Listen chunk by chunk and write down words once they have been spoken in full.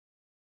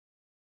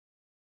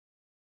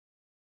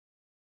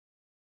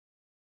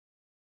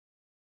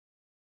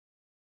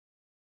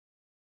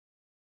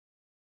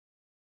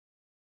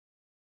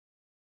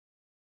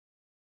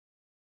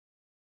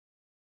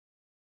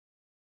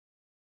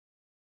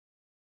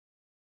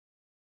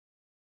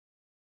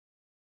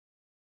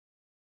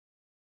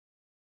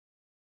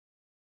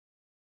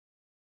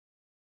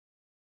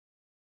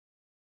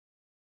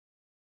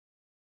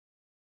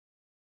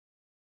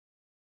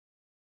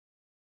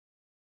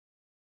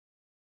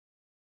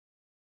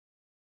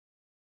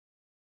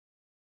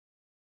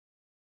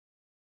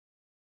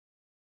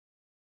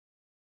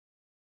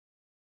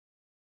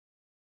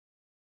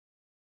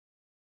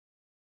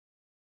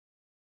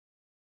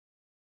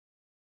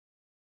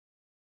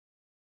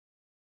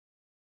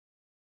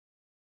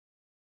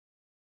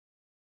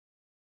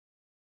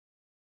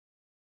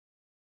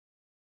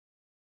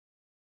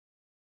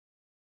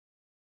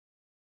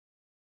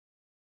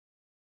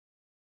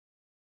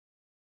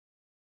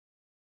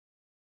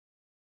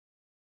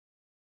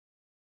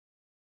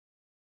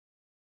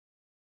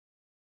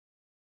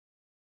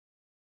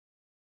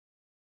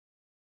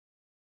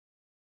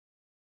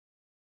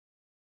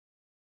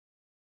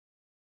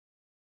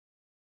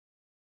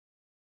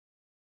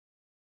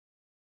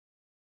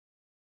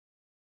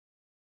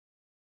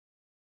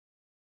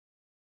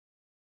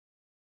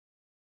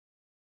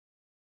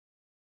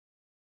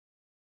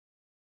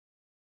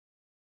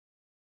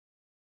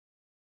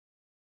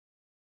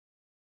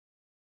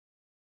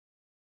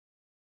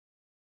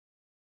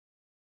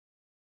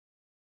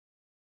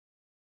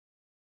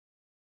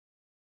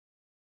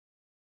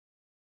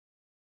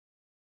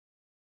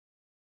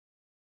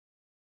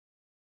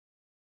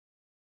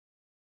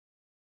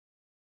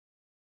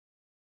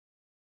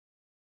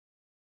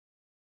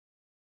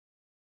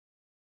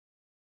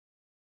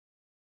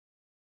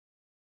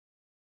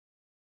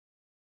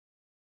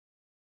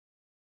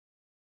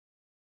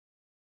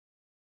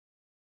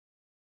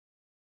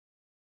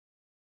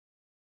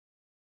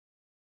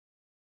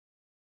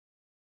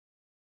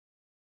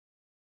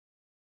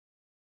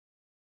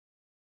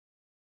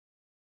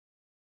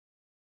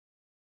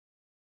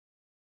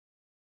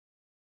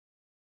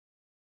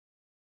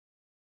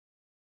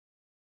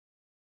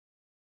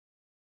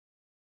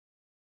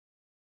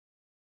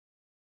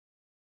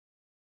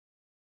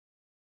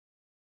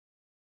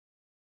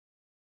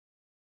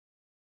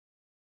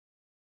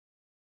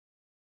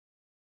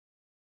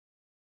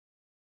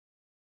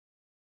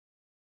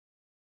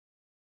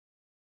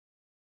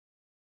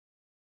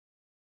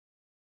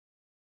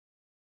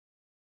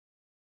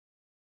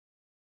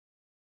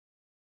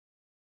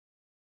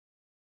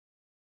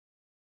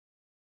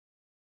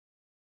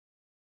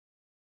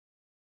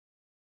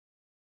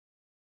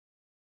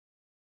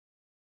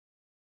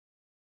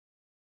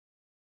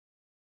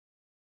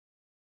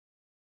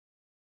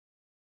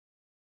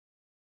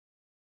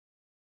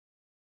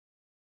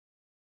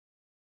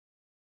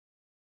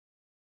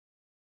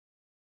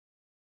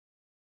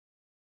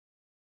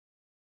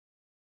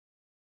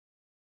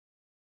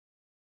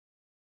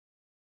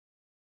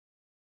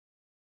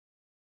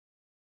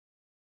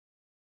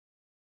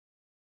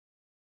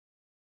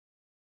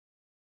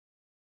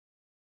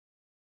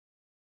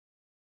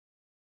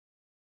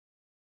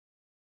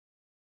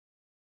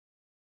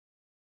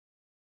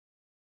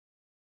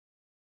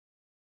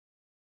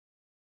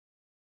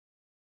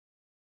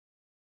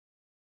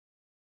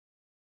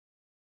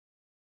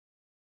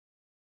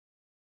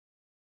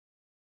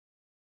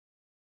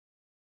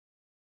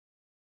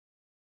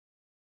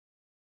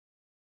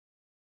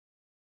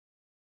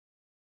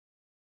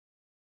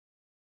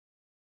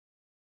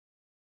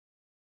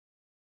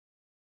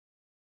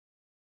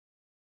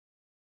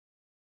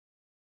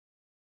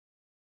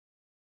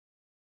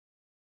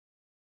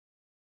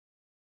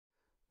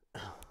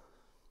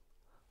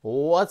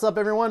What's up,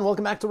 everyone?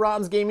 Welcome back to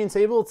Rob's Gaming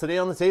Table. Today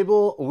on the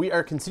table, we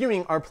are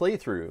continuing our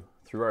playthrough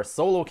through our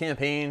solo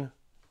campaign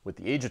with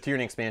the Age of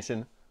Tyranny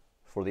expansion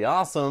for the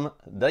awesome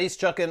dice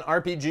chucking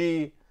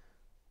RPG.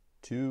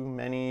 Too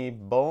many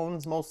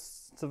bones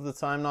most of the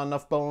time, not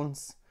enough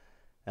bones.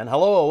 And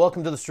hello,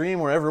 welcome to the stream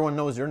where everyone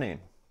knows your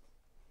name.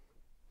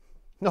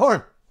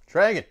 Norm,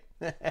 Dragon.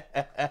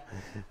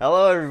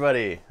 Hello,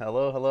 everybody.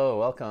 Hello,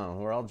 welcome.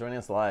 We're all joining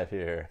us live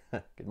here.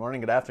 Good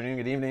morning, good afternoon,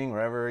 good evening,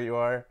 wherever you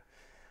are.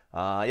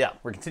 Yeah,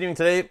 we're continuing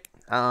today.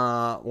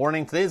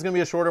 Warning, today is going to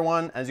be a shorter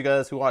one. As you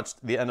guys who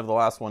watched the end of the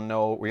last one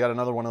know, we got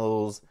another one of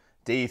those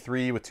day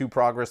 3 with 2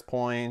 progress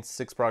points,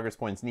 6 progress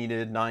points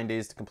needed, 9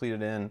 days to complete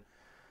it in.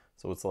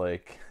 So it's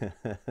like,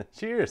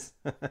 cheers.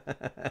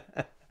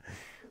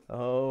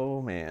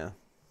 Oh, man.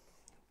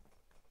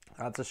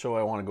 That's a show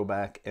I want to go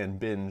back and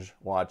binge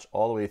watch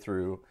all the way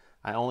through.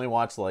 I only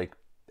watched like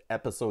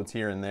episodes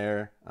here and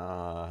there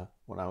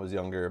when I was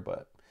younger,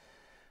 but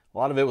a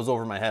lot of it was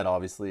over my head,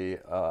 obviously,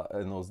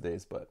 in those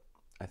days, but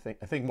I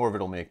think more of it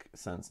will make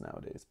sense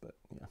nowadays, but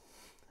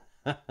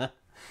yeah.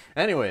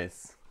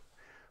 Anyways,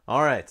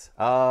 all right.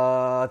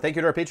 Thank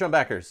you to our Patreon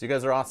backers. You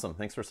guys are awesome.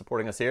 Thanks for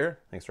supporting us here.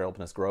 Thanks for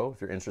helping us grow. If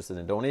you're interested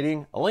in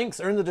donating, links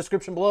are in the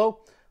description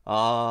below.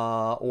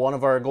 One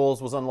of our goals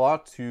was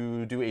unlocked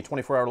to do a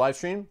 24-hour live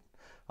stream.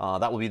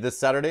 That will be this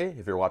Saturday,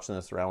 if you're watching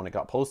this around when it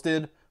got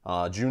posted.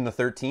 June the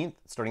 13th,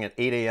 starting at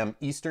 8 a.m.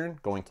 Eastern,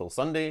 going till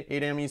Sunday,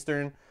 8 a.m.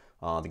 Eastern.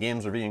 The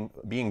games are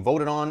being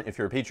voted on. If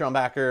you're a Patreon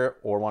backer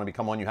or want to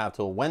become one, you have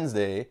till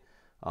Wednesday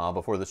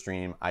before the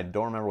stream. I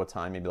don't remember what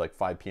time, maybe like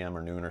 5 p.m.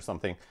 or noon or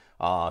something,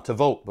 to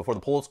vote before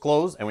the polls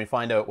close, and we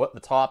find out what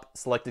the top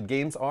selected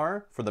games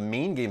are for the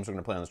main games we're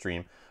going to play on the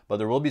stream. But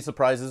there will be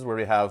surprises where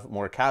we have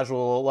more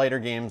casual, lighter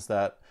games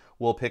that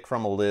we'll pick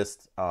from a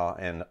list,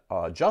 and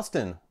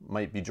Justin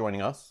might be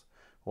joining us.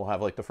 We'll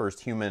have like the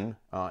first human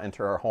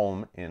enter our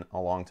home in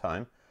a long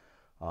time.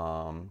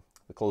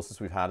 The closest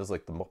we've had is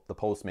like the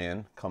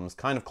postman comes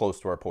kind of close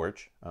to our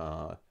porch,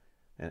 and,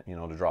 you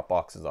know, to drop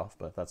boxes off,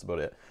 but that's about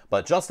it.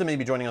 But Justin may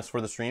be joining us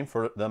for the stream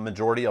for the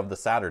majority of the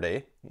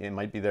Saturday. It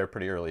might be there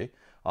pretty early.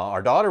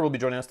 Our daughter will be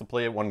joining us to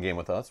play one game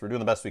with us. We're doing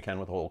the best we can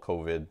with the whole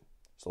COVID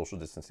social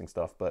distancing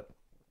stuff, but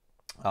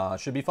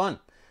it should be fun.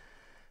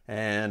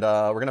 And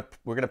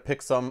we're gonna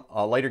pick some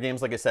lighter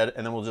games, like I said,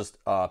 and then we'll just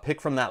pick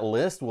from that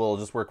list. We'll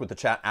just work with the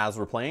chat as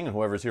we're playing, and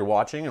whoever's here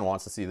watching and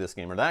wants to see this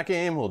game or that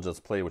game, we'll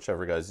just play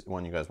whichever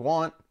one you guys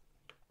want.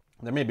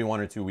 There may be one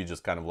or two we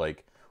just kind of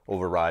like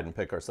override and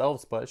pick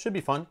ourselves, but it should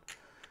be fun.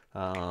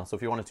 So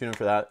if you want to tune in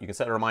for that, you can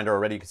set a reminder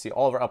already. You can see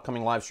all of our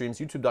upcoming live streams,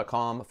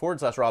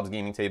 youtube.com/Rob's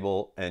Gaming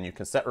Table, and you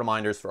can set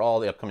reminders for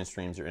all the upcoming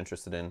streams you're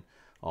interested in,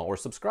 or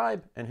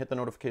subscribe and hit the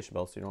notification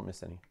bell so you don't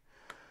miss any.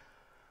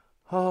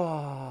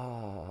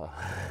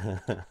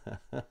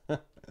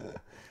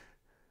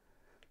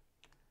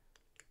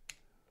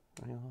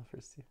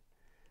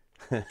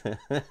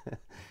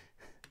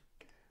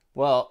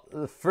 Well,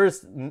 the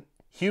first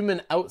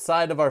human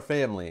outside of our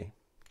family,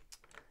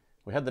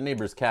 we had the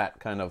neighbor's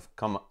cat kind of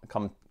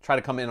try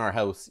to come in our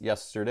house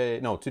 2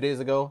 days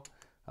ago.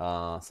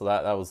 So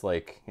that was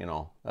like, you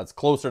know, that's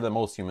closer than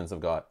most humans have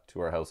got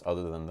to our house,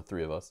 other than the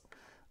 3 of us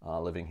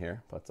living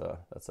here. But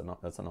that's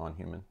a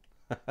non-human.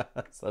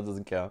 So that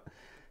doesn't count.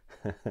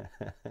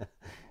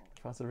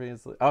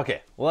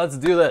 Okay, well, let's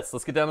do this.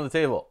 Let's get down to the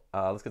table.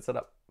 Let's get set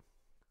up.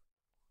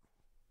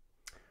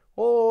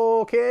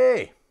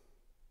 Okay.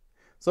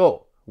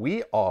 So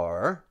we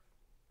are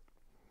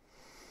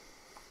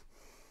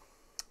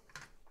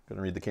going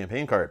to read the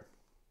campaign card.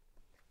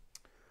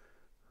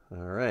 All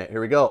right,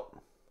 here we go.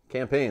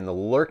 Campaign, the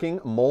Lurking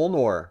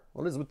Molnor.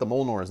 What is with the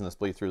Molnors in this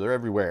playthrough? They're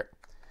everywhere.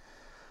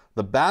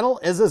 The battle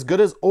is as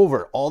good as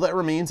over. All that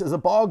remains is a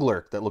bog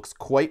lurk that looks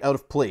quite out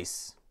of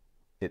place.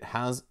 It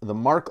has the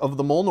mark of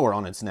the Molnor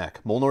on its neck.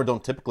 Molnor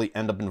don't typically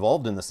end up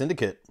involved in the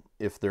syndicate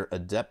if they're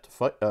adept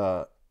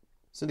fighters.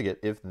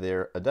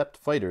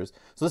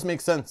 So this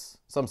makes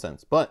some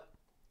sense. But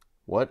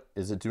what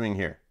is it doing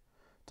here?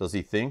 Does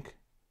he think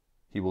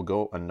he will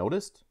go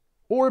unnoticed,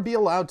 or be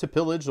allowed to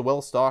pillage the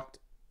well-stocked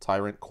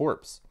tyrant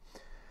corpse?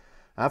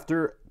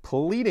 After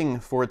pleading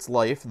for its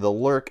life, the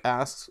lurk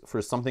asks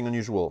for something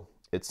unusual.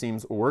 It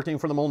seems working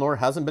for the Molnor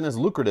hasn't been as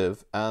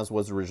lucrative as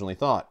was originally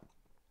thought.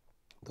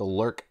 The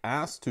lurk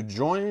asks to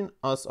join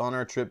us on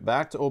our trip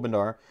back to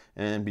Obendar,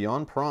 and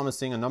beyond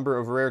promising a number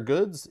of rare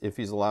goods, if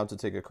he's allowed to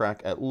take a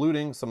crack at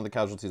looting some of the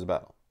casualties of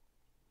battle.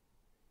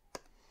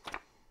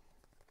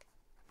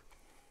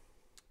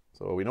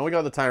 So we know we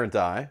got the Tyrant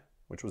die,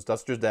 which was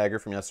Duster's Dagger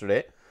from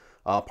yesterday.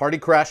 Party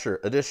Crasher,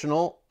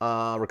 additional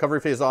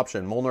recovery phase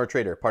option, Molnor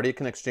Trader. Party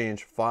can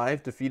exchange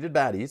 5 defeated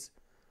baddies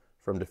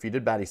from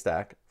defeated baddie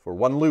stack for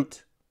 1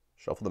 loot.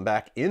 Shuffle them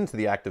back into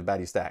the active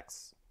baddie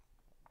stacks.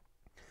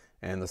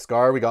 And the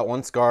Scar, we got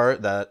 1 Scar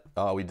that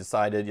we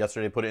decided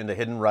yesterday to put it into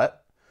Hidden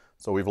Rut.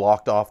 So we've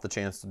locked off the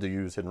chance to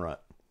use Hidden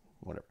Rut.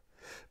 Whatever.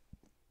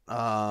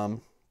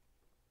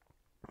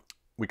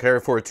 We carry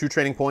forward 2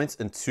 training points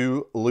and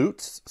 2 loot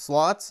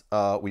slots.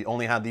 We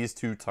only had these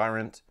 2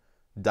 Tyrant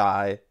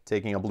die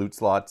taking up loot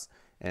slots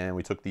and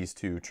we took these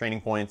 2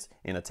 training points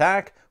in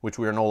attack, which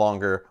we are no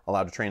longer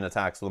allowed to train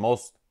attack. So the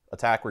most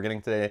attack we're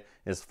getting today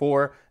is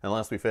 4,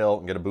 unless we fail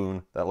and get a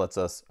boon that lets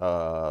us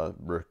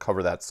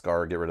recover that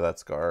scar, get rid of that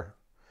scar,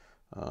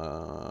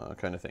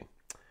 kind of thing.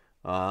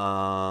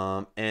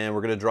 And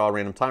we're going to draw a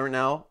random tyrant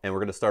now, and we're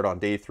going to start on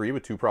day 3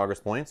 with 2 progress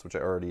points, which I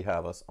already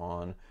have us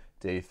on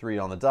day 3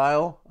 on the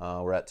dial.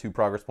 We're at 2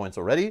 progress points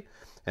already,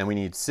 and we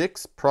need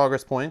 6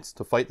 progress points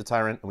to fight the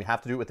tyrant, and we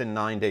have to do it within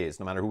 9 days,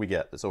 no matter who we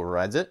get. This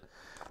overrides it.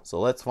 So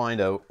let's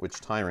find out which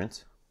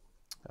tyrant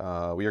we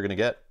are going to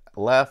get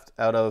left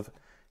out of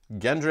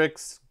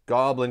Gendrix,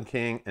 Goblin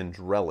King, and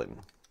Drellin.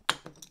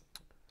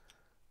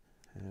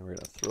 And we're going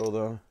to throw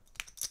them.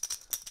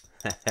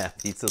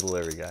 Pizza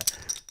delivery guy.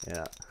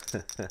 Yeah.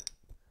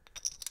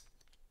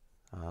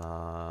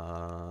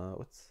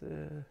 What's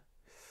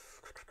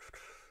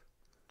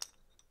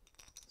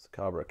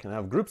Cabra can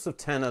have groups of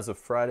 10 as of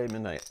Friday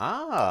midnight.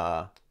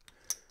 Yeah,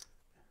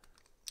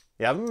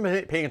 I haven't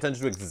been paying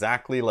attention to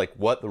exactly like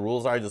what the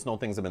rules are. I just know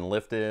things have been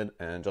lifted,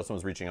 and Justin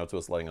was reaching out to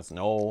us, letting us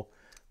know.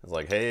 It's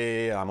like,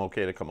 hey, I'm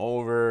okay to come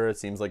over. It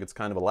seems like it's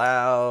kind of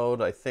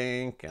allowed, I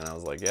think. And I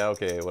was like, yeah,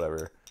 okay, whatever.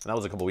 And that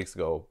was a couple weeks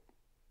ago,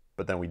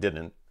 but then we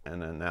didn't.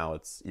 And then now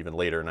it's even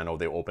later, and I know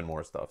they open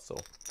more stuff. So,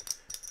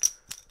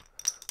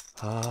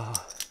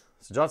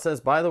 so John says,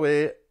 by the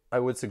way, I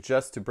would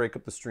suggest to break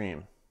up the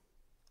stream.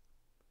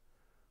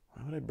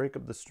 Why would I break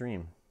up the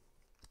stream?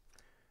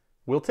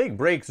 We'll take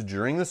breaks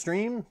during the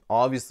stream,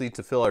 obviously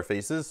to fill our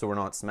faces, so we're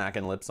not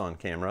smacking lips on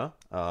camera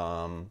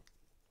and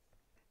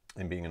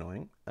being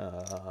annoying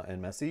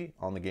and messy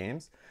on the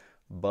games.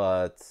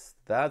 But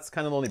that's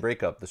kind of the only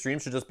breakup. The stream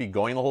should just be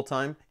going the whole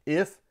time.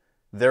 If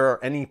there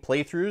are any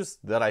playthroughs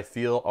that I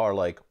feel are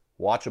like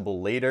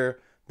watchable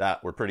later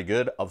that were pretty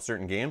good of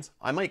certain games,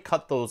 I might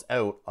cut those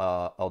out.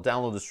 I'll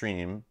download the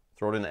stream,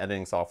 throw it in the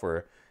editing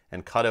software,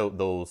 and cut out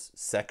those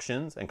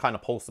sections and kind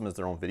of post them as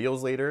their own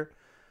videos later.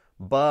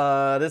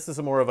 But this is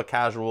more of a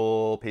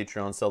casual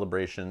Patreon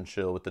celebration,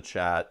 chill with the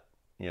chat,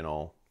 you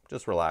know,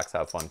 just relax,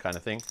 have fun kind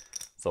of thing.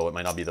 So it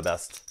might not be the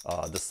best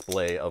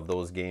display of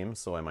those games,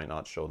 so I might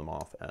not show them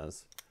off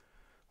as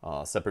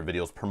separate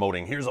videos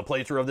promoting, here's a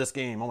playthrough of this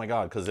game, oh my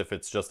god, because if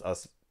it's just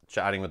us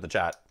chatting with the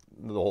chat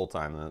the whole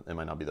time, then it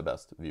might not be the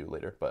best view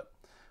later, but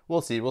we'll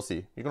see, we'll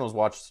see. You can always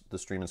watch the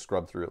stream and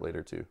scrub through it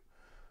later too.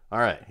 All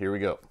right, here we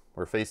go.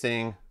 We're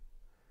facing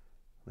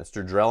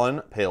Mr.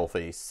 Drellin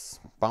Paleface.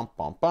 Bum,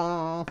 bum,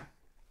 bum.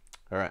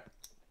 All right.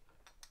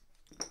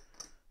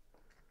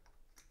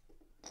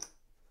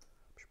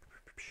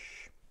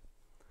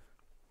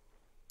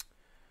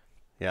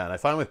 Yeah, and I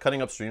find with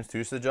cutting up streams too,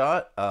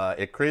 Sajat,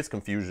 it creates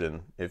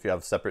confusion. If you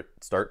have separate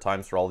start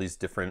times for all these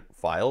different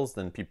files,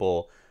 then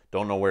people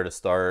don't know where to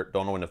start,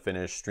 don't know when to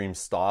finish. Streams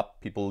stop.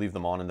 People leave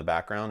them on in the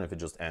background if it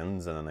just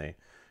ends, and then they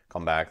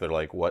come back. They're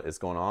like, what is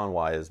going on?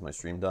 Why is my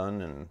stream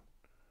done?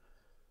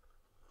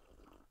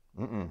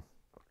 And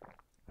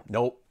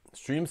nope.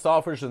 Stream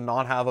software should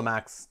not have a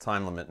max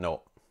time limit.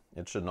 No,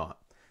 it should not.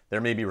 There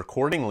may be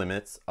recording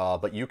limits,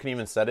 but you can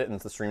even set it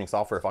into the streaming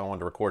software. If I wanted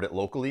to record it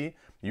locally,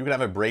 you can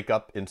have it break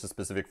up into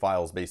specific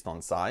files based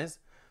on size.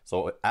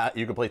 So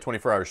you could play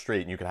 24 hours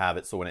straight, and you could have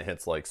it so when it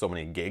hits like so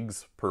many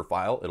gigs per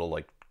file, it'll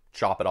like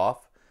chop it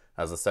off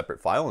as a separate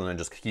file and then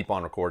just keep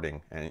on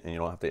recording, and you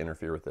don't have to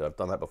interfere with it. I've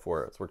done that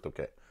before. It's worked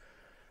okay.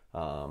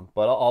 But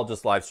I'll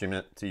just live stream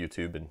it to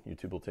YouTube, and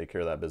YouTube will take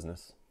care of that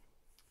business.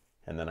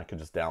 And then I can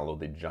just download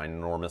the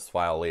ginormous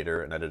file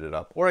later and edit it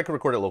up. Or I can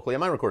record it locally. I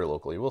might record it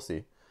locally. We'll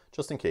see.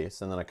 Just in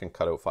case. And then I can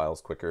cut out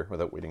files quicker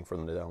without waiting for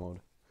them to download.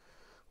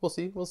 We'll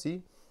see. We'll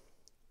see.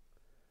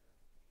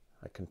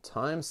 I can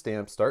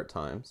timestamp start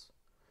times.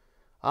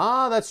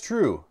 Ah, that's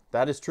true.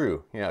 That is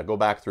true. Yeah, go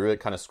back through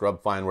it, kind of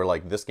scrub, find where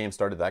like this game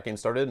started, that game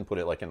started, and put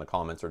it like in the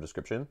comments or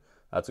description.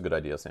 That's a good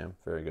idea, Sam.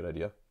 Very good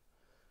idea.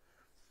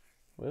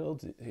 Well,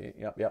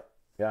 yep.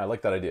 Yeah, I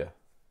like that idea.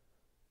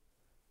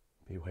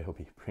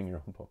 BYOB, bring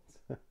your own bones.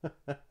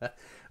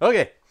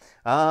 Okay,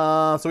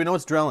 so we know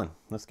it's Drellin.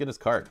 Let's get his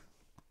card.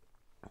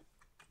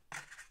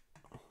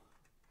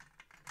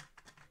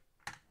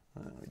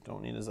 We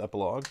don't need his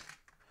epilogue.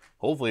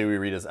 Hopefully we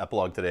read his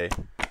epilogue today.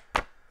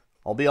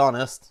 I'll be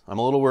honest, I'm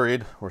a little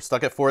worried. We're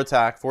stuck at 4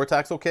 attack. 4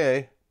 attack's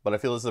okay, but I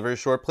feel this is a very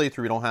short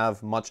playthrough. We don't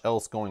have much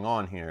else going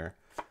on here,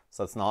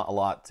 so that's not a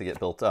lot to get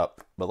built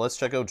up. But let's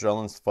check out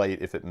Drellin's fight,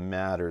 if it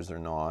matters or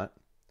not.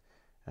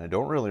 And I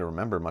don't really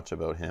remember much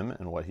about him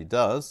and what he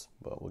does,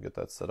 but we'll get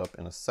that set up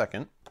in a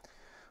second.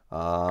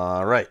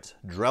 Right,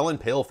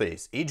 Drellin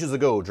Paleface. Ages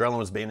ago, Drellin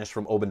was banished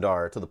from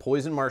Obendar to the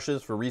Poison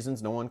Marshes for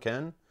reasons no one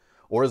can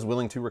or is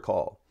willing to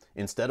recall.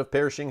 Instead of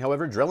perishing,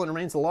 however, Drellin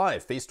remains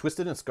alive, face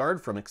twisted and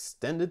scarred from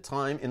extended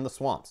time in the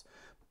swamps.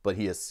 But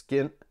he has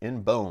skin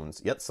and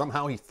bones, yet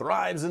somehow he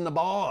thrives in the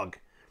bog.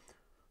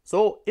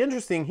 So,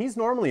 interesting, he's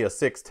normally a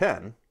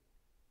 6'10".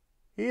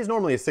 He's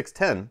normally a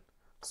 6'10",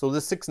 so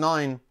this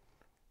 6'9"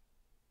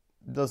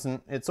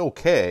 doesn't, it's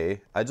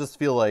okay. I just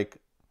feel like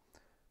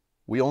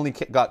we only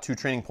got 2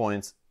 training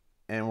points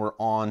and we're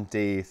on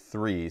day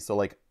 3. So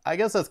like, I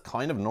guess that's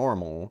kind of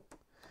normal.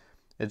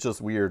 It's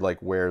just weird like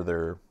where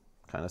they're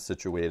kind of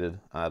situated.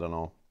 I don't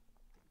know.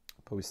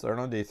 But we start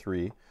on day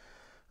 3.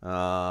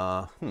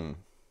 At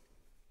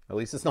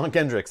least it's not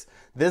Gendrix.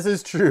 This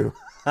is true.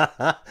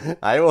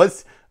 I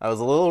was a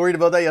little worried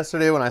about that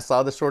yesterday when I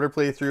saw the shorter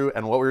playthrough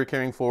and what we were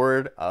carrying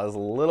forward. I was a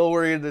little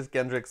worried it's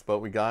Gendrix, but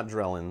we got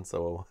Drellin,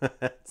 so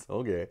it's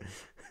okay.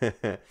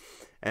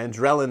 And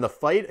Drellin, the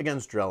fight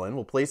against Drellin,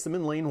 we'll place him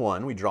in lane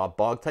 1. We draw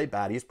bog-type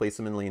baddies, place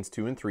him in lanes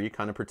 2 and 3,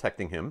 kind of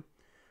protecting him.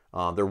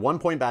 They're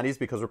 1-point baddies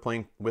because we're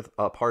playing with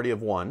a party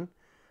of 1.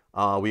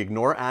 We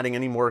ignore adding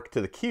any more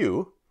to the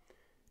queue.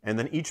 And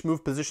then each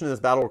move position in this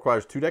battle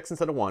requires 2 decks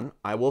instead of 1.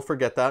 I will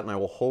forget that, and I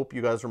will hope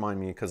you guys remind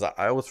me, because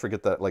I always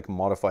forget that, like,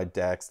 modified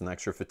decks and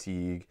extra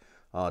fatigue,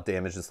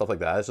 damage and stuff like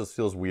that. It just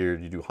feels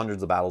weird. You do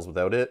hundreds of battles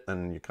without it,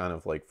 and you kind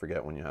of, like,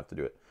 forget when you have to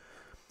do it.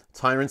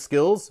 Tyrant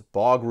skills,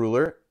 Bog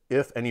Ruler.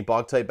 If any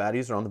Bog-type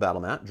baddies are on the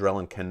battle mat,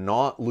 Drellin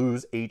cannot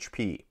lose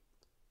HP.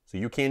 So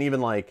you can't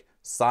even, like,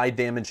 side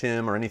damage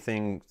him or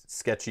anything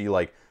sketchy,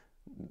 like,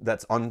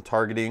 that's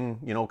untargeting,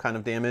 you know, kind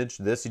of damage.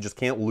 This, you just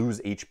can't lose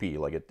HP.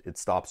 Like, it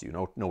stops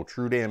you. No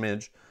true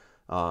damage,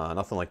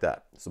 nothing like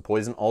that. So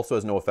poison also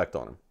has no effect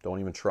on him. Don't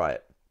even try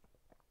it.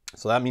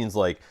 So that means,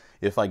 like,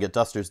 if I get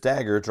Duster's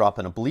Dagger,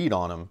 dropping a bleed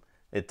on him,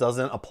 it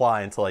doesn't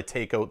apply until I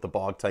take out the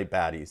bog-type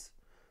baddies.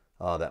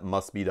 That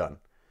must be done.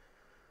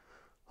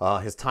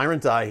 His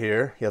Tyrant die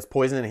here, he has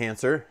Poison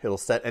Enhancer. It'll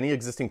set any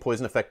existing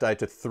poison effect die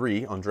to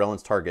 3 on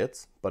Drellin's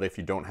targets. But if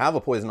you don't have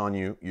a poison on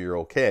you, you're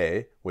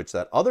okay. Which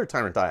that other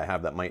Tyrant die I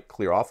have that might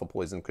clear off a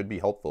poison could be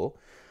helpful.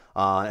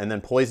 And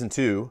then Poison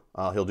 2,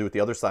 he'll do with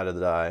the other side of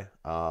the die,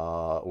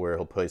 where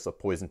he'll place a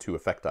Poison 2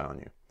 effect die on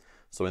you.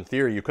 So in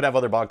theory, you could have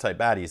other Bog-type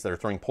baddies that are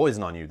throwing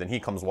poison on you. Then he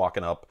comes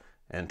walking up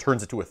and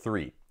turns it to a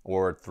 3.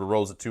 Or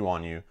throws a 2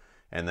 on you,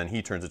 and then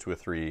he turns it to a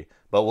 3.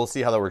 But we'll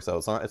see how that works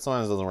out.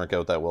 Sometimes it doesn't work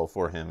out that well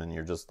for him, and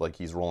you're just like,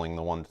 he's rolling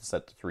the 1 to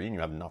set to 3, and you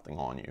have nothing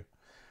on you,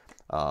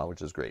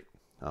 which is great.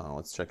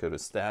 Let's check out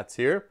his stats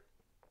here.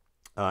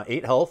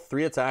 8 health,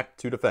 3 attack,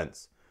 2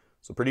 defense.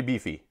 So pretty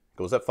beefy.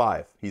 Goes at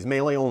 5. He's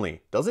melee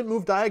only. Doesn't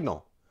move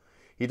diagonal.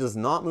 He does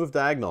not move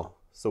diagonal.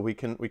 So we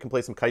can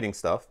play some kiting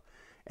stuff.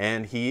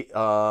 And he,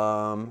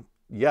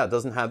 yeah,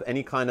 doesn't have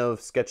any kind of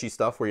sketchy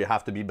stuff where you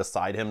have to be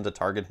beside him to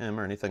target him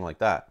or anything like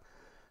that.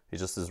 He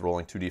just is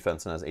rolling 2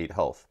 defense and has 8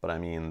 health. But I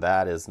mean,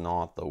 that is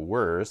not the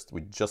worst.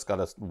 We just got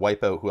to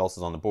wipe out who else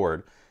is on the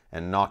board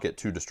and not get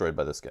too destroyed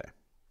by this guy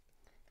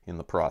in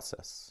the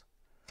process.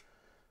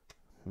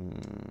 They're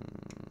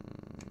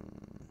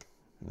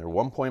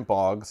 1-point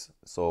bogs.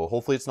 So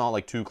hopefully it's not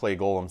like 2 clay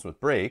golems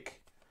with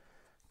break,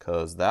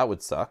 because that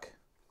would suck.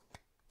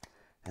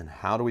 And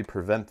how do we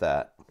prevent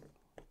that?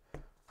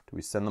 Do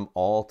we send them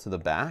all to the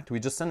back? Do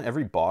we just send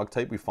every bog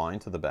type we find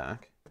to the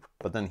back?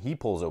 But then he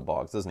pulls out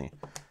bogs, doesn't he?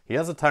 He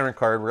has a Tyrant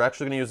card. We're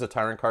actually going to use the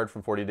Tyrant card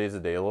from 40 Days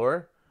of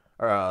Daylore.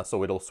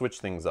 So it'll switch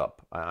things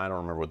up. I don't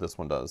remember what this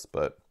one does,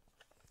 but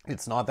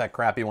it's not that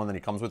crappy one that he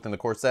comes with in the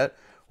core set,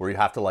 where you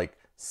have to, like,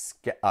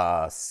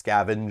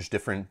 scavenge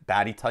different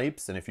baddie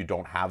types, and if you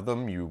don't have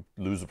them, you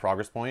lose a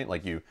progress point.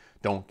 Like, you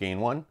don't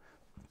gain one.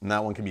 And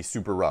that one can be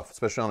super rough,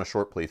 especially on a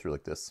short playthrough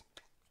like this.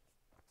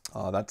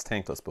 That's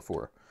tanked us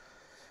before.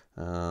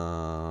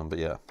 But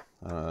yeah,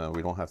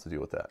 we don't have to deal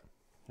with that.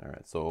 All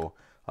right, so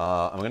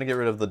I'm going to get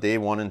rid of the day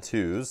 1 and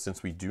 2s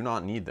since we do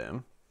not need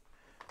them.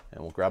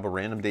 And we'll grab a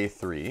random day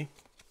 3.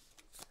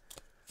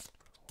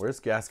 Where's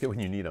Gasket when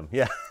you need him?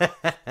 Yeah,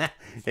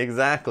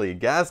 exactly.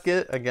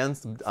 Gasket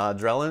against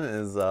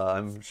Drellin is,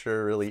 I'm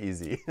sure, really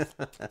easy.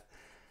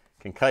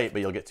 Can kite,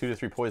 but you'll get 2 to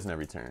 3 poison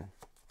every turn.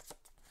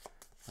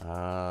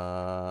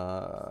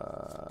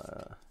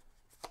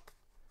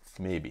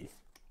 Maybe.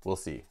 We'll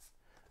see.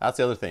 That's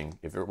the other thing.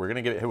 If we're going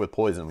to get hit with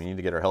poison, we need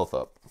to get our health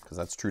up, because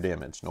that's true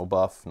damage. No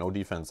buff, no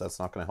defense. That's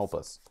not going to help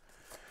us.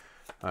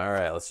 All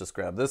right, let's just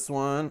grab this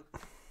one.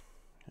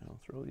 I'll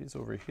throw these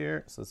over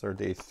here. So it's our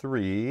day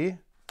 3.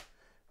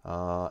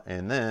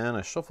 And then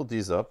I shuffled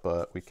these up,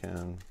 but we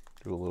can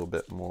do a little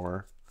bit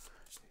more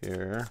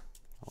here.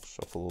 I'll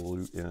shuffle the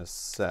loot in a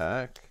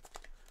sec.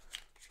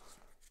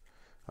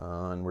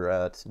 And we're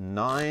at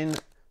 9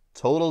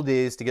 total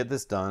days to get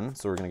this done.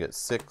 So we're going to get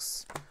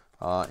 6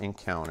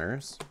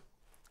 encounters. I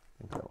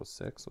think that was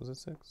 6. Was it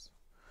 6?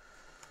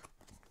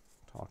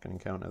 Talking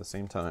and counting at the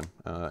same time.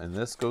 And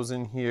this goes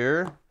in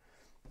here.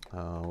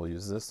 We'll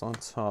use this on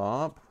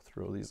top.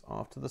 Throw these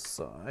off to the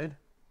side.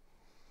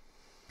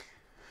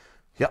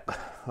 Yep.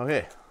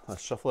 Okay.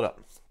 Let's shuffle it up.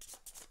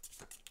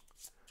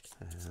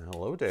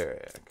 Hello,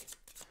 Derek.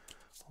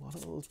 A lot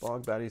of those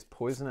bog baddies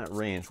poison at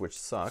range, which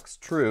sucks.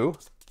 True.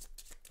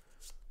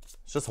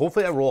 It's just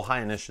hopefully I roll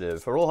high initiative.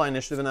 If I roll high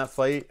initiative in that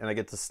fight and I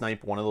get to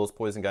snipe one of those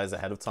poison guys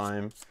ahead of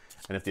time,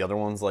 and if the other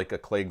one's like a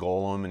clay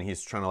golem and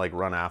he's trying to, like,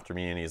 run after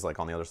me and he's, like,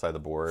 on the other side of the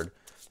board,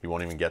 he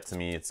won't even get to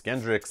me. It's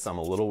Gendrix I'm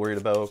a little worried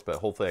about, but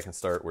hopefully I can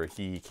start where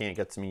he can't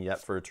get to me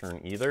yet for a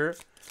turn either.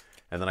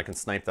 And then I can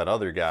snipe that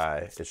other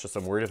guy. It's just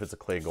I'm worried if it's a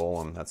clay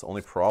golem. That's the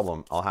only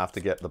problem. I'll have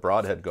to get the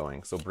broadhead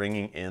going. So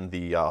bringing in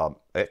the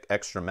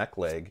extra mech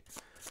leg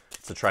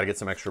to try to get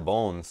some extra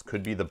bones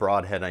could be the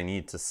broadhead I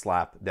need to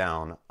slap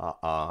down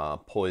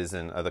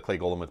poison the clay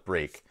golem with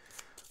break.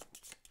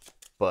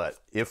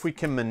 But if we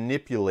can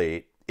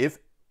manipulate, if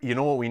you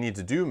know what we need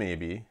to do,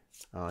 maybe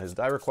his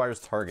die requires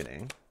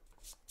targeting.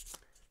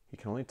 He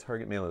can only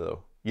target melee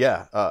though.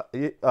 Yeah,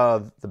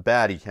 the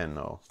baddie can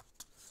though.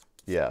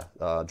 Yeah,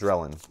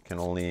 Drellin can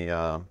only.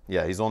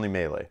 Yeah, he's only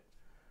melee,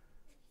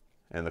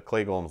 and the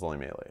clay golem's only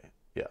melee.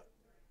 Yeah.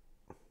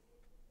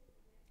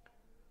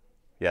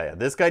 Yeah.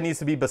 This guy needs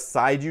to be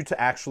beside you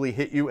to actually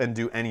hit you and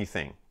do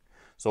anything.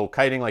 So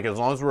kiting, like as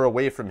long as we're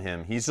away from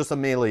him, he's just a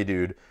melee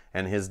dude,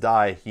 and his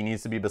die, he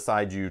needs to be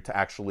beside you to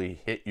actually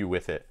hit you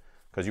with it,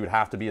 because you would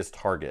have to be his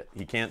target.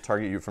 He can't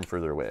target you from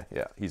further away.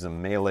 Yeah, he's a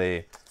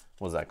melee,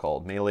 what's that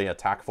called? Melee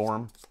attack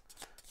form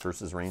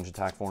versus range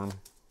attack form.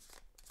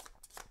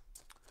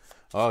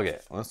 Okay,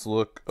 let's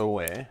look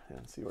away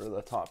and see where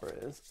the topper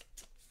is.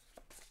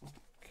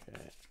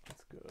 Okay,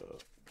 let's go.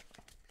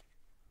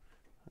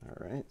 All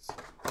right,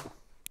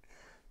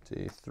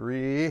 day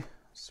 3,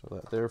 let's throw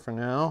that there for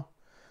now.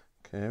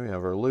 Okay, we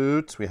have our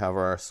loot, we have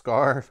our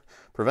scarf.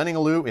 Preventing a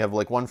loot, we have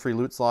like 1 free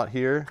loot slot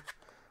here.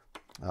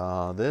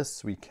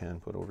 This we can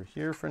put over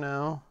here for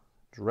now.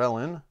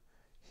 Drellin,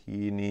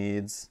 he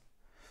needs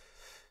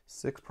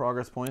 6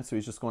 progress points, so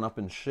he's just going up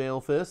in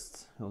Shale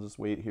Fist. He'll just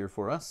wait here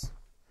for us.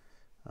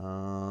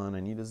 And I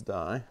need his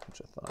die,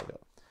 which I thought I got.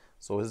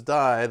 So his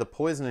die, the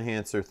poison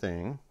enhancer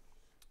thing,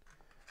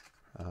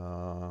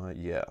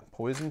 yeah,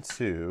 poison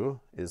 2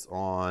 is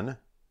on.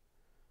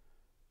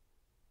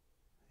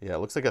 Yeah, it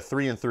looks like a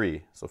 3 and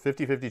 3. So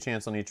 50-50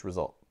 chance on each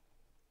result.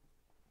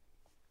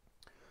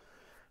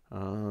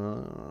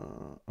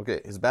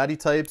 Okay, his baddie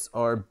types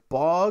are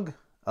Bog,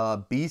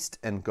 Beast,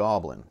 and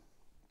Goblin.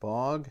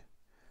 Bog,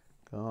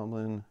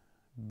 Goblin,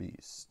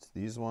 Beast.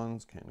 These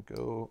ones can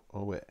go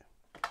away.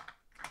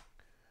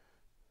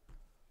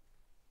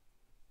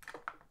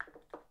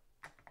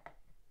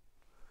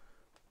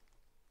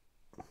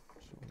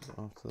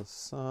 Off to the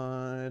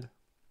side.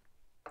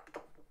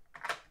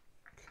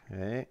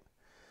 Okay.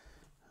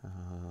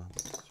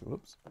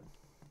 Whoops.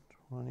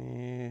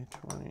 20,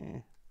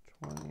 20,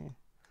 20.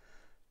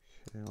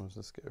 Okay, where's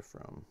this go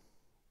from?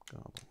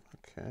 Goblin.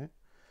 Okay.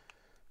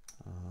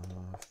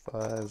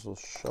 5s will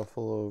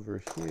shuffle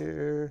over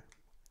here.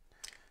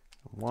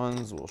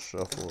 1s will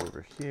shuffle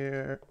over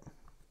here.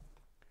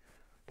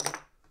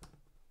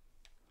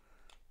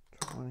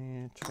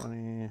 20,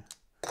 20,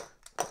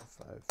 5,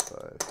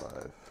 5,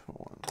 5,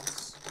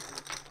 1s.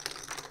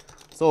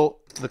 So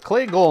the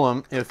clay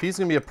golem, if he's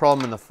going to be a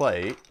problem in the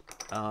fight,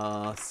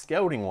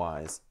 scouting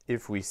wise,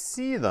 if we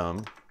see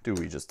them, do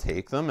we just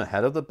take them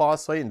ahead of the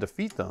boss fight and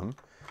defeat them?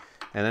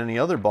 And any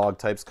other bog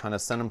types kind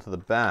of send them to the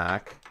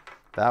back.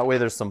 That way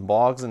there's some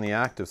bogs in the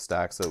active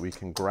stacks that we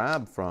can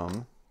grab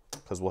from,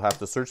 because we'll have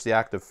to search the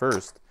active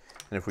first.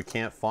 And if we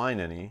can't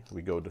find any,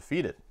 we go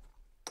defeat it.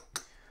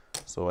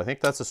 So I think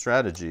that's a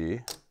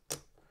strategy.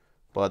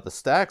 But the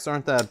stacks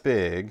aren't that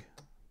big,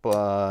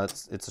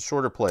 but it's a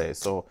shorter play.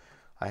 So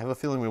I have a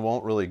feeling we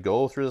won't really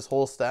go through this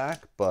whole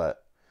stack,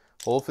 but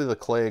hopefully the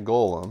clay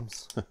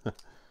golems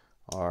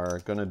are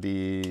going to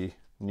be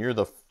near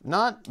the,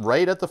 not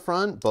right at the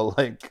front, but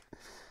like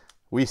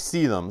we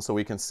see them so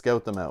we can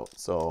scout them out.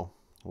 So,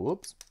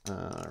 whoops. All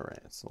right,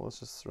 so let's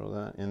just throw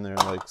that in there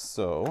like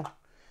so.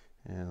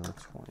 And the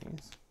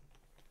 20s.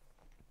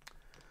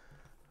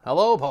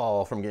 Hello,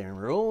 Paul from Gaming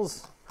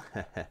Rules.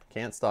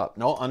 Can't stop.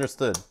 No,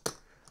 understood.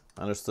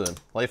 Understood.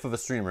 Life of a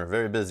streamer,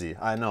 very busy.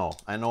 I know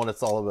what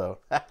it's all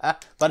about.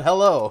 But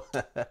hello.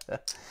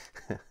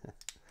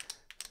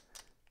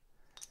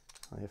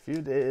 Only a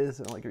few days,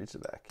 I don't like to reach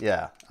it back.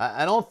 Yeah,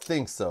 I don't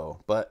think so.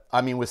 But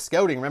I mean, with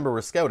scouting, remember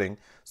we're scouting,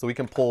 so we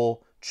can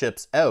pull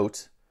chips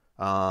out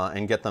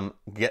and get them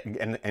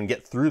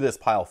get through this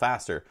pile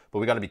faster. But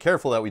we got to be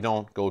careful that we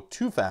don't go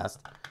too fast.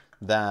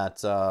 That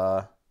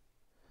well,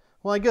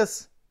 I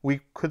guess we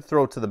could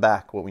throw to the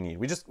back what we need.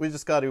 We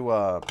just got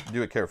to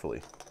do it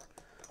carefully.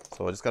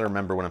 So I just got to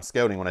remember when I'm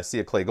scouting, when I see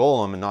a clay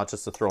golem, and not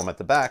just to throw him at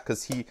the back,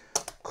 because he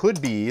could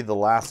be the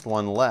last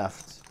one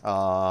left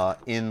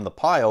in the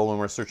pile when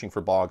we're searching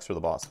for bogs for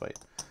the boss fight.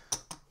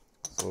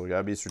 So we got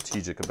to be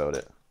strategic about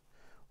it.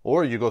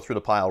 Or you go through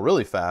the pile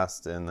really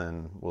fast, and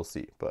then we'll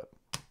see. But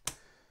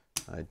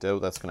I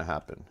doubt that's going to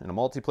happen. In a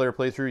multiplayer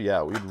playthrough,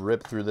 yeah, we'd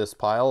rip through this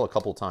pile a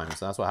couple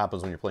times. And that's what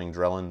happens when you're playing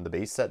Drellin, the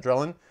base set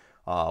Drellin.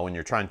 When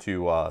you're trying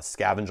to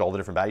scavenge all the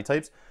different baddie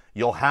types,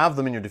 you'll have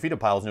them in your defeated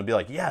piles, and you'll be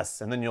like,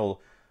 yes, and then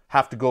you'll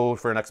have to go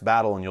for a next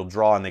battle, and you'll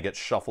draw, and they get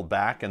shuffled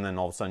back, and then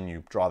all of a sudden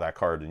you draw that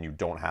card, and you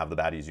don't have the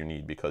baddies you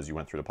need because you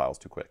went through the piles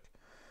too quick.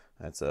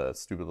 That's a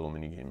stupid little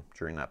mini game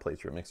during that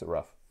playthrough. It makes it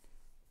rough.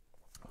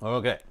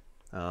 Okay,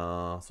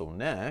 so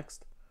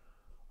next,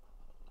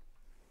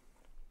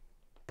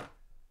 we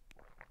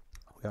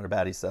got our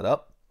baddie set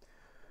up.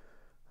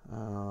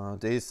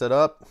 Days set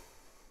up.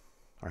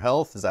 Our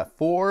health is at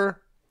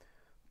 4.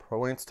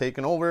 Points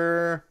taken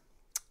over.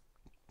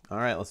 All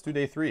right, let's do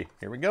day 3.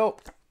 Here we go.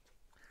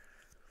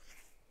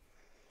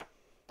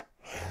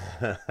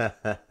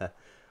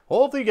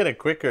 Hopefully you get it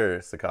quicker,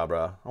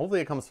 Sakabra.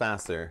 Hopefully it comes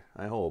faster.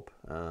 I hope.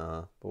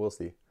 But we'll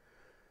see.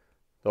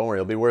 Don't worry,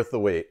 it'll be worth the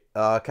wait.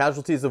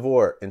 Casualties of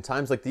war. In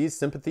times like these,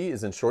 sympathy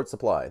is in short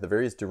supply. The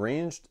various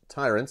deranged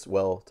tyrants,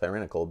 well,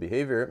 tyrannical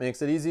behavior,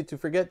 makes it easy to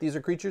forget these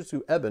are creatures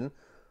who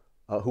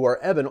are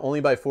ebon only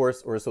by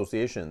force or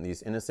association.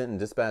 These innocent and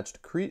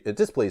displaced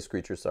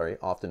creatures,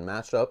 often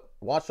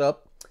washed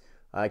up.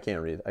 I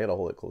can't read. I gotta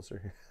hold it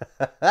closer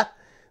here.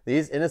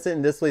 These innocent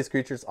and displaced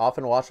creatures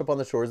often wash up on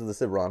the shores of the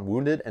Ciberon,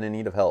 wounded and in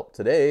need of help.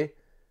 Today,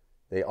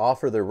 they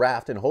offer their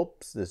raft in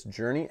hopes this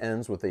journey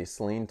ends with a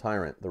slain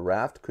tyrant. The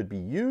raft could be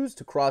used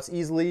to cross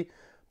easily,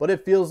 but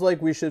it feels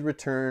like we should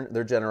return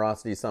their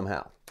generosity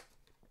somehow.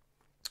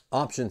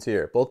 Options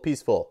here, both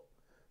peaceful.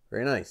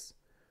 Very nice.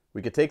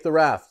 We could take the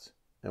raft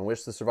and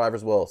wish the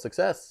survivors well.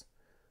 Success.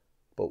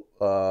 But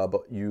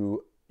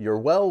your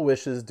well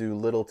wishes do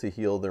little to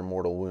heal their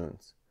mortal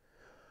wounds.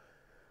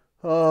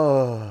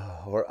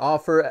 Or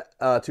offer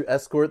to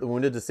escort the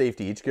wounded to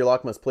safety. Each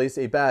gearlock must place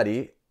a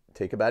baddie.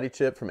 Take a baddie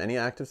chip from any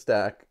active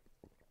stack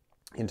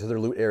into their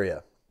loot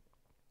area.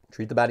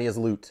 Treat the baddie as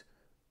loot.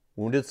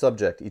 Wounded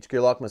subject. Each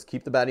gearlock must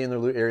keep the baddie in their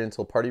loot area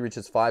until party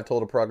reaches 5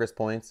 total progress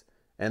points.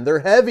 And they're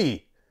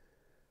heavy.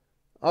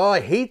 Oh,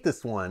 I hate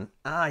this one.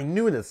 I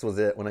knew this was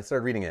it when I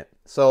started reading it.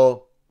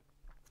 So,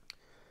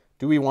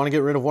 do we want to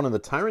get rid of one of the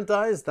tyrant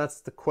dies? That's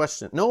the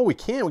question. No, we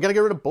can't. We got to get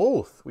rid of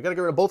both. We got to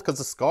get rid of both because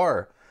the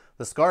Scar.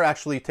 The Scar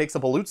actually takes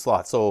up a loot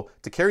slot. So,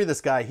 to carry this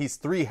guy, he's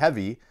 3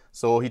 heavy.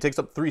 So he takes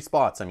up 3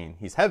 spots. I mean,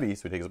 he's heavy,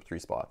 so he takes up 3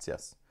 spots,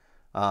 yes.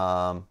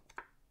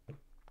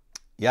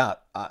 Yeah,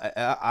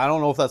 I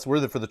don't know if that's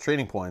worth it for the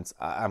trading points.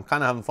 I'm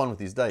kind of having fun with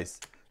these dice.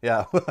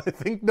 Yeah, I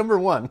think number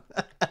 1.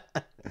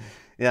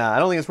 Yeah, I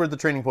don't think it's worth the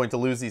trading point to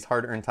lose these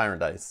hard-earned tyrant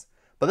dice.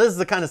 But this is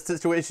the kind of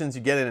situations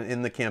you get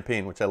in the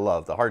campaign, which I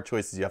love. The hard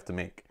choices you have to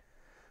make.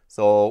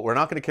 So we're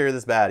not going to carry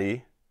this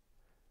baddie.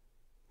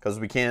 Because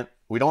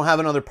we don't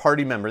have another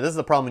party member. This is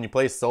the problem when you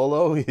play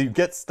solo. You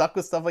get stuck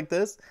with stuff like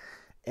this.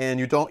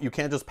 And you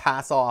can't just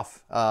pass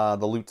off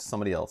the loot to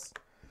somebody else.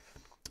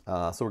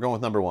 So we're going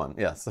with number 1.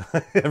 Yes,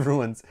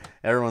 everyone's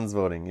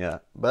voting. Yeah,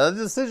 but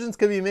decisions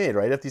can be made,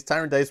 right? If these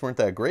tyrant dice weren't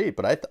that great,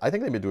 but I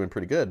think they've been doing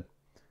pretty good.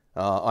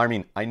 I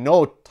mean, I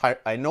know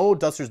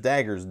Duster's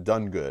Dagger's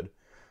done good,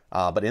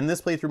 but in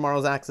this playthrough,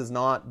 Marl's Axe has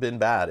not been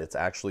bad. It's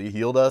actually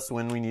healed us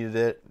when we needed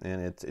it,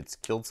 and it's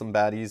killed some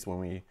baddies when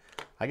we,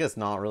 I guess,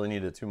 not really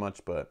needed it too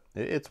much, but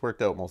it's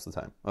worked out most of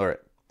the time. All right.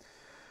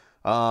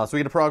 So we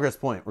get a progress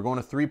point. We're going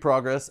to 3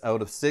 progress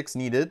out of 6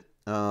 needed.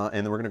 And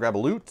then we're going to grab a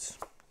loot.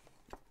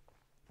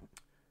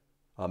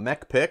 A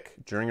mech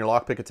pick. During your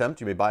lockpick attempt,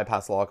 you may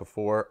bypass a lock of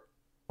 4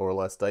 or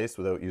less dice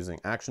without using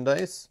action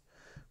dice.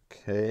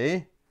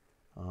 Okay.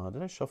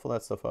 Did I shuffle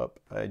that stuff up?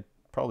 I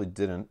probably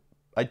didn't.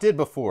 I did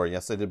before.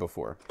 Yes, I did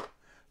before.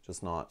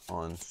 Just not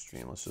on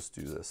stream. Let's just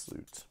do this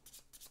loot.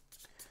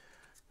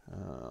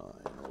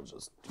 And we'll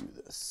just do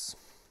this.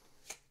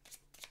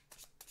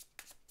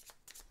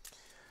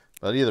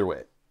 But either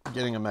way,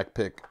 getting a mech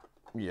pick,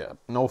 yeah,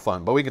 no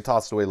fun. But we could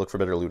toss it away, look for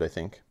better loot, I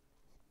think.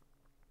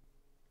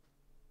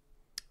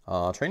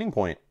 Training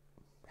point.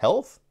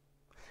 Health?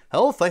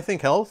 Health, I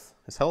think health.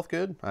 Is health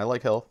good? I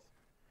like health.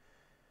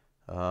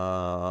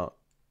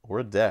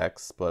 We're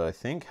Dex, but I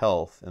think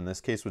health. In this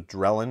case with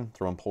Drellin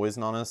throwing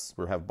poison on us.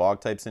 We have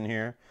bog types in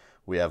here.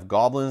 We have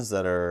goblins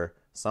that are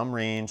some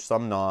range,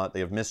 some not.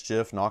 They have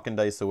mischief, knocking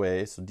dice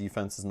away. So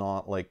defense is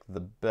not like the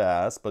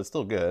best, but it's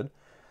still good.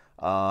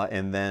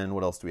 And then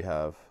what else do we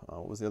have?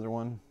 What was the other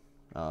one?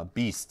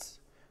 Beast.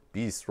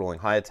 Beast rolling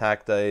high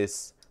attack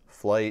dice,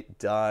 flight,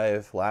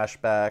 dive,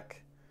 lashback.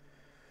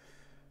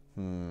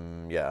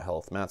 Yeah,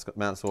 health. Matt's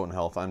voting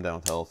health. I'm down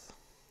with health.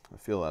 I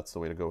feel that's the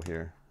way to go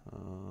here.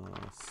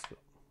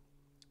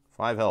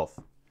 5 health.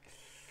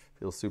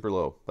 Feels super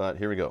low, but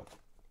here we go.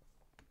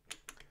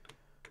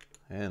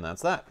 And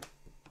that's that.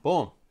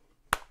 Boom.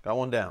 Got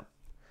one down.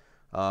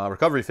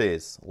 Recovery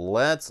phase.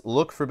 Let's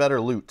look for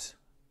better loot.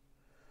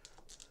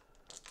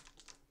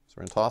 So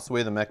we're going to toss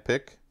away the mech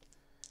pick.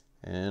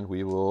 And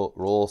we will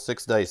roll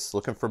 6 dice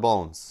looking for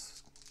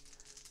bones.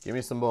 Give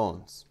me some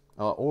bones.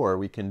 Or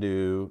we can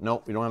do...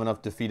 Nope, we don't have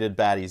enough defeated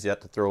baddies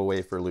yet to throw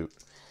away for loot.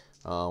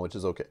 Which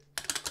is okay.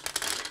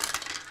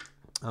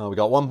 We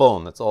got 1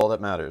 bone. That's all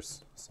that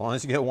matters. As long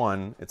as you get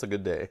 1, it's a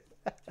good day.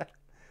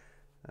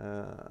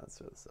 Let's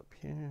throw this up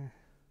here.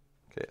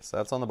 Okay, so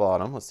that's on the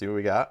bottom. Let's see what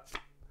we got.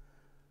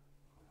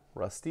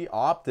 Rusty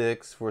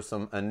Optics for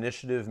some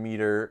initiative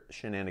meter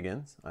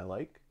shenanigans. I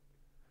like.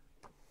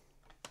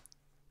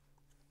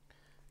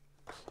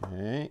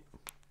 Okay.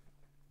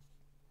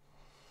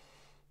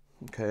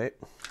 Okay,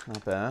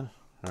 not bad.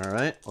 All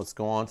right, let's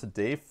go on to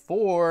day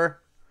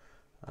 4.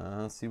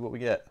 Let's see what we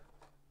get.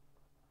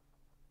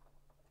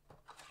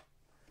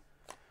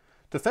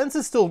 Defense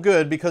is still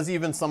good because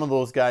even some of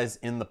those guys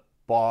in the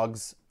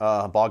bogs,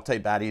 bog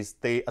type baddies,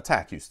 they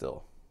attack you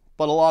still.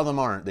 But a lot of them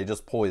aren't. They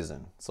just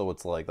poison. So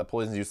it's like the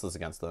poison's useless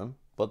against them.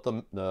 But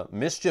the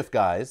mischief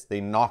guys,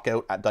 they knock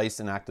out dice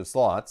in active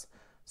slots.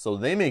 So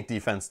they make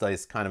defense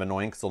dice kind of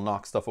annoying because they'll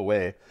knock stuff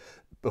away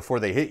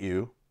before they hit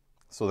you.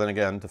 So then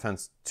again,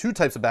 defense, 2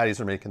 types of baddies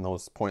are making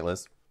those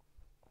pointless.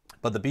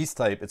 But the beast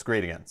type, it's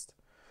great against.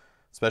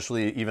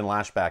 Especially even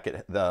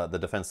lashback, the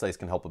defense dice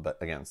can help a bit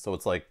against. So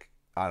it's like,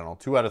 I don't know,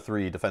 2 out of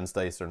 3 defense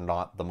dice are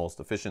not the most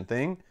efficient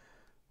thing,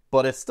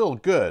 but it's still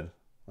good.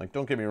 Like,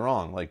 don't get me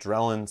wrong, like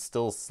Drellin's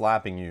still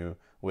slapping you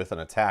with an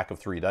attack of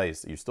 3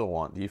 dice. You still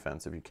want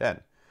defense if you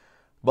can.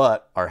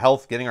 But our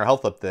health, getting our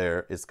health up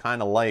there is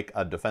kind of like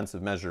a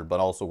defensive measure, but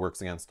also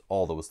works against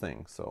all those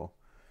things. So,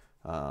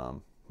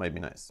 might be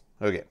nice.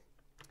 Okay.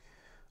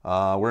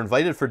 We're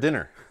invited for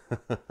dinner.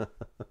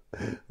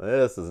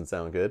 This doesn't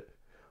sound good.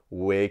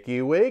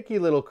 Wakey, wakey,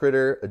 little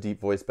critter, a deep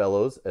voice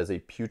bellows as a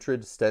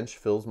putrid stench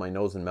fills my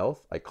nose and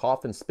mouth. I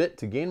cough and spit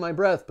to gain my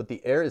breath, but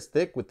the air is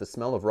thick with the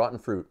smell of rotten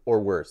fruit,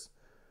 or worse.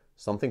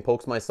 Something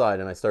pokes my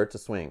side and I start to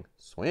swing.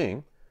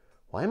 Swing?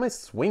 Why am I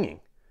swinging?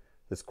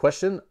 This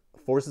question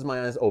forces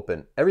my eyes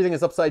open. Everything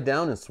is upside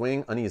down and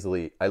swaying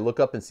uneasily. I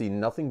look up and see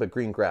nothing but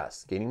green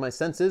grass. Gaining my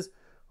senses,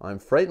 I'm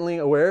frighteningly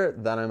aware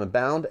that I'm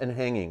bound and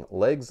hanging,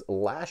 legs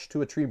lashed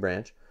to a tree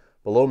branch.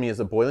 Below me is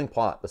a boiling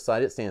pot.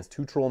 Beside it stands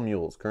 2 troll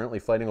mules, currently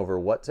fighting over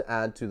what to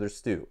add to their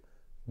stew.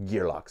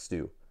 Gearlock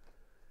stew.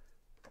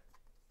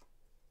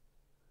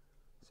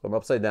 So I'm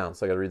upside down,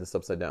 so I gotta read this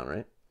upside down,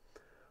 right?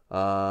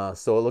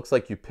 So it looks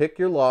like you pick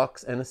your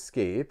locks and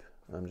escape.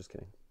 I'm just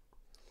kidding.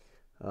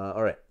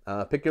 All right,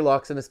 pick your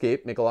locks and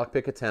escape. Make a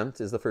lockpick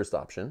attempt is the first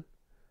option.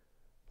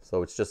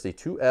 So it's just a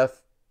 2F.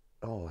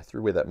 Oh, I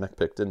threw away that mech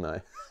pick, didn't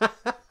I?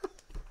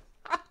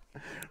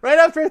 Right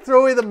after I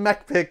throw away the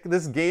mech pick,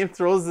 this game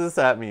throws this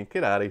at me.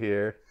 Get out of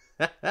here.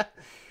 You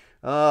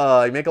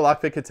make a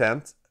lockpick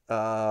attempt.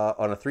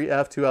 On a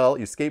 3F, 2L,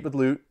 you escape with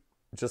loot,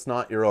 just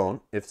not your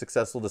own. If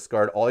successful,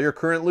 discard all your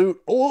current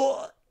loot.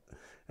 Oh!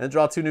 And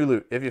draw 2 new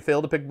loot. If you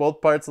fail to pick both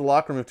parts of the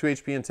lock, remove 2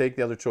 HP and take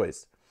the other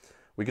choice.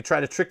 We could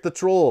try to trick the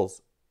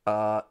trolls.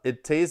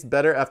 It tastes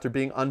better after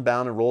being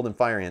unbound and rolled in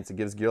fire ants. It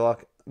gives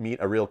Gearlock meat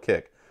a real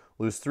kick.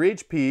 Lose 3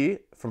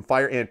 HP from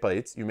fire ant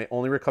bites. You may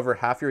only recover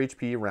half your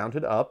HP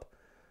rounded up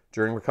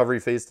during recovery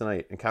phase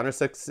tonight. Encounter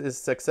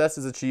success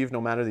is achieved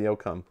no matter the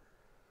outcome.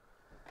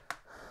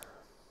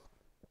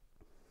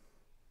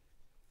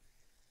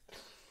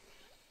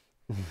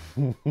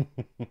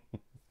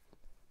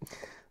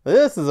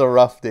 This is a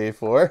rough day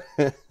for.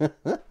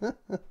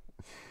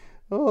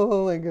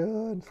 Oh my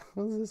god.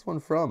 What is this one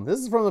from? This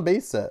is from the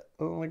base set.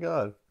 Oh my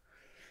god.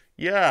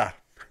 Yeah.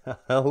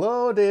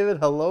 Hello, David.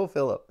 Hello,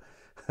 Philip.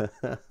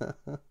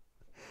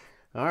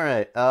 All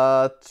right.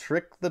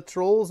 Trick the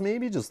trolls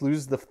maybe. Just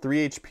lose the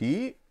 3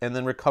 HP and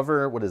then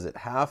recover, what is it?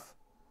 Half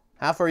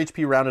our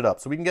HP rounded up.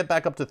 So we can get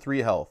back up to 3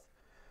 health.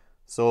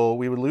 So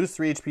we would lose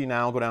 3 HP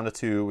now, go down to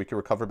 2. We could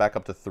recover back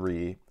up to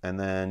 3 and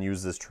then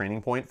use this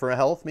training point for a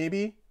health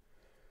maybe.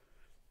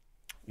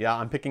 Yeah,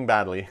 I'm picking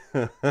badly.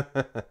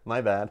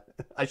 My bad.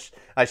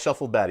 I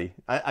shuffled badly.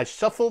 I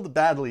shuffled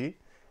badly.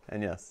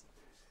 And yes.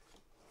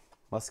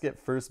 Must get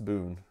first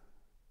boon.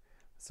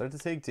 Start to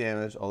take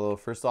damage, although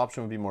first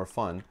option would be more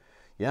fun.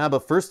 Yeah,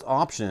 but first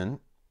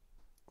option,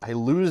 I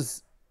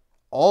lose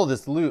all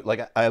this loot.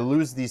 Like, I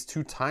lose these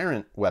 2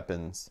 tyrant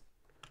weapons.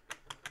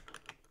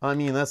 I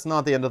mean, that's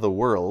not the end of the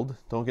world.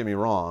 Don't get me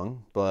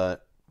wrong.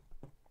 But,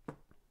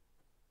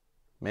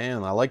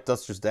 man, I like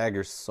Duster's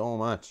Dagger so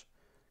much.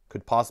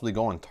 Could possibly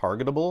go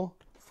untargetable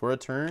for a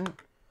turn.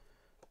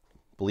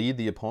 Bleed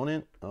the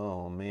opponent.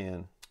 Oh,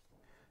 man.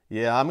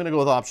 Yeah, I'm going to go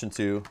with option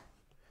 2.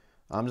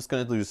 I'm just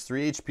going to lose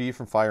 3 HP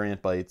from fire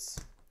ant bites.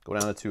 Go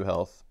down to 2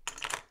 health.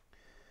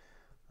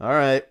 All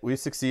right, we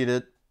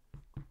succeeded.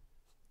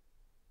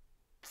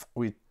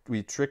 We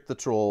tricked the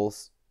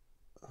trolls.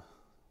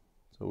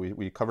 So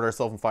we covered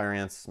ourselves in fire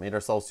ants, made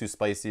ourselves too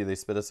spicy. They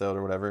spit us out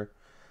or whatever.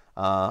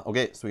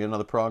 Okay, so we get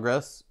another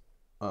progress.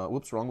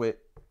 Whoops, wrong way.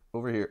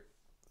 Over here.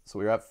 So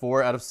we're at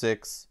 4 out of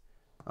 6.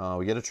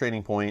 We get a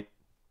training point.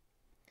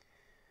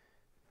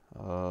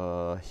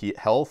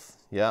 Health.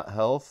 Yeah,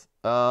 health.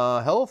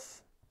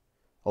 Health.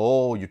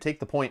 Oh, you take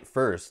the point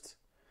first.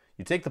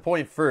 You take the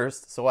point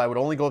first, so I would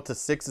only go up to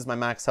 6 as my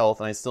max health,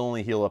 and I still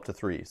only heal up to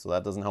 3, so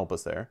that doesn't help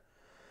us there.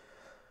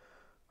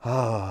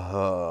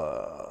 I'm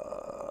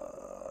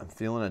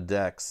feeling a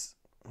dex.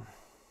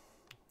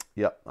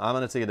 Yep, I'm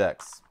going to take a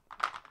dex.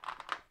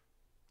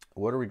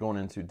 What are we going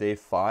into? Day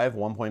 5,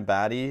 1 point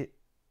baddie.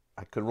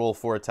 I could roll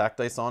 4 attack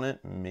dice on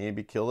it,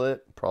 maybe kill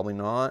it, probably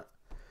not.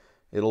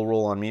 It'll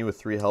roll on me with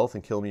 3 health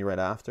and kill me right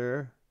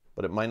after,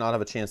 but it might not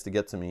have a chance to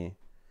get to me.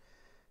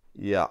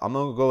 Yeah, I'm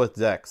going to go with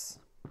dex.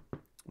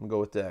 I'm going to go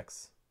with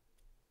dex.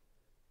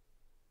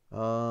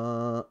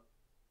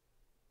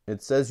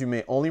 It says you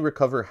may only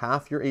recover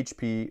half your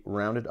HP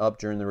rounded up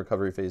during the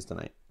recovery phase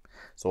tonight.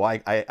 So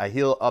I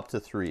heal up to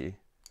 3.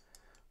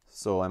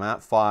 So I'm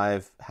at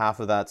 5. Half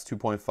of that's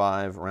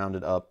 2.5.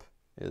 Rounded up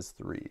is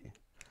 3.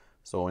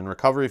 So in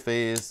recovery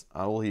phase,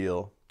 I will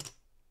heal.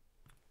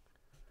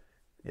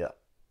 Yeah.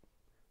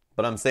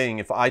 But I'm saying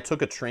if I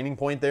took a training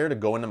point there to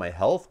go into my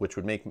health, which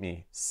would make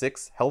me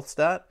 6 health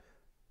stat,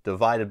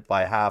 divided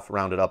by half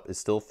rounded up is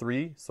still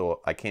 3.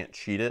 So I can't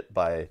cheat it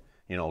by,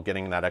 you know,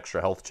 getting that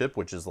extra health chip,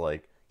 which is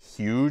like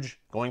huge.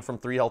 Going from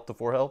 3 health to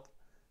 4 health,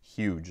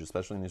 huge,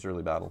 especially in these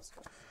early battles.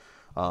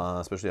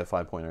 Especially at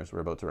 5 pointers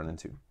we're about to run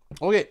into.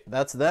 Okay,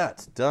 that's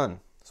that. Done.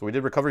 So we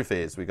did recovery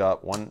phase. We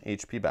got 1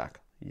 HP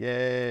back.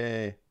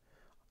 Yay.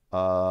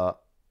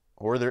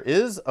 Or there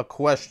is a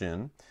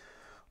question.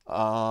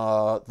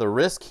 The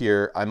risk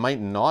here, I might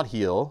not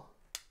heal,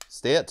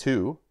 stay at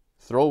 2,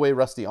 throw away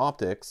Rusty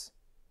Optics,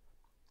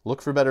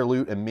 look for better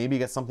loot, and maybe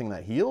get something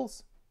that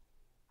heals?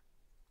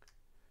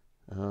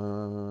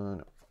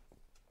 No.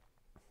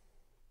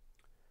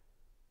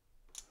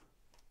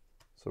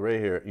 So right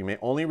here, you may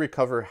only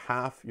recover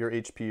half your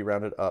HP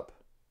rounded up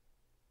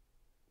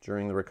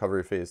during the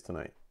recovery phase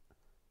tonight.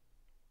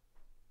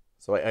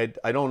 So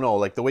I don't know,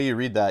 like the way you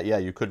read that, yeah,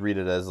 you could read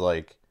it as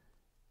like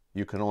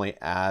you can only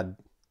add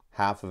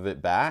half of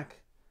it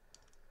back.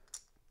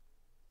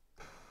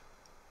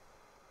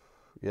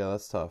 Yeah,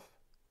 that's tough.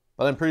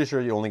 But I'm pretty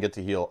sure you only get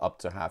to heal up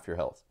to half your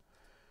health.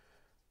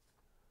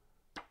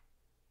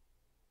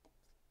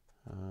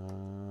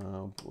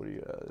 What do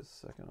you guys?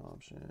 Second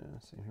option.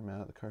 See here,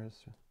 Matt, the cards.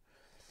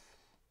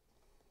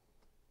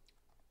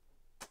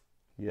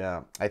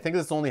 Yeah, I think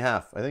it's only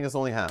half. I think it's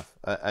only half.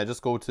 I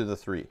just go to the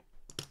 3.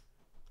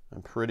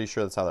 I'm pretty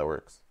sure that's how that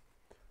works.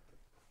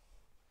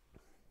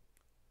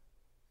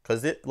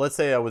 Because let's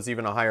say I was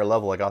even a higher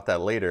level, I got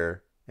that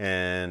later,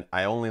 and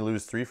I only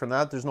lose 3 from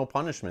that, there's no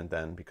punishment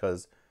then,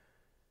 because,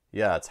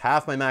 yeah, it's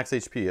half my max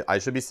HP. I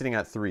should be sitting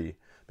at 3.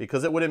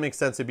 Because it wouldn't make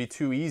sense, it'd be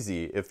too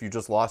easy if you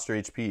just lost your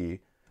HP.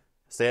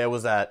 Say I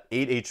was at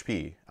 8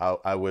 HP,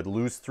 I would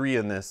lose 3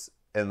 in this,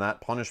 and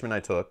that punishment I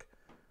took,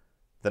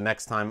 the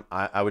next time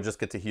I would just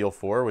get to heal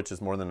 4, which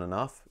is more than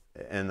enough,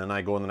 and then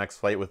I go in the next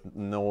fight with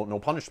no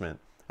punishment.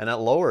 And at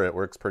lower, it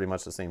works pretty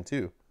much the same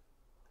too.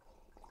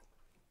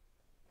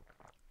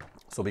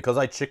 So because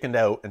I chickened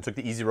out and took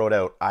the easy road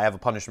out, I have a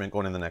punishment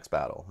going in the next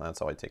battle. That's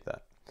how I take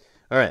that.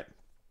 All right.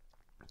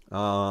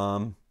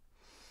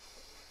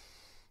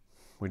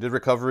 We did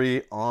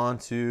recovery on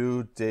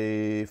to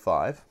day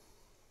 5.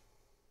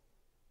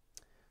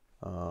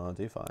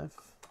 Day 5.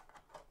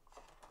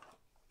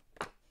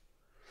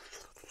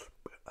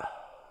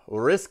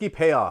 Risky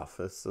payoff.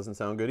 This doesn't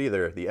sound good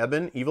either. The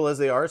Ebon, evil as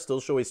they are,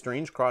 still show a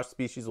strange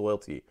cross-species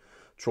loyalty.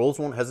 Trolls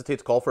won't hesitate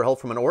to call for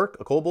help from an orc,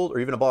 a kobold, or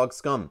even a bog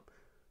scum.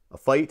 A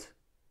fight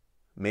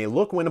may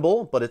look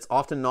winnable, but it's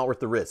often not worth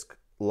the risk.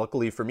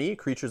 Luckily for me,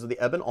 creatures of the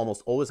Ebon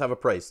almost always have a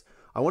price.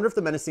 I wonder if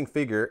the menacing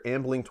figure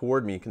ambling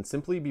toward me can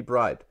simply be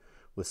bribed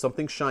with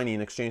something shiny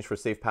in exchange for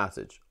safe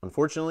passage.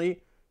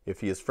 Unfortunately,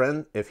 if he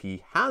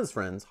has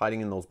friends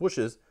hiding in those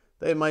bushes,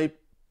 they might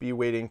be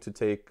waiting to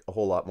take a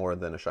whole lot more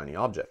than a shiny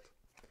object.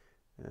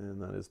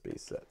 And that is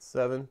base set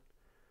 7.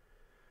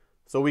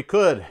 So we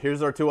could,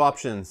 here's our 2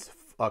 options.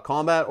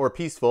 Combat or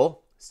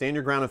peaceful. Stand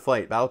your ground and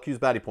fight. Battle queues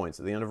baddie points.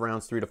 At the end of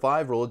rounds 3 to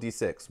 5, roll a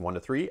d6. 1 to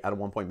 3, add a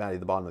 1 point baddie at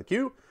the bottom of the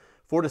queue.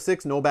 4 to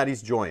 6, no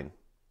baddies join.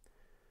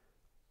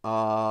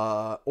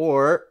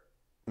 Or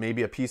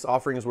maybe a peace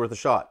offering is worth a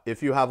shot.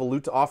 If you have a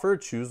loot to offer,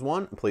 choose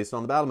one and place it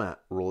on the battle mat.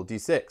 Roll a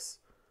d6.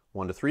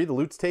 1 to 3, the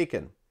loot's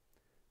taken.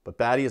 But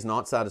baddie is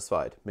not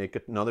satisfied. Make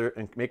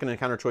an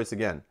encounter choice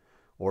again.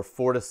 Or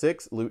 4 to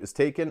 6, loot is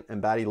taken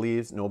and baddie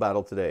leaves, no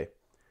battle today.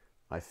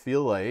 I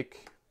feel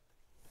like...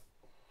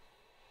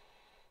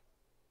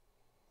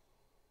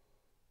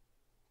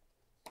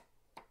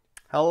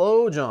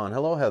 Hello, John.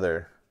 Hello,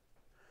 Heather.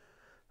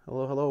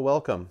 Hello,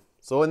 welcome.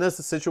 So in this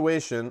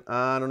situation,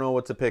 I don't know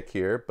what to pick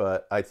here,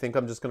 but I think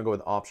I'm just going to go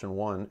with option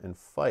 1 and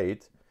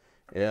fight.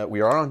 We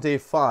are on day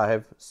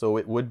 5, so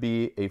it would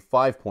be a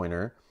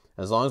 5-pointer.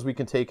 As long as we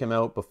can take him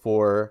out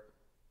before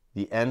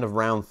the end of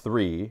round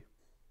 3,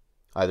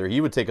 either he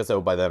would take us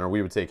out by then or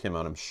we would take him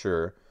out, I'm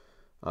sure.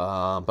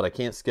 But I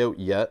can't scout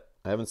yet.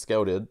 I haven't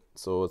scouted,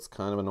 so it's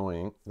kind of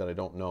annoying that I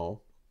don't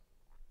know.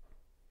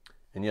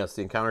 And yes,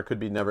 the encounter could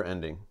be never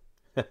ending.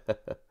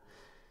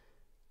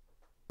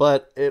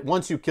 But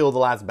once you kill the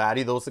last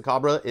baddie, though,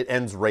 Sakabra, it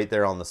ends right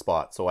there on the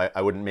spot. So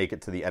I wouldn't make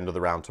it to the end of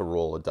the round to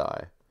roll a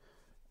die.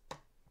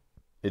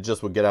 It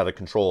just would get out of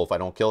control. If I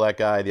don't kill that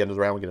guy, at the end of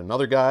the round, we get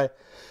another guy.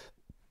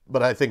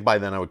 But I think by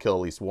then I would kill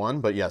at least 1.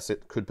 But yes,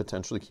 it could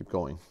potentially keep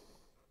going.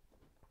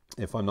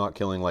 If I'm not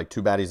killing like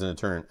 2 baddies in a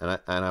turn. And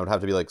I would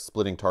have to be like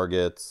splitting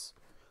targets,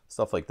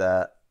 stuff like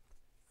that.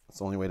 It's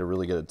the only way to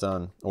really get it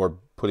done. Or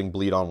putting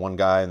bleed on one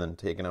guy and then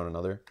taking out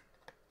another.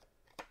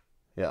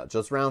 Yeah,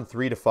 just round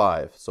 3 to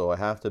 5. So I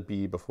have to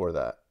be before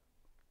that.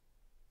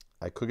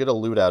 I could get a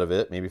loot out of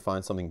it. Maybe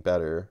find something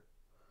better.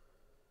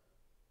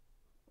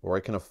 Or I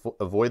can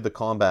avoid the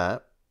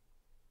combat.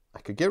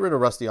 I could get rid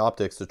of Rusty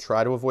Optics to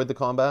try to avoid the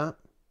combat.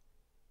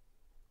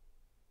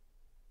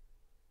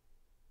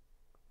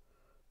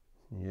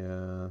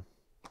 Yeah.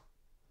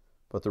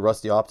 But the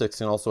Rusty Optics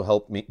can also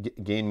help me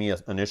gain me an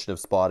initiative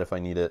spot if I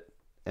need it.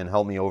 And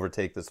help me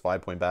overtake this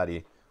 5-point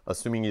baddie.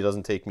 Assuming he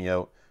doesn't take me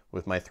out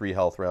with my 3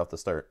 health right off the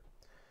start.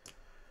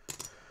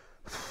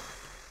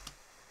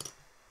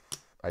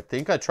 I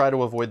think I try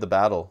to avoid the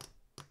battle.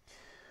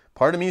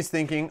 Part of me is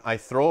thinking I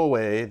throw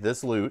away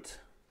this loot.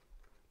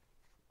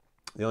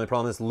 The only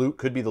problem is loot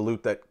could be the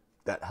loot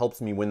that helps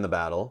me win the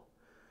battle.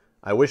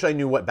 I wish I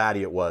knew what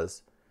baddie it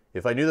was.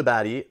 If I knew the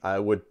baddie, I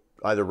would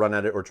either run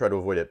at it or try to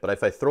avoid it. But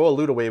if I throw a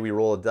loot away, we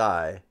roll a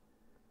die.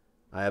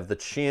 I have the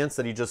chance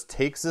that he just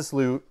takes this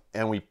loot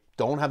and we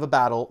don't have a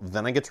battle.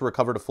 Then I get to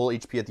recover to full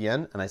HP at the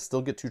end and I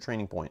still get 2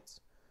 training points.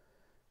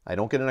 I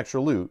don't get an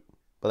extra loot,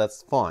 but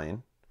that's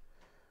fine.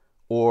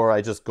 Or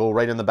I just go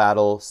right in the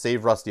battle,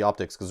 save Rusty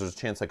Optics because there's a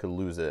chance I could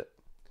lose it.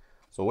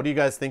 So what do you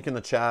guys think in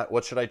the chat?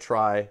 What should I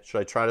try? Should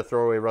I try to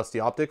throw away Rusty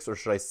Optics or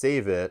should I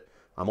save it?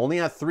 I'm only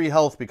at 3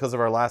 health because of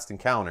our last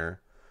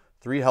encounter.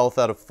 3 health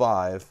out of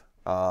 5.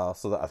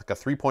 So that, like a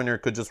 3-pointer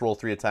could just roll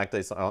 3 attack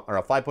dice, or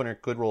a 5-pointer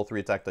could roll 3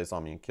 attack dice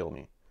on me and kill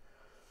me.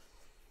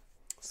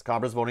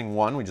 Scabra's voting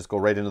 1. We just go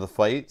right into the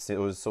fight.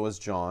 So is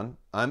John.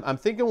 I'm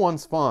thinking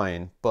 1's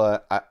fine,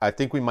 but I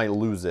think we might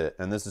lose it.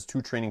 And this is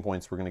 2 training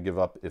points we're going to give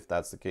up if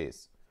that's the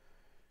case.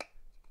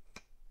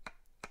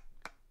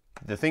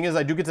 The thing is,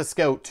 I do get to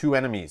scout 2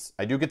 enemies.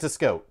 I do get to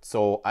scout.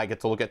 So I get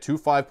to look at 2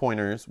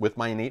 5-pointers with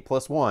my innate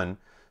 +1.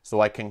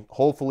 So I can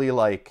hopefully,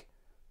 like,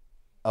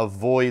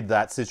 avoid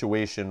that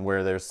situation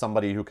where there's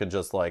somebody who can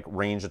just like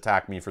range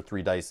attack me for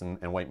 3 dice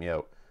and wipe me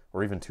out,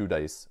 or even 2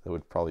 dice. That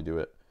would probably do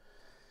it.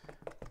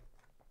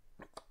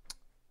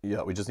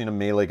 Yeah, we just need a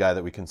melee guy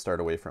that we can start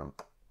away from.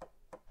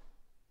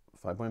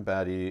 5-point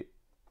baddie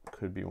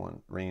could be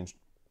one ranged,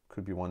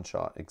 could be 1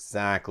 shot.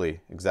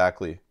 Exactly.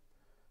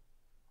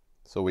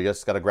 So we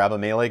just got to grab a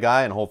melee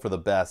guy and hope for the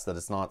best, that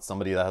it's not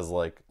somebody that has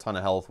like a ton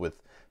of health with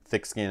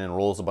thick skin and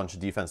rolls a bunch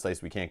of defense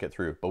dice we can't get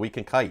through. But we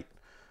can kite.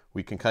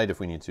 We can kite if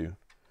we need to.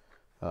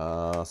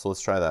 So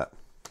let's try that.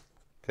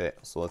 Okay,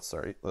 so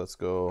let's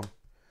go.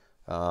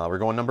 We're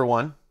going number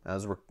 1,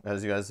 as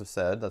you guys have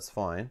said. That's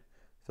fine.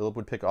 Philip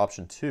would pick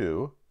option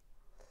 2.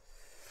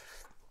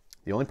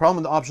 The only problem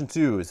with option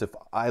 2 is if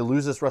I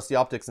lose this Rusty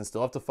Optics and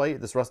still have to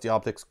fight, this Rusty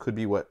Optics could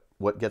be what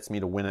gets me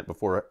to win it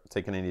before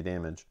taking any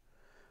damage.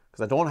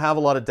 Because I don't have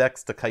a lot of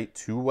decks to kite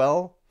too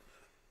well.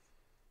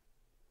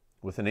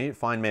 With an 8,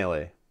 fine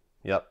melee.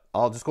 Yep,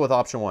 I'll just go with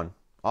option 1.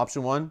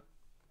 Option 1,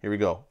 here we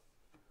go.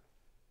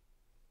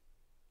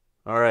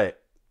 All right,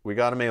 we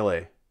got a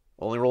melee.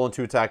 Only rolling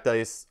 2 attack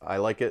dice. I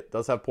like it.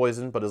 Does have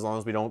poison, but as long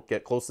as we don't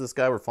get close to this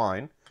guy, we're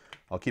fine.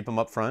 I'll keep him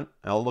up front.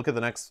 And I'll look at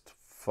the next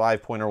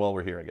 5-pointer while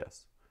we're here, I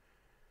guess.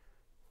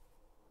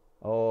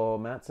 Oh,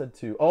 Matt said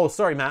 2. Oh,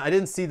 sorry, Matt. I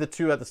didn't see the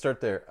 2 at the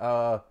start there.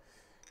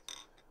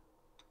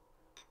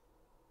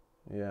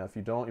 Yeah, if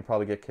you don't, you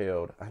probably get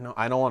KO'd. I know.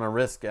 I don't want to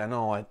risk. I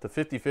know the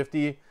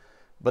 50-50.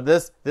 But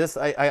this,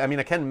 I mean,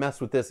 I can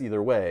mess with this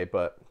either way.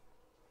 But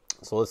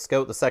so let's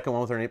scout the second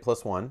one with our 8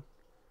 + 1.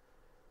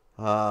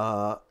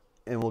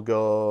 And we'll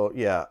go,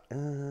 yeah.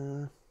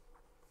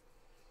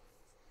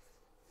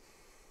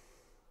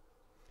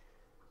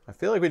 I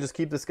feel like we just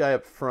keep this guy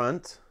up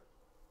front.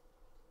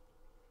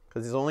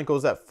 Because he only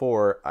goes at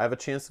 4. I have a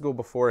chance to go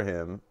before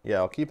him. Yeah,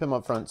 I'll keep him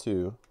up front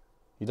too.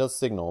 He does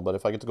signal, but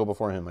if I get to go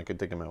before him, I could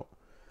take him out.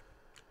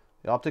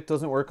 The optic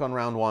doesn't work on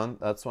round 1.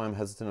 That's why I'm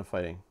hesitant of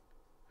fighting.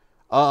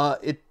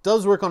 It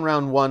does work on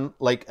round 1.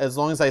 Like, as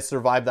long as I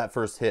survive that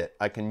first hit,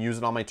 I can use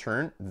it on my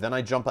turn. Then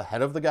I jump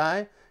ahead of the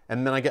guy.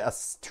 And then I get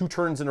 2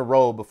 turns in a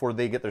row before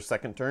they get their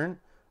second turn.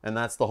 And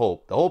that's the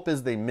hope. The hope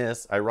is they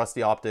miss. I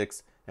Rusty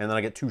Optics. And then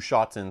I get 2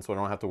 shots in so I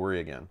don't have to worry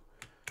again.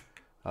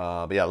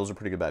 But yeah, those are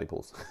pretty good baddie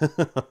pulls.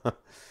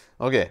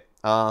 Okay.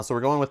 So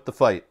we're going with the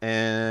fight.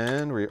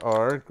 And we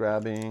are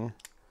grabbing...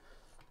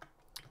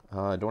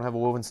 I don't have a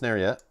woven snare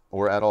yet.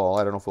 Or at all.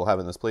 I don't know if we'll have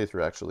it in this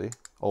playthrough, actually.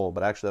 Oh,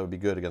 but actually that would be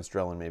good against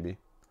Drellin, maybe.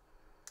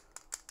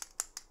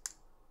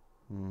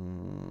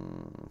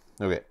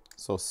 Okay.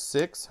 So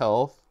 6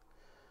 health.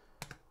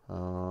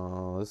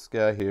 This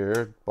guy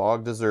here,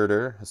 Bog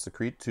Deserter, has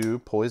Secrete 2,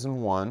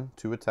 Poison 1,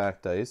 2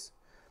 attack dice.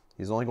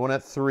 He's only going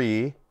at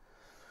 3.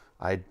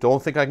 I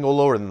don't think I can go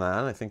lower than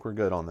that. I think we're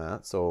good on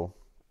that. So,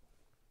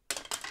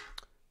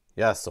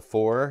 yes, a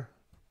 4.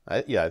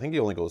 Yeah, I think he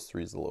only goes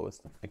 3 is the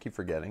lowest. I keep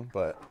forgetting,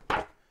 but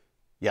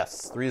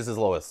yes, 3 is his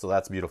lowest, so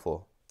that's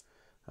beautiful.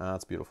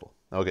 That's beautiful.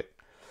 Okay.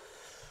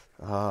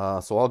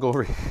 So I'll go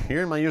over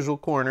here in my usual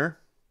corner.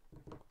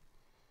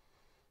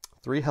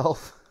 3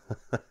 health.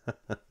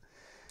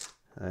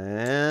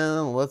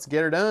 And let's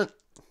get her done.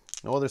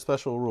 No other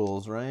special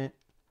rules, right?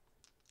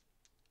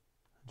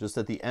 Just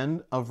at the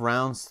end of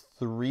rounds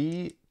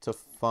 3 to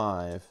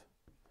 5.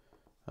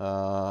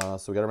 So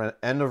we got to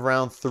end of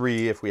round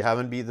 3. If we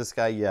haven't beat this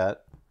guy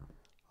yet,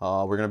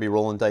 we're going to be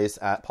rolling dice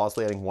at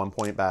possibly adding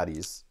 1-point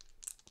baddies.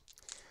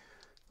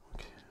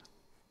 Okay.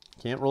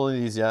 Can't roll any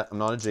of these yet. I'm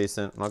not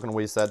adjacent. I'm not going to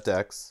waste that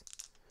dex.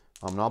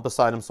 I'm not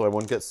beside him, so I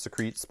won't get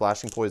Secrete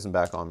splashing poison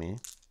back on me.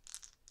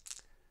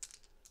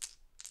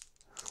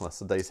 Unless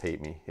the dice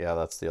hate me. Yeah,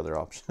 that's the other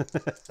option.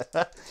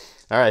 All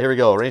right, here we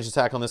go. Range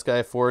attack on this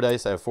guy. 4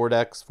 dice. I have 4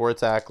 decks. 4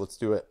 attack. Let's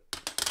do it.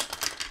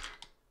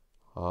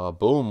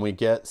 Boom. We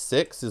get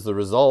 6 is the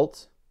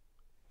result.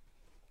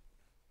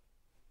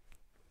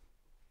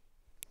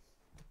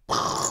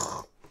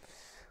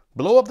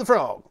 Blow up the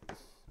frog.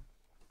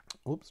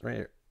 Oops, right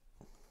here.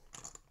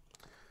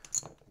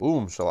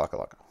 Boom.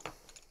 Shalakalaka.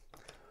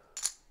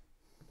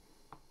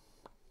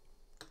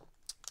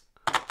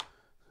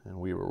 And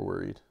we were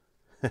worried.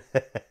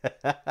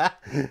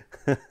 Hey,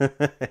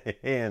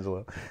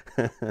 Angelo.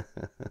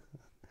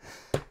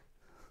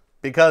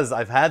 Because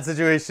I've had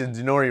situations,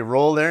 you know, where you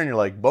roll there and you're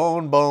like,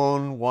 bone,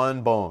 bone,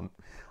 one bone.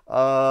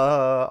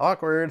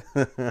 Awkward.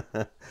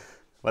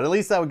 But at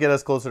least that would get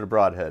us closer to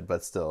broadhead,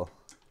 but still.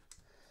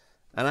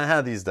 And I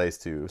had these dice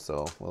too,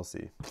 so we'll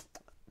see.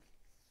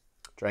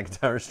 Dragon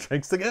Tower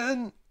strikes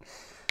again.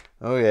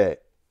 Okay.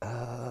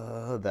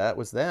 That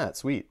was that.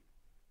 Sweet.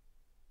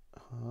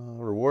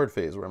 Reward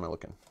phase. Where am I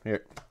looking?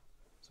 Here.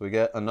 So we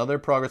get another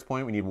progress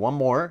point. We need one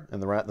more,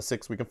 and then we're at the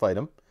 6. We can fight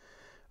him.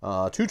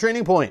 2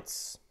 training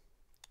points.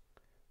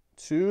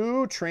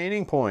 2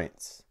 training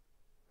points.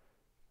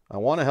 I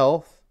want a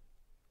health.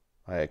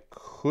 I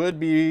could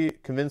be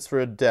convinced for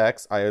a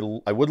dex. I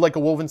would like a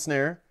woven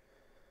snare.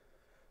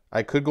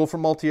 I could go for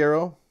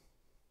multi-arrow.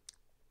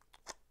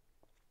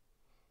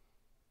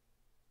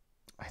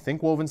 I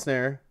think woven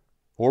snare.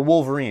 Or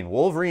Wolverine.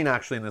 Wolverine,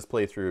 actually, in this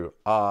playthrough,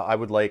 I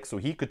would like, so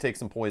he could take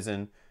some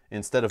poison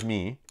instead of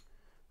me.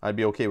 I'd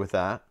be okay with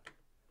that.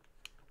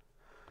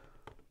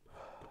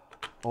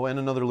 Oh, and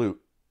another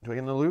loot. Do I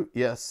get another loot?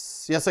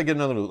 Yes. Yes, I get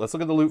another loot. Let's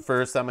look at the loot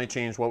first. That might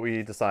change what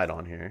we decide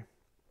on here.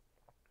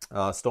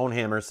 Stone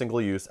hammer,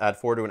 single use. Add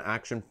 4 to an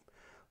action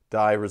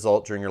die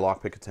result during your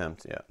lockpick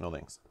attempt. Yeah, no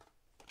thanks.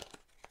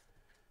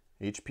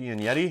 HP and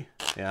Yeti.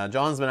 Yeah,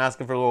 John's been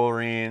asking for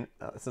Wolverine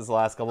since the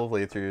last couple of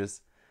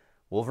playthroughs.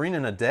 Wolverine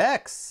and a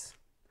dex.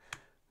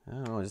 I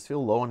don't know, I just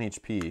feel low on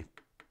HP.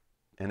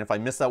 And if I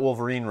miss that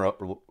Wolverine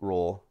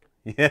roll.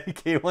 Yeah,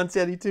 okay, once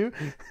Yeti too?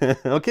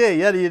 Okay,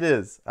 Yeti it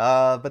is.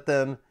 But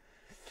then...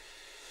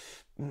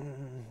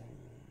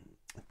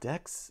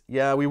 Dex?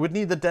 Yeah, we would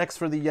need the Dex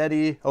for the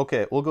Yeti.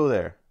 Okay, we'll go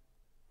there.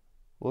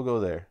 We'll go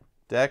there.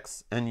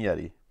 Dex and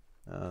Yeti.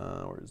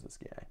 Where is this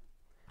guy?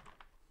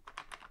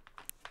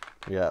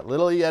 We got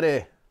Little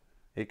Yeti,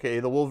 aka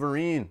the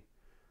Wolverine.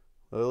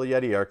 Little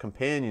Yeti, our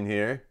companion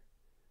here.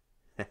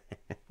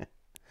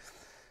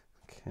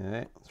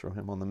 Okay, throw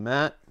him on the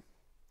mat.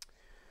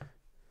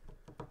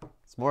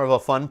 It's more of a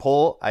fun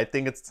pull. I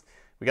think it's...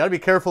 We got to be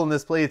careful in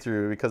this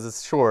playthrough because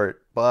it's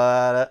short,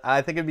 but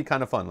I think it'd be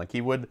kind of fun. Like,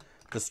 he would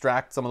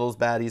distract some of those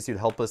baddies. He'd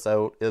help us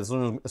out,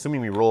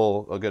 assuming we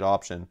roll a good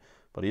option.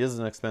 But he is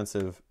an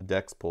expensive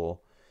dex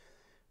pull.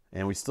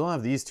 And we still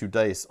have these 2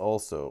 dice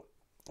also.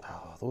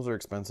 Oh, those are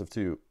expensive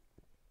too.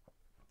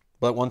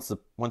 But once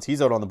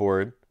he's out on the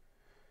board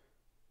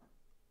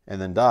and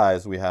then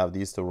dies, we have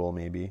these to roll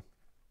maybe.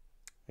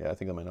 Yeah, I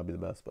think that might not be the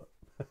best,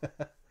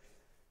 but...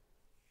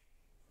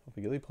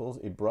 Ghillie pulls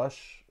a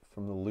brush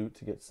from the loot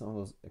to get some of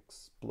those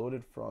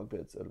exploded frog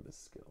bits out of his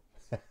skill.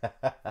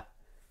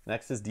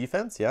 Next is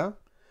defense, yeah?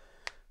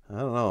 I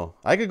don't know.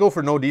 I could go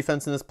for no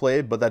defense in this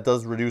play, but that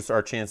does reduce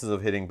our chances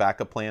of hitting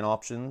backup plan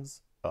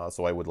options.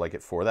 So I would like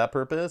it for that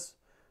purpose.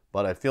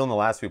 But I feel in the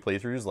last few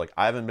playthroughs, like,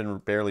 I haven't been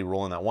barely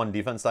rolling that one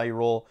defense die you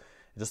roll.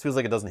 It just feels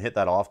like it doesn't hit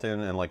that often.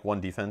 And like one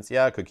defense,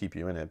 yeah, it could keep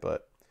you in it,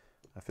 but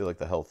I feel like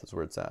the health is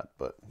where it's at.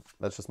 But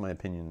that's just my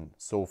opinion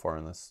so far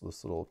in this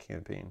little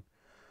campaign.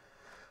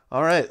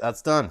 All right,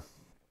 that's done.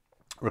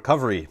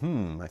 Recovery.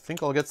 I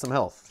think I'll get some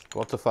health. Go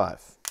up to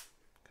 5.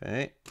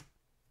 Okay.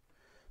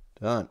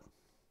 Done.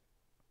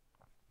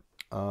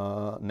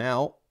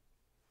 Now,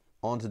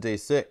 on to day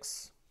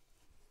 6.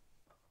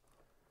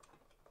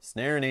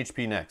 Snare and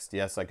HP next.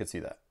 Yes, I could see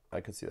that.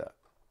 I could see that.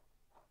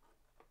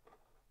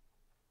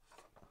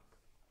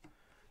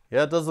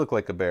 Yeah, it does look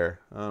like a bear.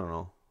 I don't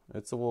know.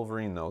 It's a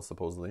Wolverine, though,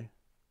 supposedly.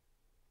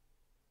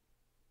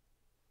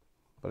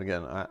 But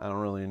again, I don't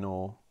really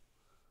know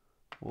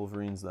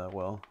Wolverines that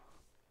well.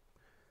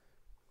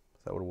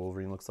 Is that what a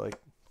Wolverine looks like?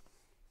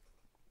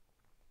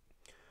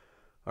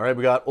 All right,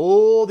 we got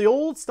the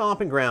old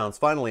stomping grounds.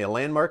 Finally, a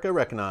landmark I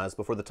recognized.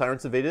 Before the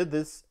tyrants invaded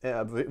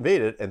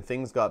and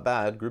things got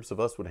bad, groups of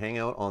us would hang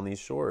out on these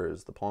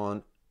shores. The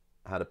pond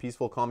had a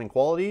peaceful, calming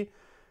quality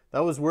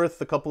that was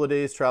worth a couple of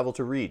days' travel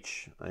to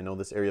reach. I know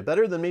this area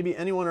better than maybe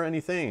anyone or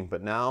anything,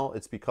 but now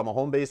it's become a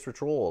home base for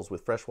trolls.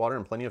 With fresh water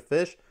and plenty of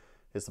fish,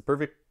 it's the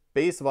perfect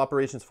base of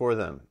operations for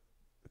them.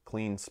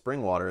 Clean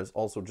spring water is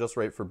also just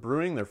right for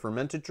brewing their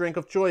fermented drink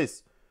of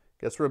choice.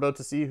 Guess we're about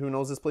to see who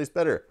knows this place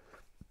better.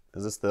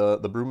 Is this the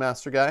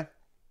brewmaster guy?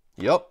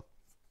 Yup.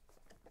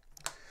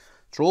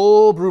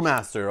 Troll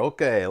brewmaster.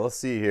 Okay, let's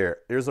see here.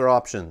 Here's our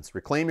options.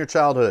 Reclaim your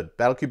childhood.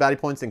 Battle Cube baddie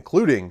points,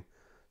 including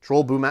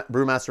Troll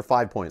brewmaster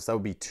 5 points. That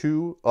would be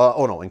 2.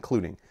 Oh no,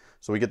 including.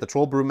 So we get the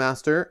Troll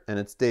brewmaster, and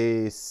it's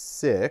day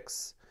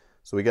 6.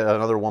 So we get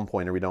another 1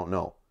 pointer we don't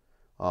know.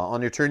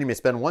 On your turn, you may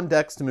spend 1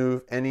 dex to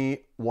move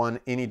any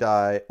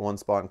die, 1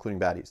 spot, including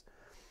baddies.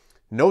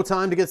 No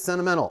time to get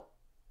sentimental.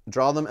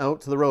 Draw them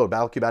out to the road.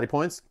 Battle Cube baddie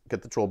points.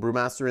 Get the Troll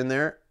brewmaster in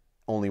there.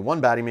 Only 1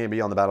 baddie may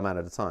be on the battle mat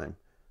at a time.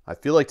 I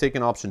feel like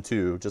taking option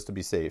 2 just to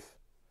be safe.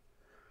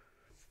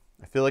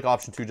 I feel like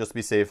option 2 just to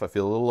be safe. I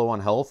feel a little low on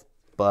health,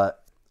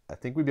 but I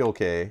think we'd be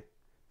okay.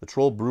 The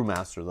Troll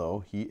brewmaster,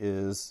 though, he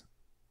is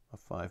a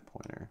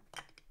 5-pointer.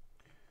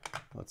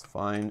 Let's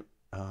find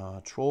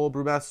Troll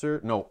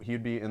brewmaster. No,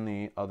 he'd be in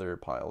the other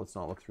pile. Let's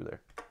not look through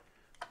there.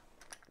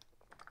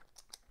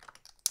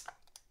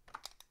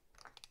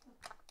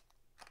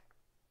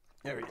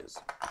 There he is.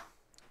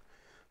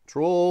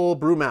 Troll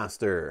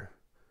brewmaster.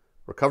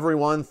 Recovery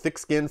 1, thick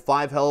skin,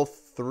 5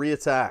 health, 3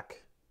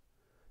 attack.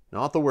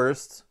 Not the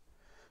worst.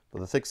 But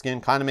the thick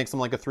skin kind of makes him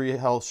like a 3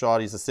 health shot.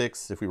 He's a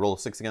 6. If we roll a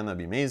 6 again, that'd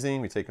be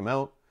amazing. We take him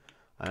out.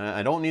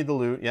 I don't need the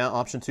loot. Yeah,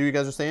 option 2 you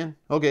guys are saying?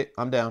 Okay,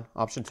 I'm down.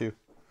 Option 2.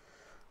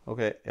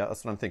 Okay, yeah,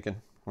 that's what I'm thinking.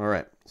 All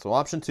right, so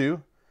option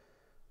 2.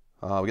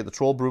 We get the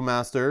Troll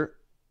Brewmaster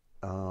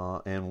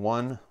and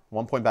 1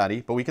 point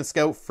baddie. But we can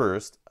scout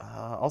first.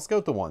 I'll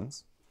scout the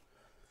 1s.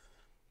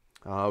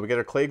 We get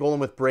our Clay Golem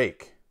with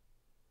Break.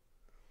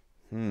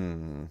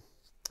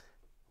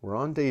 We're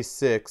on day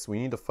 6. We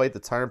need to fight the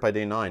Tyrant by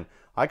day 9.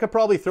 I could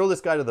probably throw this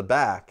guy to the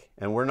back,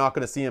 and we're not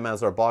going to see him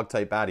as our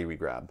bog-type baddie we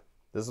grab.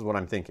 This is what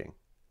I'm thinking.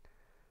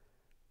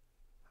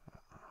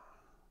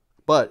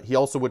 But he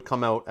also would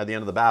come out at the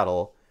end of the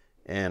battle,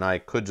 and I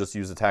could just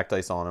use attack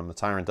dice on him, the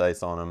Tyrant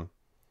dice on him,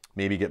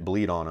 maybe get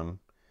bleed on him,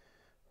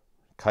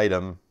 kite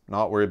him,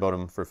 not worry about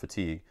him for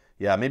fatigue.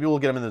 Yeah, maybe we'll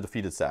get him in the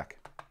defeated stack.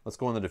 Let's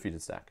go in the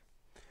defeated stack.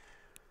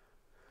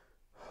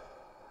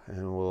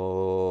 And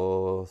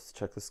we'll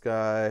check this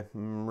guy.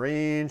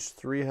 Range,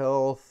 3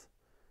 health.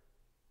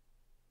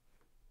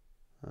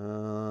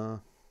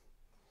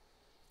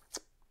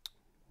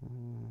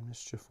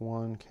 Mischief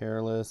 1,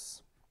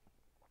 Careless.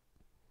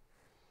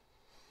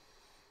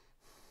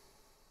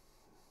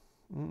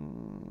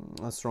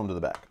 Let's throw him to the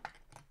back.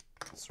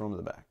 Let's throw him to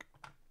the back.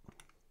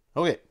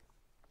 Okay.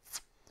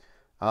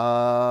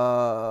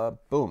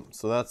 Boom.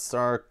 So that's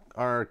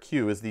our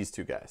queue is these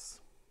two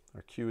guys.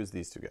 Our queue is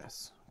these two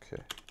guys.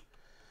 Okay.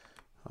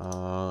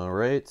 All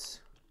right.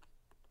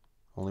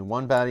 Only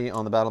 1 baddie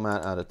on the battle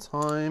mat at a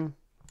time.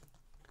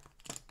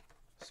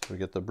 So we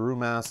get the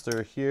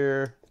Brewmaster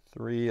here.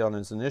 3 on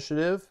his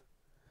initiative.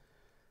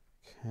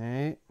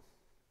 Okay.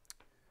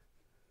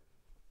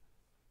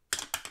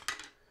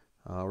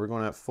 We're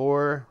going at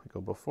 4. We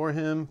go before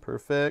him.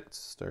 Perfect.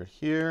 Start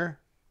here.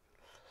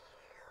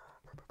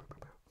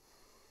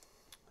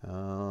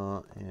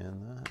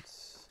 And that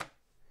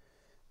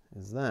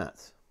is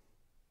that.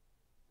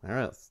 All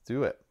right, let's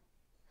do it.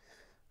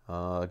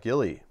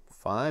 Ghillie,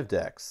 5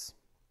 decks.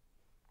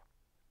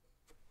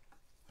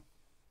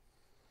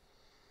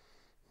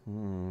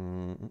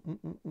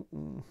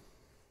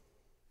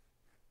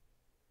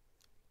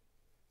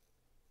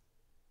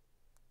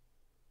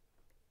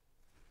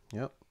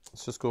 Yep,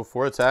 let's just go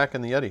 4 attack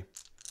and the Yeti.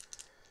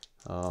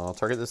 I'll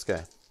target this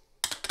guy.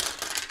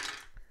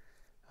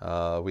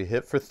 We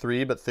hit for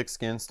 3, but thick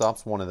skin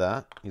stops 1 of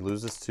that. He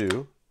loses 2.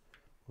 We'll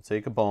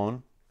take a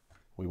bone.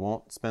 We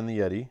won't spend the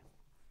Yeti.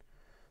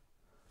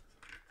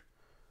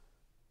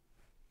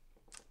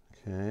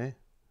 Okay,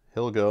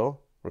 he'll go.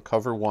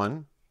 Recover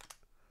 1.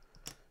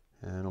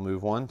 And I'll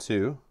move 1,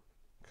 2.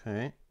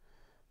 Okay.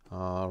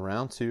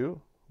 Round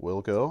 2, we'll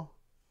go.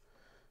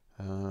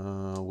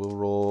 We'll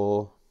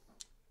roll.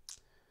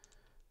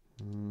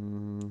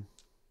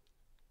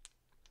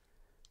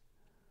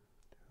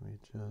 We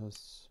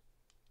just.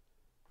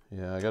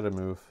 Yeah, I gotta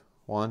move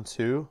 1,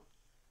 2.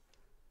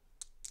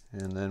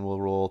 And then we'll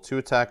roll 2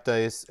 attack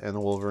dice and the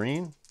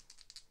Wolverine.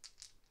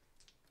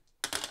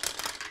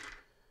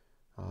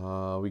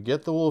 We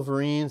get the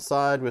Wolverine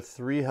side with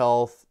 3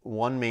 health,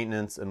 1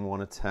 maintenance, and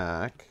 1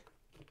 attack.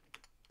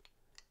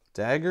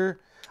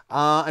 Dagger.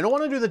 I don't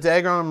want to do the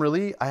dagger on him,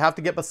 really. I have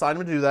to get beside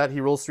him to do that.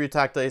 He rolls 3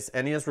 attack dice,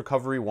 and he has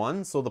recovery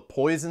 1. So the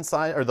poison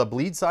side, or the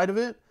bleed side of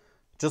it,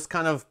 just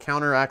kind of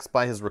counteracts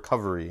by his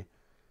recovery.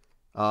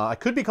 I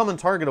could become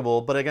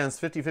untargetable, but again, it's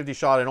 50-50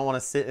 shot. I don't want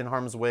to sit in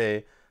harm's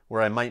way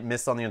where I might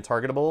miss on the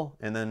untargetable,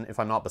 and then if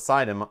I'm not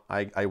beside him,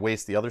 I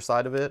waste the other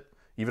side of it.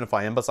 Even if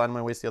I am beside him,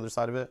 I waste the other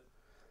side of it.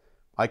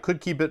 I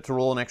could keep it to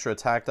roll an extra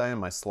attack die in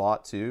my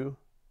slot too.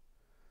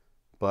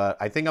 But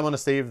I think I'm going to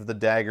save the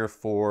dagger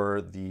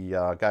for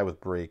the guy with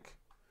break.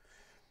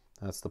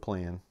 That's the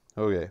plan.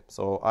 Okay,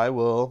 so I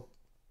will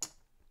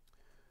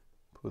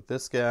put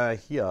this guy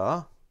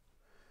here,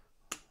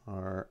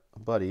 our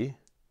buddy,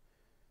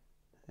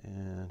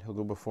 and he'll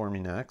go before me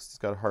next. He's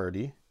got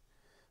Hardy.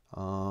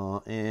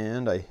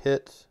 And I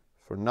hit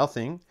for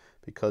nothing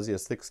because he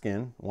has thick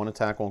skin. 1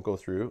 attack won't go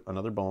through.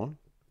 Another bone.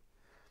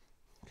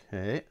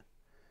 Okay.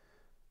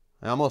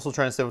 I'm also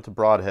trying to stay with the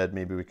broadhead.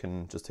 Maybe we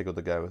can just take out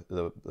the guy with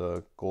the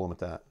golem with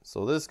that.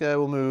 So this guy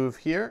will move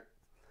here.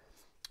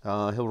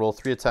 He'll roll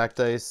 3 attack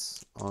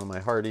dice on my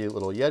hardy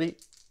little Yeti.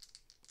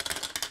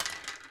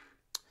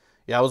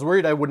 Yeah, I was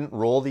worried I wouldn't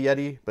roll the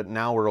Yeti, but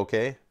now we're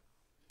okay.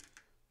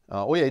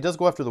 Oh yeah, he does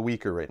go after the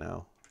weaker right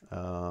now.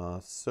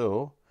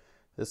 So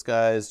this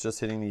guy is just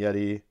hitting the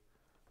Yeti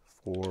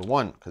for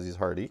 1 because he's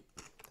hardy.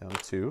 Down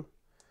to 2.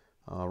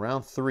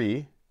 Round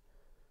 3.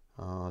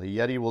 The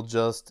Yeti will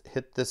just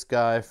hit this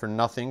guy for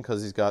nothing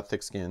because he's got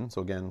thick skin.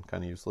 So again,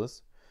 kind of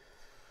useless.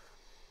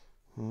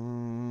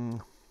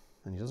 And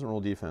he doesn't roll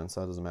defense.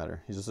 That doesn't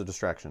matter. He's just a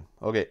distraction.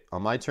 Okay,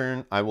 on my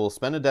turn, I will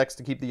spend a dex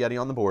to keep the Yeti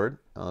on the board.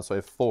 So I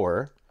have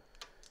 4.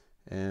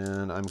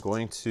 And I'm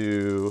going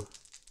to...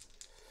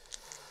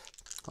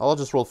 I'll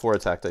just roll 4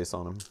 attack dice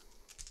on him.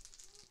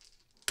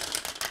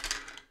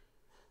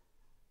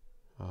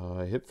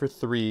 I hit for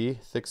 3.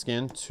 Thick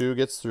skin. 2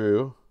 gets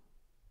through.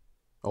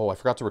 Oh, I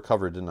forgot to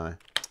recover, didn't I?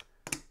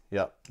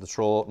 Yep, the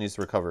troll needs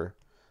to recover.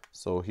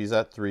 So he's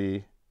at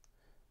 3.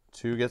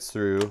 2 gets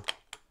through.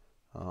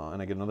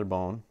 And I get another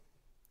bone.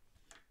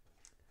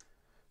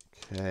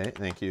 Okay,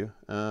 thank you.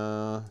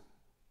 Round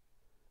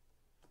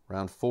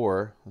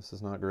 4. This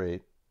is not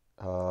great.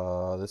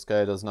 This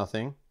guy does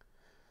nothing.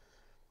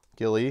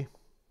 Ghillie.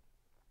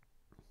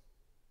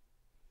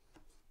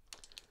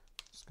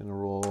 Just gonna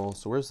roll.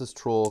 So where's this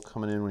troll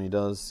coming in when he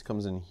does? He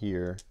comes in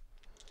here.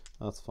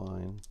 That's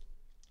fine.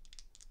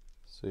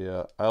 So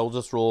yeah, I'll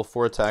just roll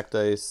 4 attack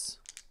dice.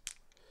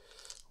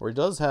 Or he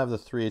does have the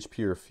 3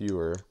 HP or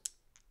fewer.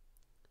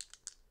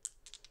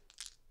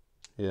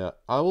 Yeah,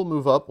 I will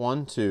move up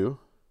 1, 2.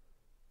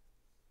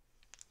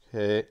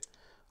 Okay,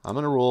 I'm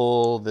gonna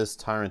roll this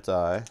tyrant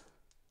die.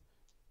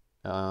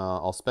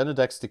 I'll spend a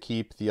dex to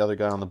keep the other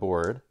guy on the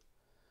board.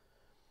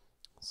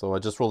 So I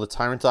just roll the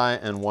tyrant die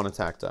and 1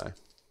 attack die.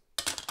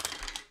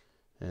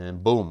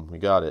 And boom, we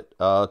got it.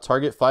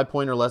 Target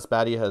 5-point or less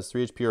baddie has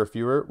 3 HP or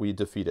fewer. We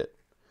defeat it.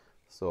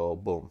 So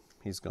boom,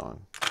 he's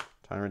gone.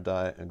 Tyrant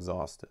die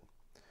exhausted.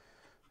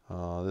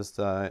 This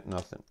die,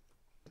 nothing.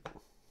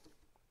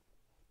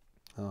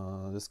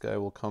 This guy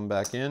will come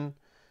back in.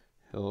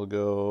 He'll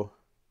go.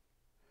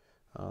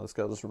 This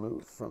guy will just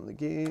remove from the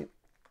gate.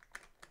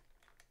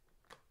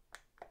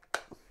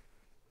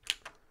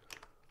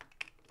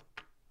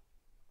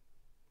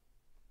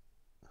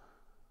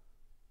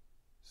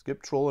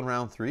 Skip troll in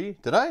round 3.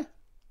 Did I?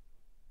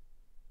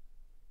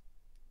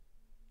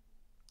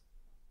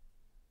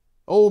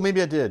 Oh,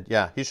 maybe I did.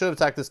 Yeah, he should have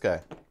attacked this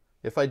guy.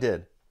 If I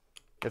did.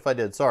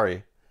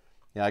 Sorry.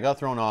 Yeah, I got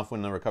thrown off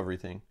when the recovery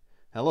thing.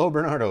 Hello,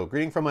 Bernardo.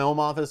 Greeting from my home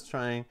office,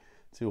 trying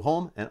to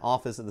home and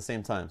office at the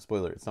same time.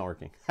 Spoiler, it's not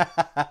working.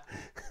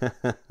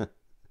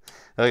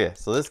 Okay,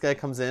 so this guy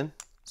comes in.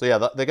 So yeah,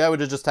 the guy would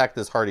have just attacked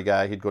this hardy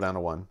guy. He'd go down to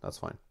 1. That's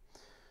fine.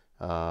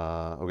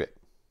 Okay.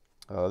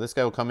 This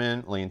guy will come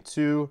in, lane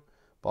 2,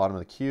 bottom of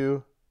the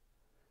queue.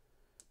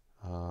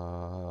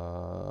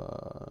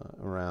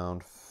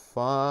 Round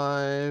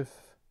 5.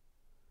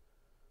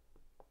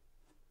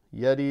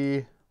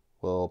 Yeti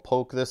will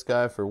poke this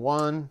guy for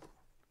 1.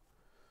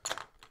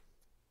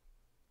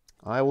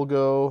 I will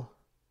go.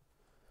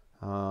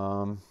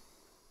 I'll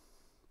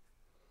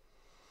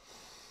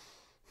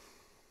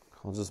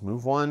just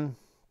move 1.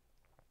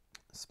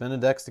 Spend a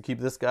dex to keep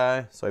this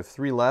guy. So I have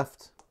 3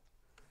 left.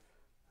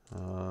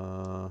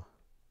 Oh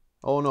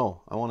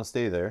no, I want to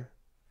stay there.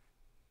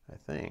 I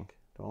think.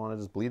 Do I want to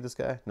just bleed this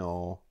guy?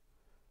 No.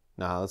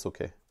 Nah, that's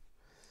okay.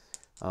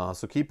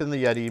 So keeping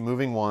the Yeti,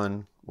 moving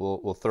 1.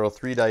 We'll throw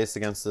 3 dice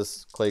against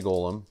this clay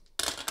golem.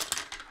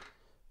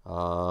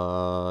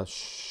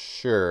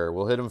 Sure,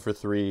 we'll hit him for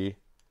 3.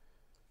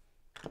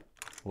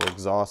 We'll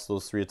exhaust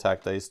those 3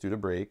 attack dice due to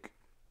break.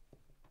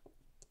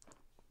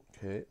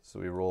 Okay, so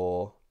we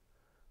roll.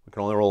 We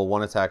can only roll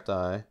 1 attack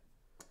die.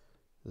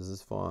 This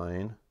is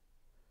fine.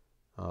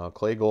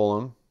 Clay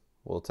golem.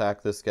 We'll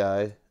attack this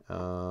guy.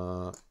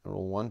 Roll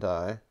 1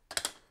 die.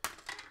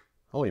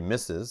 Oh, he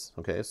misses.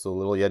 Okay, so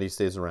little Yeti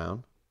stays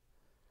around.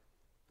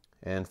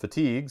 And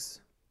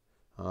fatigues.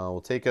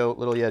 We'll take out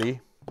little Yeti.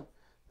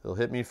 He'll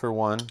hit me for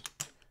 1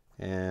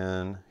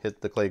 and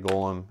hit the clay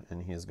golem,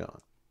 and he's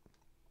gone.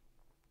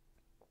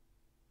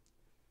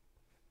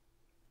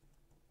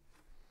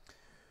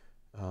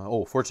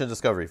 Oh, fortune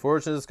discovery.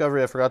 Fortune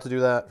discovery. I forgot to do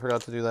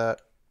that.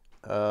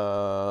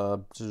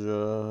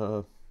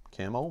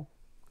 Camo.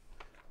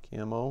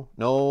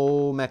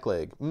 No mech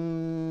leg.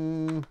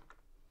 Going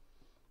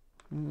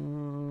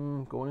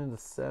into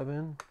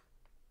 7.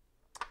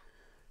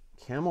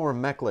 Camo or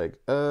mech leg?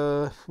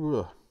 I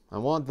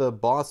want the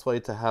boss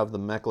fight to have the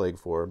mech leg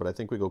for, but I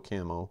think we go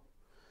camo.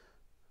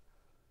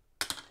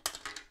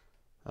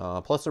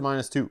 Plus or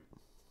minus 2.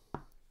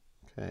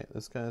 Okay,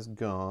 this guy's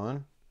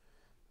gone.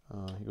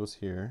 He goes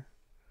here.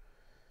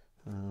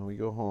 We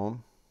go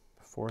home.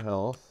 4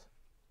 health.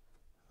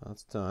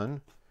 That's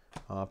done.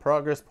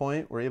 Progress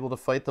point. We're able to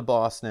fight the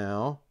boss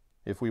now,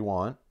 if we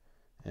want.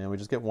 And we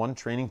just get 1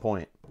 training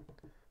point.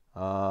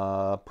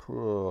 I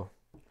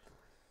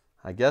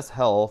guess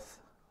health.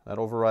 That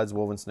overrides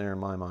Woven Snare in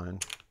my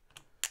mind.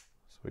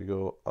 So we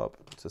go up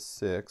to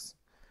 6.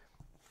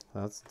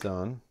 That's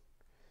done.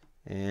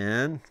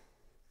 And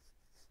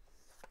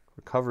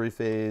recovery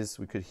phase.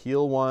 We could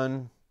heal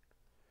 1.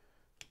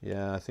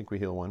 Yeah, I think we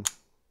heal 1.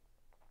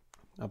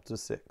 Up to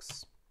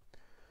 6.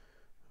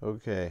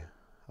 Okay.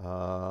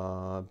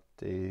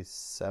 Day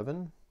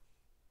 7.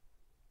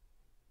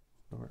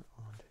 We're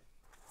on day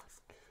 1,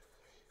 2, 3,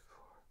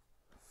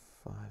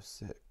 4, 5,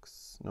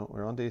 6. No,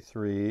 we're on day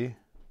 3.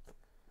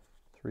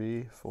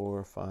 3,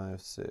 4,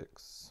 5,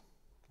 6.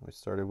 We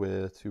started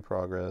with 2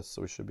 progress,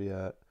 so we should be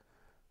at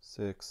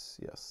 6.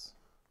 Yes.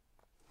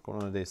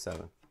 Going on to day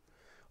 7.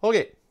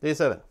 Okay, day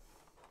 7.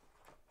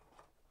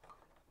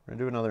 We're going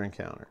to do another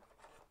encounter.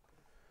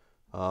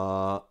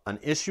 An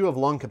issue of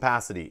lung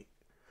capacity.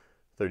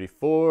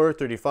 34,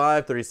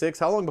 35, 36.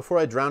 How long before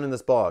I drown in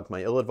this bog?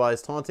 My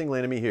ill-advised taunting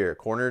landed me here,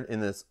 cornered in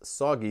this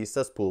soggy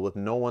cesspool with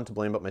no one to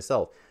blame but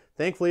myself.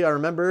 Thankfully, I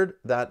remembered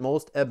that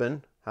most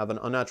ebon have an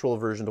unnatural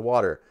aversion to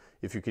water.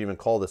 if you can even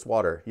call this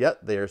water.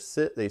 Yet they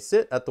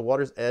sit at the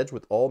water's edge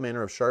with all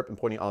manner of sharp and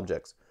pointy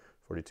objects.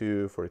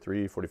 42,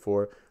 43,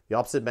 44. The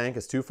opposite bank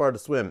is too far to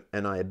swim,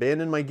 and I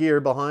abandon my gear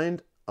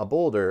behind a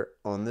boulder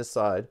on this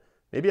side.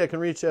 Maybe I can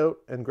reach out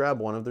and grab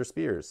one of their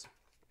spears.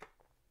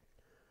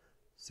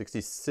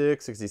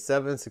 66,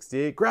 67,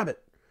 68. Grab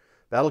it!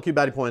 Battle cue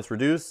baddie points.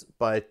 Reduce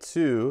by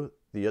 2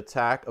 the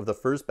attack of the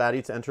first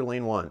baddie to enter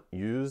lane 1.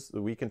 Use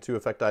the weaken 2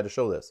 effect die to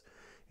show this.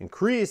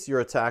 Increase your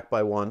attack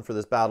by 1 for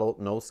this battle.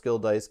 No skill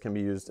dice can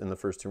be used in the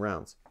first 2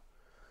 rounds.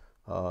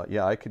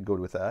 Yeah, I could go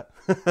with that.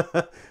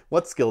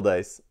 What skill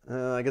dice?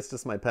 I guess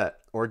just my pet.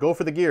 Or go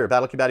for the gear.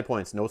 Battle cue baddie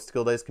points. No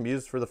skill dice can be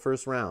used for the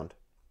first round.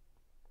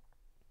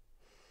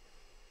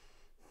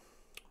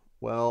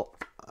 Well,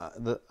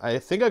 I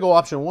think I go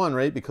option 1,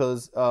 right?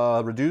 Because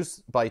reduce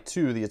by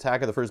 2 the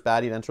attack of the first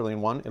baddie to enter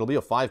lane 1. It'll be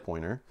a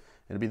 5-pointer.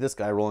 It'll be this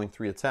guy rolling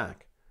 3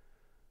 attack.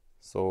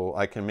 So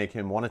I can make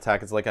him 1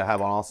 attack. It's like I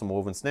have an awesome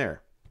woven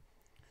snare.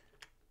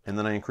 And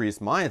then I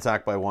increase my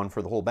attack by 1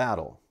 for the whole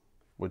battle,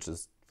 which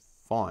is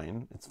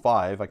fine. It's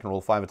 5. I can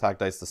roll 5 attack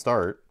dice to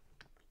start.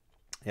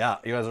 Yeah,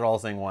 you guys are all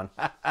saying 1.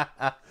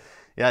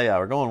 Yeah,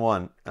 we're going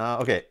 1.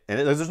 Okay, and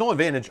there's no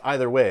advantage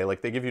either way.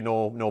 Like, they give you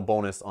no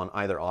bonus on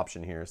either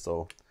option here.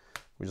 So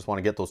we just want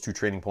to get those 2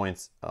 training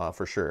points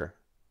for sure.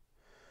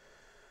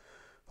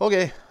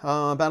 Okay,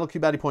 battle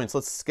cue baddie points.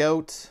 Let's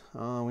scout.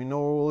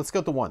 Let's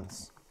scout the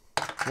 1s.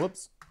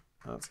 Whoops,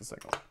 that's the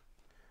second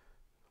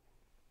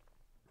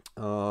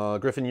one.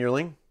 Griffin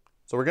Yearling.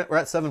 So we're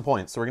at 7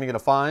 points. So we're gonna get a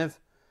 5,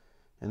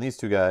 and these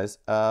 2 guys.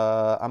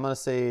 I'm gonna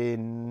say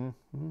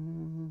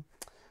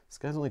this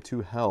guy's only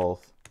 2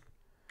 health.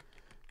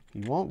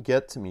 He won't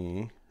get to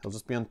me. He'll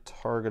just be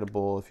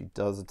untargetable if he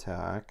does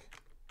attack.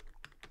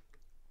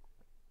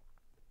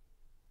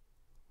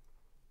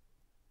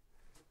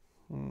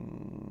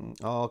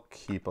 I'll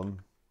keep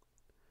him.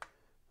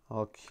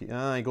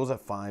 He goes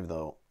at 5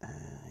 though.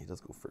 He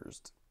does go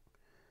first.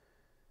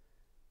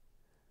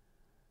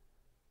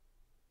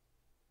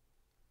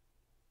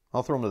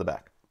 I'll throw him to the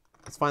back.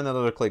 Let's find that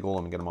other clay golem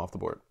and get him off the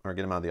board, or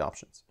get him out of the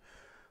options.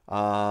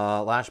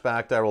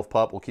 Lashback, Direwolf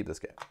Pup. We'll keep this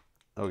guy.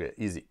 Okay,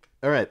 easy.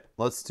 All right,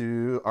 let's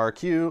do our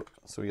queue.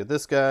 So we get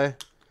this guy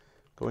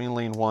going in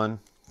lane 1,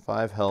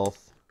 5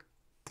 health,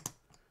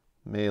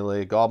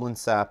 melee, Goblin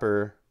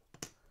Sapper,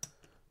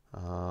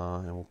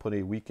 and we'll put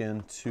a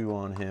weaken 2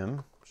 on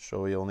him.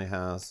 Show he only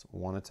has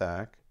 1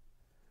 attack.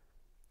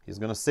 He's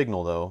gonna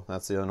signal though.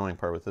 That's the annoying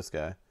part with this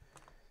guy.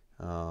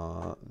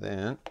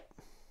 Then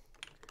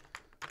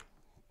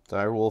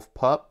Direwolf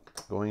Pup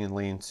going in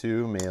lane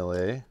 2,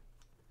 melee.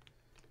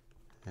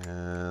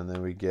 And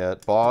then we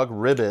get Bog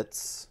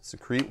Ribbits,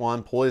 Secrete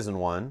 1, Poison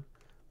 1,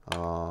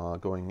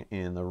 going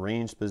in the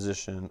ranged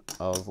position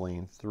of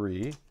lane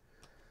 3.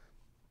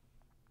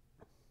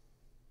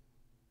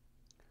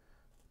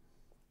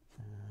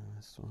 And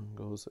this one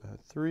goes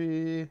at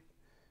 3,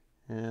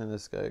 and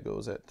this guy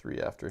goes at 3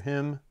 after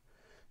him.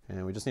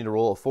 And we just need to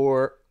roll a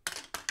 4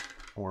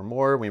 or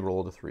more. We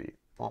rolled a 3.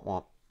 Womp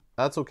womp.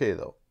 That's okay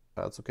though.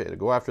 That's okay. To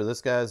go after this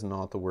guy is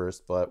not the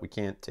worst, but we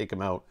can't take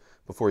him out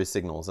before he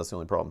signals. That's the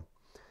only problem.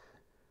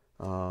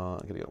 I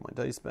gotta get all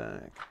my dice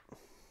back.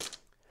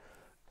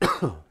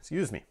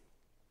 Excuse me.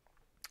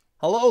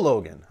 Hello,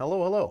 Logan.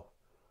 Hello.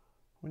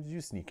 When did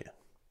you sneak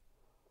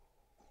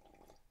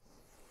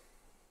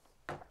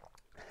in?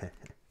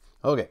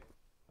 Okay.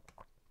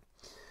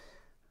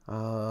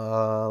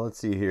 Let's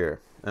see here.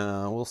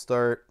 We'll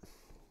start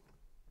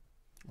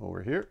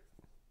over here.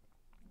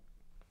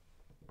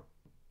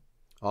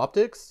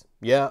 Optics?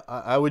 Yeah,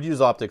 I would use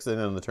optics at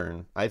the end of the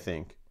turn, I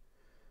think.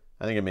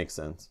 I think it makes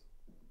sense.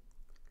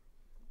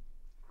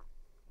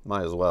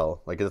 Might as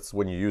well. Like, it's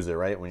when you use it,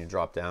 right? When you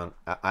drop down.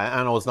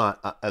 I know it's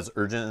not as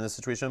urgent in this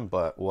situation,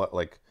 but what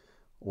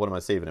am I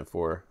saving it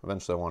for?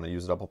 Eventually I want to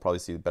use it up. I'll probably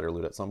see better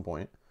loot at some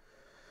point.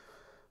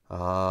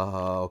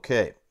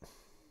 Okay.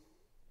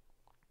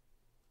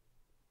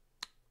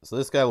 So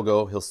this guy will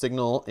go. He'll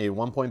signal a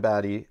 1-point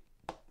baddie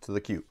to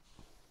the queue.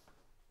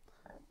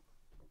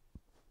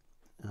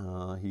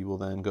 He will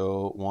then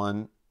go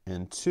 1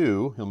 and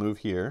 2. He'll move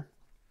here.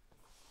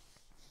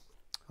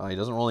 He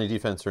doesn't roll any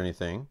defense or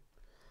anything.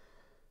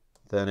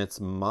 Then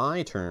it's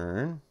my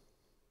turn.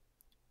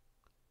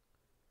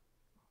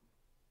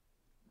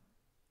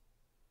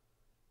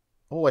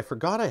 Oh, I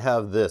forgot I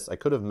have this. I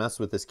could have messed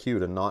with this queue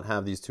to not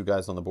have these 2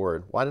 guys on the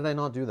board. Why did I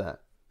not do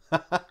that?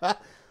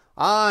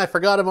 I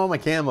forgot about my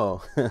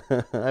camo.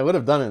 I would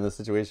have done it in this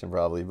situation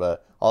probably,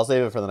 but I'll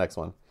save it for the next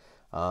one.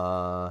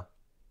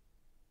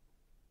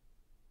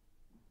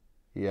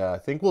 Yeah, I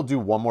think we'll do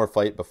one more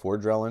fight before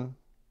Drellin.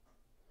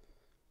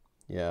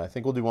 Yeah, I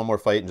think we'll do one more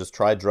fight and just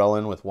try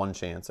Drellin with 1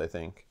 chance, I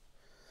think.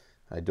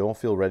 I don't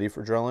feel ready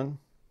for Drellin.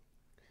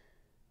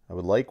 I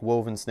would like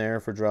Woven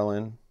Snare for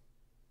Drellin.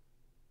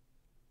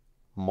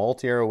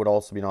 Multi-arrow would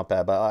also be not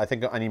bad, but I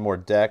think I need more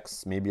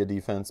dex, maybe a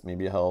defense,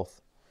 maybe a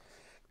health.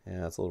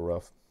 Yeah, that's a little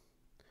rough.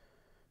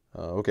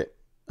 Okay.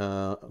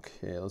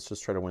 Okay, let's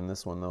just try to win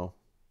this one, though.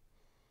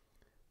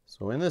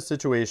 So in this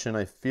situation,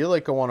 I feel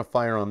like I want to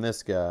fire on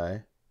this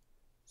guy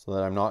so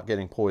that I'm not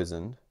getting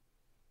poisoned.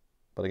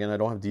 But again, I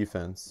don't have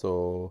defense,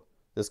 so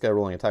this guy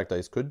rolling attack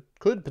dice could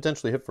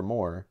potentially hit for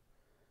more.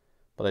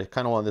 But I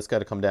kind of want this guy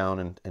to come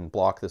down and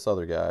block this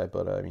other guy.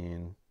 But I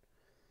mean,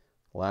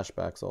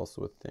 lashback's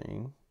also a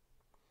thing.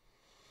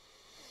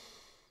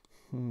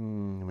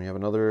 We have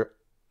another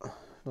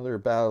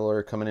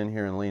battler coming in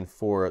here in lane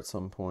 4 at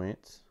some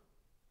point.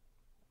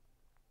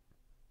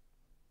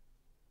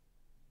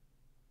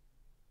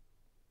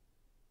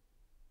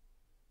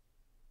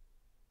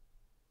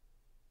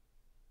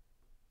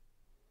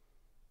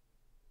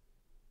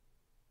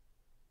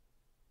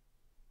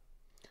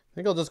 I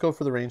think I'll just go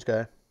for the range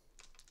guy. I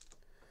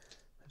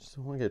just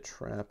don't want to get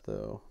trapped,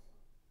 though.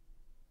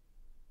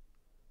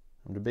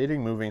 I'm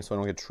debating moving so I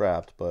don't get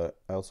trapped, but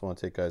I also want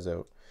to take guys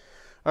out.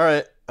 All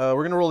right, we're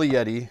going to roll a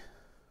Yeti.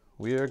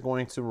 We are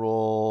going to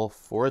roll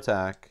 4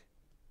 attack.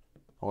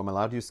 Oh, am I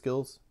allowed to use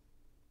skills?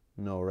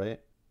 No, right?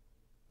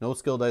 No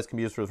skill dice can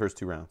be used for the first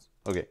 2 rounds.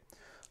 Okay,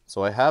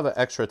 so I have an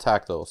extra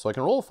attack, though. So I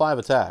can roll 5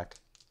 attack.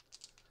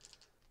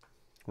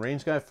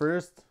 Range guy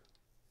first.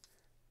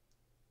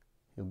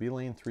 You'll be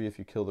lane 3 if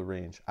you kill the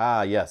range.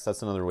 Ah, yes,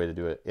 that's another way to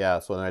do it. Yeah,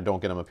 so then I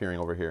don't get him appearing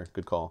over here.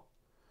 Good call.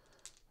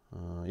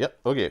 Yep,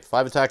 okay,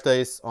 5 attack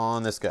dice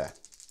on this guy.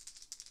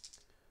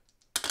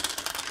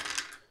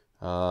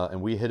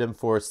 And we hit him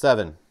for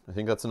 7. I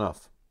think that's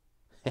enough.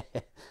 I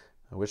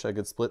wish I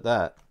could split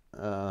that.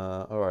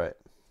 All right.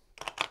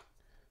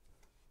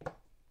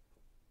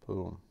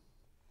 Boom.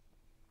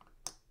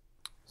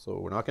 So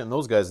we're not getting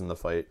those guys in the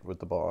fight with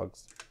the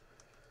bogs.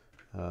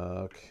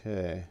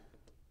 Okay.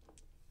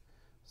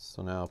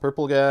 So now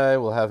purple guy,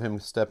 we'll have him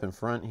step in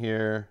front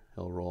here.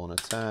 He'll roll an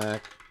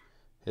attack.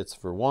 Hits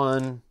for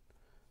 1.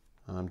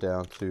 I'm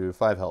down to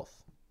 5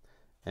 health.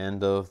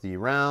 End of the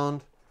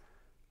round.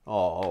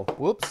 Oh,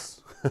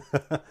 whoops.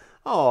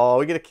 Oh,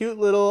 we get a cute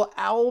little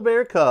owl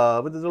bear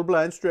cub with his little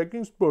blind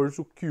striking spurs.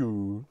 So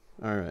cute.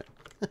 All right.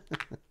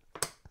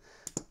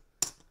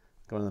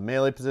 Go to the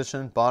melee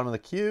position, bottom of the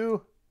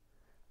queue.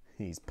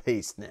 He's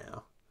paced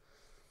now.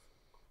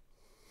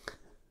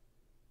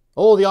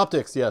 Oh, the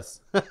optics,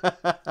 yes.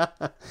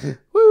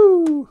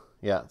 Woo!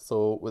 Yeah,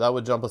 so that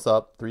would jump us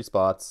up 3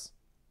 spots.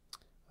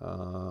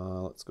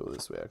 Let's go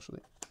this way,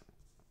 actually.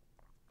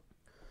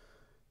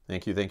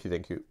 Thank you, thank you,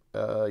 thank you.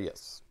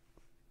 Yes.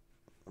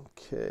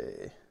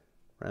 Okay.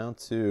 Round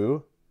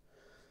 2.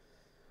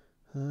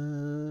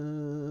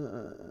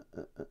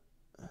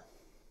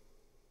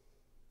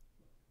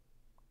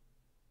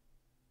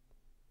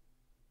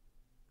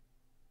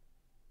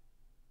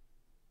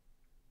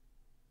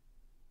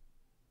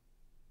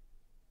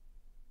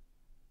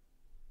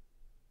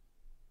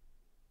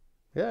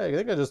 Yeah, I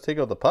think I just take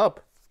out the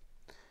pup.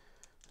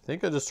 I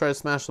think I just try to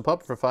smash the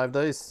pup for 5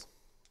 dice.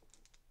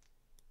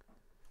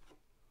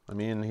 I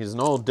mean, he's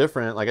no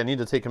different. Like, I need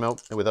to take him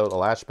out without a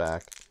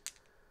lashback.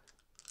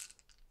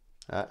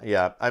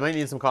 Yeah, I might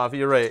need some coffee.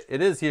 You're right.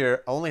 It is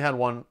here. I only had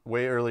one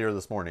way earlier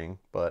this morning.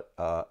 But,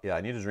 yeah,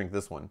 I need to drink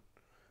this one.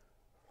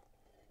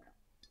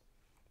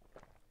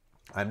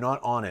 I'm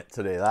not on it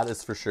today. That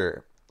is for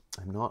sure.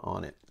 I'm not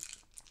on it.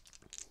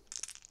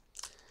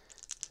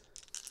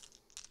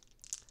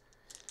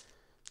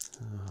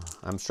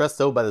 I'm stressed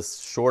out by this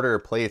shorter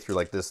playthrough,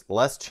 like this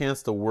less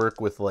chance to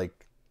work with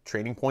like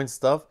training points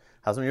stuff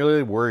has me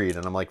really worried,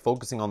 and I'm like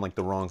focusing on like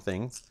the wrong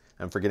things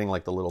and forgetting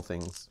like the little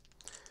things.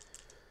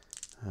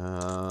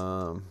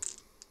 And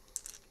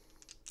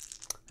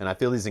I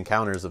feel these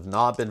encounters have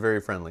not been very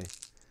friendly.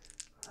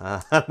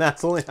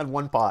 That's only had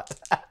 1 pot.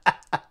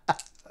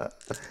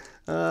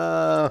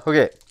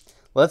 Okay,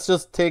 let's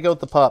just take out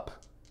the pup.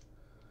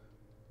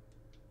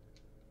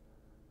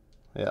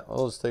 Yeah,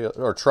 I'll just take it,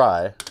 or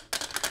try.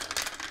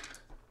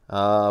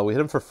 We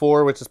hit him for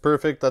 4, which is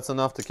perfect. That's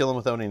enough to kill him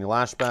without any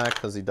lashback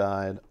because he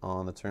died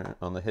on the turn,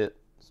 on the hit.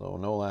 So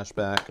no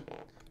lashback.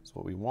 That's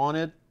what we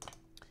wanted.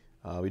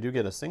 We do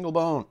get a single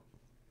bone.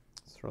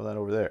 Let's throw that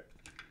over there.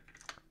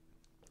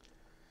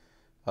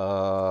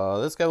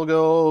 This guy will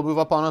go move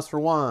up on us for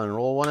 1.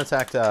 Roll 1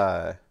 attack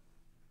die.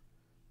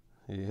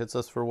 He hits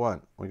us for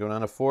 1. We go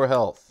down to 4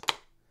 health.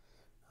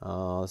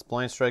 This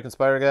blind strike and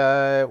spider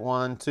guy,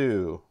 1,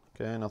 2.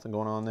 Okay, nothing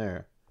going on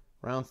there.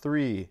 Round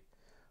 3.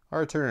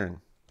 Our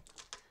turn.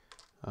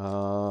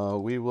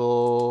 We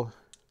will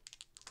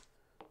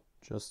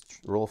just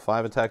roll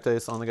 5 attack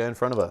dice on the guy in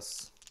front of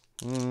us.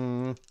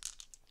 Not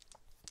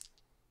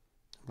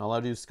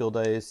allowed to use skill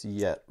dice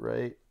yet,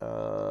 right?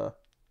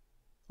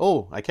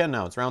 Oh, I can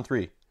now. It's round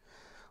 3.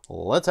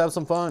 Let's have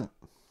some fun.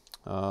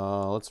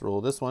 Let's roll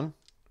this one.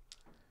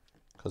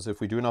 Because if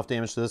we do enough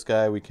damage to this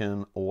guy, we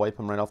can wipe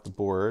him right off the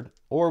board.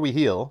 Or we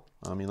heal.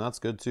 I mean, that's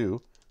good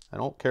too. I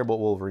don't care about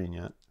Wolverine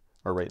yet.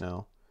 Or right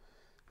now.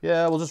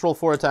 Yeah, we'll just roll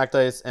 4 attack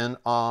dice and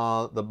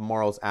the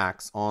Morrow's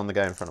axe on the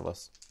guy in front of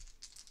us.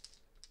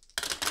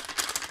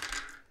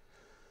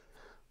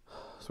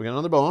 So we got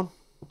another bone.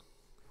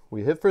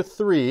 We hit for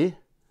 3,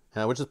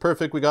 which is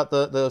perfect. We got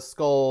the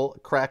skull,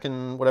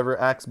 kraken, whatever,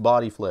 axe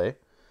body flay.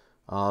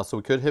 So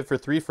we could hit for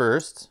 3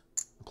 first.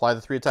 Apply the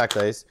 3 attack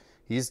dice.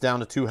 He's down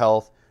to 2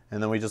 health.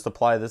 And then we just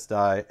apply this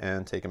die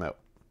and take him out.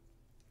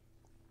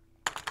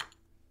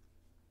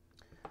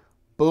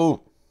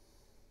 Boom.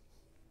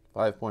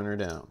 5-pointer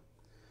down.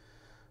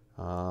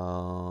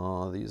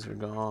 These are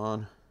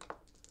gone.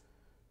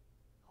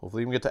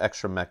 Hopefully we can get to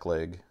extra mech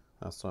leg.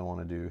 That's what I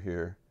want to do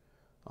here.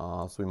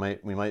 So we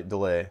might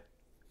delay.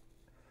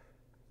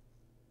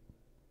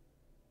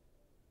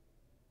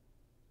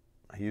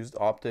 I used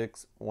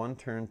optics 1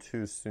 turn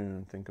too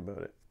soon. Think about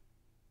it.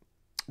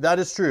 That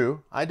is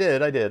true. I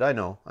did. I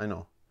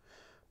know.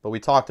 But we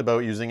talked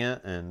about using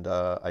it, and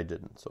I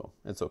didn't, so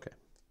it's okay.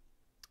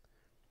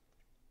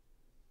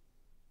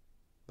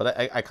 But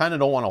I kind of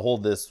don't want to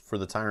hold this for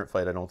the Tyrant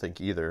fight, I don't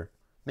think, either.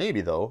 Maybe,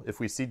 though, if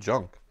we see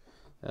junk.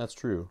 That's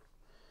true.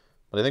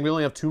 But I think we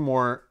only have 2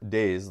 more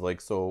days,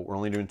 like, so we're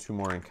only doing 2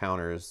 more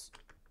encounters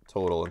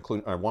total,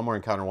 including 1 more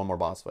encounter, 1 more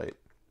boss fight,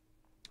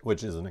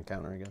 which is an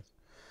encounter, I guess.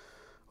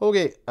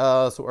 Okay,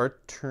 so our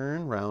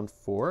turn, round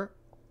 4.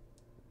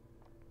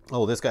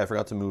 Oh, this guy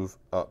forgot to move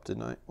up,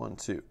 didn't I? 1,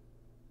 2.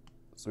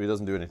 So he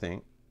doesn't do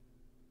anything.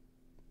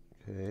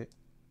 Okay.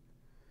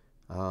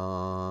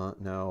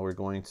 Now we're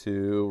going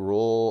to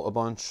roll a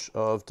bunch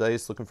of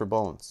dice looking for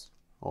bones.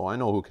 Oh, I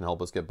know who can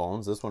help us get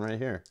bones. This one right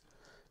here.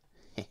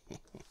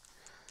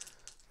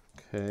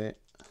 Okay.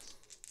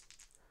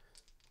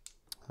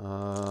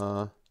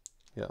 Yeah,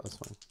 that's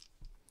fine.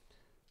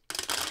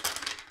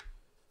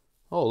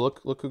 Oh,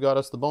 look who got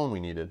us the bone we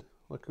needed.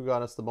 Look who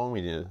got us the bone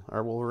we needed.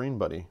 Our Wolverine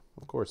buddy.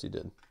 Of course he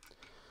did.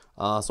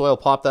 So I'll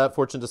pop that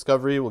Fortune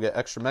Discovery. We'll get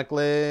extra mech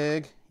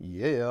leg.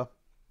 Yeah.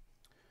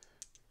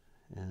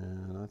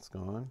 And that's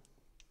gone.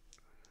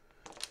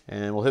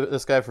 And we'll hit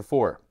this guy for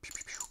 4.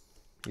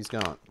 He's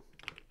gone.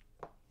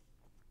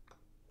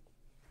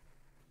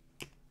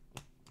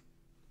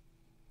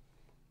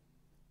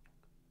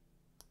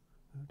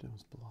 That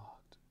was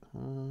blocked.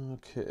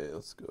 Okay,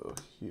 let's go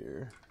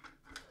here.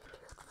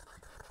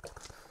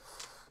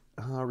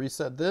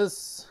 Reset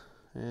this.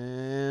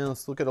 And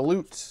let's look at a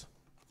loot.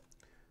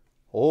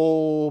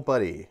 Oh,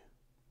 buddy.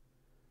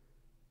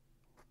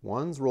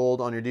 Ones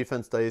rolled on your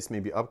defense dice may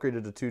be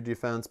upgraded to 2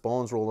 defense.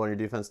 Bones rolled on your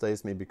defense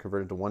dice may be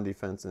converted to 1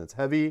 defense, and it's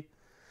heavy.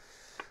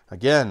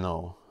 Again,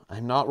 though,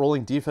 I'm not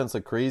rolling defense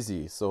like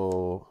crazy,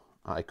 so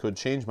I could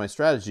change my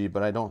strategy,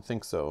 but I don't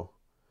think so.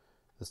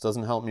 This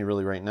doesn't help me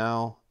really right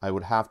now. I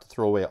would have to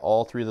throw away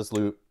all 3 of this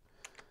loot.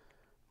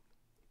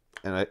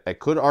 And I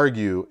could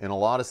argue, in a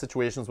lot of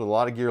situations with a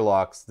lot of gear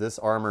locks, this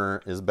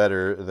armor is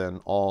better than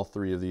all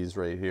 3 of these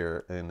right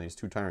here, and these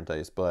 2 Tyrant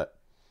dice, but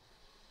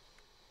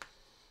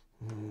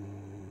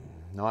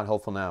not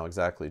helpful now,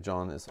 exactly.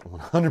 John is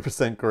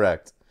 100%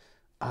 correct.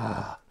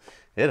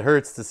 It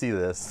hurts to see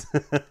this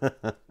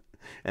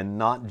and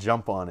not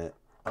jump on it.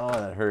 Oh,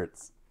 that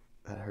hurts.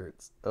 That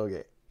hurts.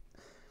 Okay.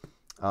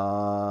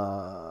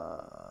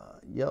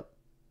 Yep.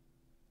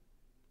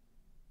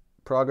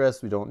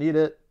 Progress, we don't need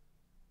it.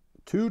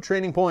 2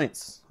 training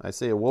points. I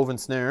say a woven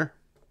snare.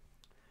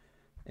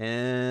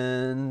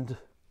 And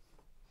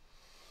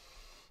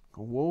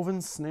a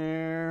woven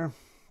snare.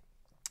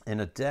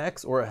 And a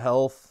dex or a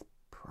health.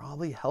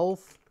 Probably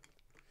health.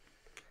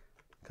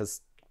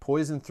 Because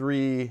poison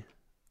 3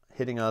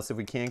 hitting us, if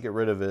we can't get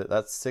rid of it,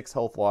 that's 6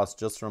 health loss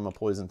just from a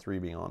poison 3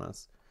 being on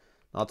us.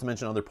 Not to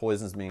mention other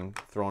poisons being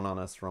thrown on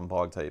us from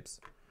bog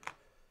types.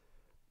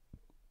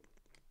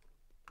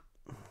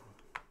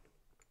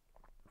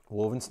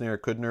 Woven snare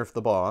could nerf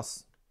the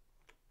boss.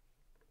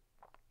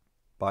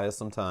 Buy us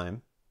some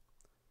time.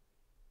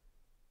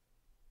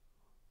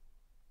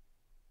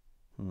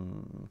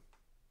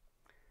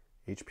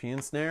 HP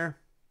and snare.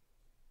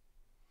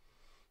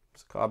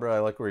 Cabra, I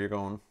like where you're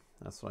going.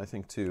 That's what I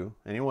think too.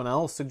 Anyone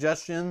else?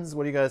 Suggestions?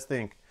 What do you guys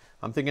think?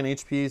 I'm thinking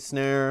HP,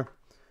 snare,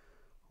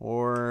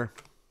 or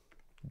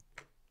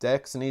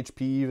dex and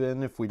HP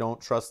even if we don't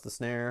trust the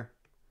snare.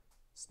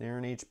 Snare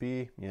and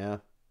HP, yeah.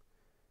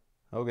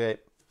 Okay,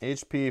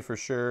 HP for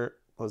sure.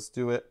 Let's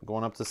do it.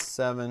 Going up to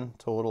 7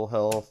 total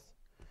health.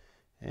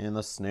 And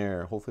the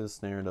snare. Hopefully the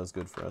snare does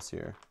good for us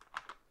here.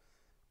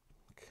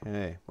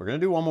 Okay, we're going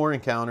to do 1 more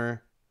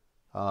encounter.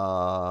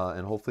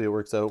 And hopefully it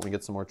works out. We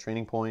get some more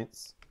training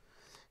points.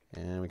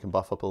 And we can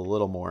buff up a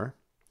little more.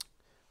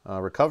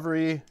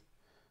 Recovery.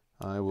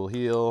 I will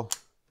heal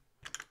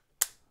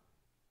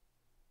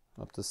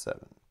up to 7.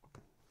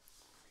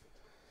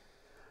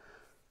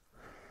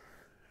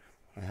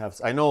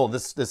 I know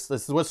this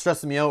is what's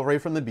stressing me out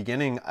right from the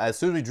beginning. As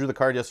soon as we drew the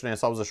card yesterday, I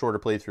saw it was a shorter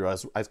playthrough.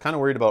 I was kind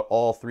of worried about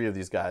all 3 of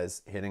these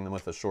guys hitting them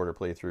with a shorter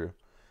playthrough,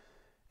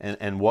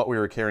 and what we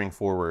were carrying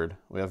forward.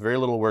 We have very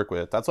little to work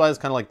with. That's why it's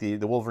kind of like the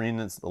Wolverine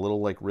is a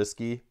little like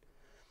risky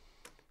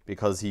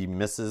because he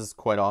misses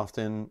quite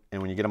often,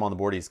 and when you get him on the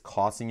board, he's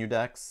costing you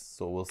dex.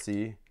 So we'll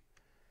see.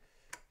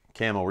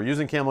 Camo. We're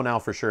using camo now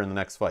for sure in the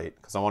next fight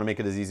because I want to make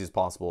it as easy as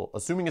possible.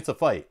 Assuming it's a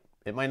fight.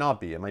 It might not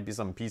be. It might be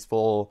some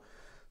peaceful,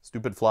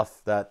 stupid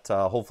fluff that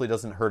hopefully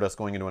doesn't hurt us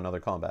going into another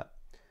combat.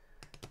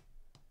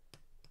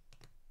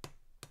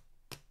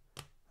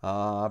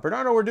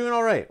 Bernardo, we're doing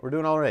all right. We're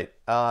doing all right.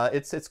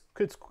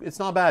 It's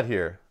not bad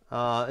here.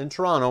 In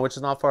Toronto, which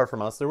is not far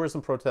from us, there were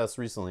some protests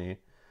recently,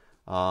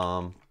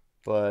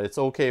 but it's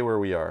okay where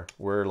we are.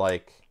 We're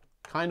like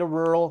kind of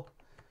rural,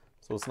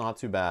 so So it's not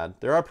too bad.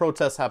 There are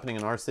protests happening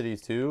in our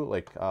cities too,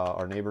 like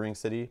our neighboring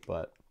city,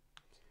 but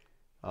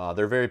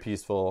they're very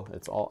peaceful.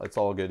 It's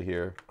all good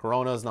here.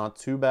 Corona's not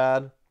too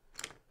bad,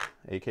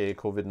 aka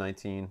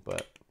COVID-19,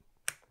 but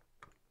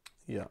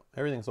yeah,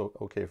 everything's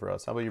okay for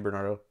us. How about you,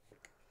 Bernardo?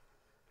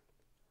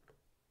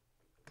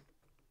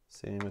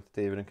 Same with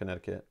David in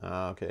Connecticut.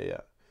 Okay, yeah.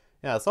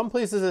 Yeah, some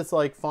places it's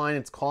like fine,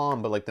 it's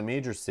calm, but like the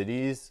major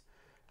cities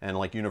and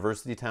like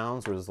university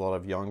towns where there's a lot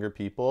of younger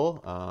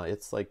people,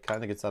 it's like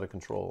kind of gets out of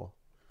control.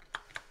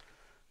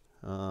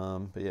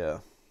 But yeah.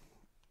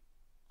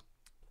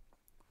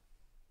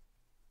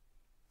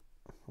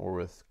 Or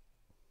with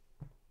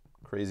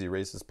crazy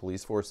racist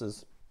police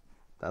forces.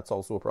 That's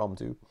also a problem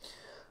too.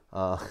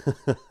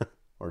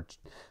 Or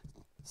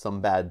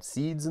some bad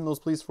seeds in those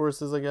police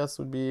forces, I guess,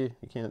 would be.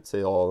 You can't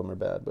say all of them are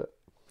bad, but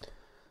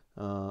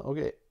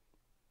okay.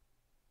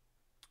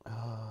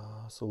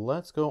 So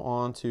let's go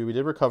on to, we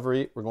did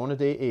recovery. We're going to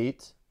day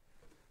 8.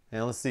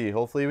 And let's see.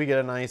 Hopefully we get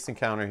a nice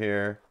encounter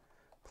here.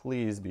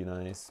 Please be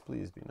nice.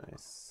 Please be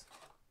nice.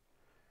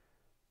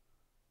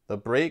 The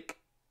break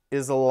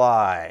is a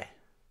lie.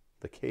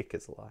 The cake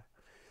is a lie.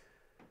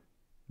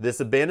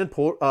 This abandoned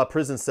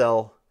prison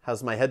cell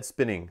has my head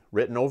spinning.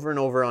 Written over and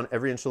over on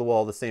every inch of the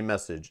wall, the same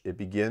message. It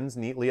begins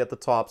neatly at the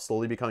top,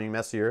 slowly becoming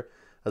messier,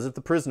 as if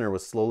the prisoner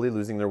was slowly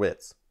losing their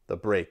wits. The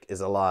break is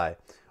a lie.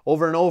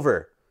 Over and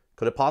over.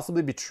 Could it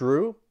possibly be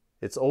true?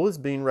 It's always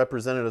being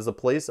represented as a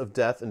place of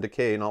death and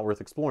decay not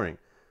worth exploring.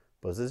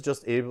 But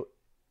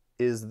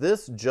is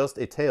this just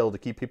a tale to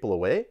keep people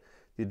away?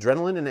 The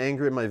adrenaline and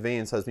anger in my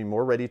veins has me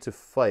more ready to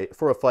fight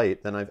for a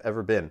fight than I've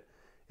ever been.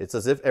 It's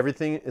as if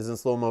everything is in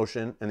slow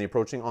motion and the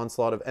approaching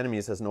onslaught of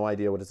enemies has no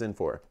idea what it's in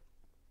for.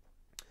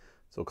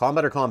 So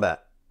combat or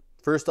combat?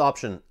 First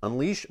option,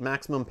 unleash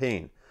maximum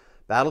pain.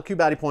 Battle Q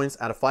baddie points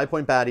at a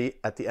 5-point baddie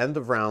at the end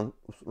of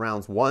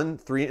rounds 1,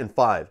 3, and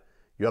 5.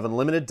 You have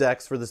unlimited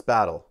dex for this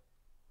battle.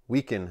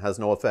 Weaken has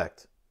no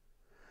effect.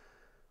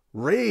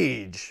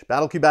 Rage.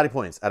 Battle Q baddie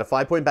points at a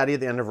 5-point baddie at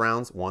the end of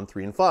rounds 1,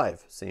 3, and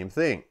 5. Same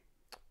thing.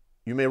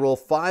 You may roll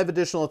 5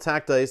 additional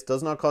attack dice.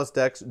 Does not cost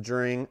dex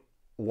during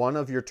one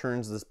of your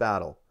turns this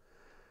battle.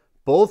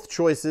 Both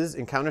choices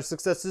encounter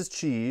successes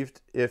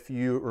achieved if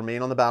you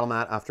remain on the battle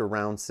mat after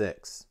round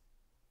 6.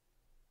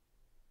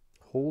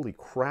 Holy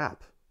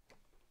crap.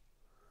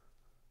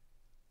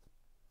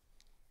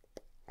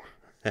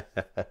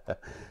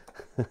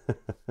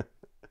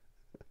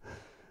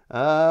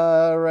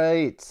 All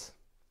right.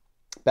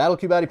 Battle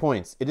Q baddie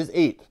points. It is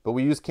 8, but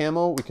we use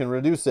camo. We can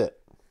reduce it.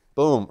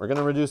 Boom. We're going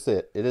to reduce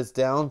it. It is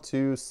down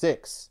to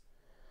 6.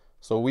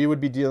 So we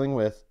would be dealing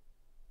with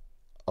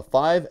a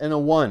 5 and a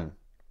 1.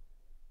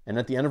 And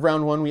at the end of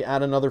round 1, we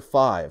add another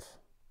 5.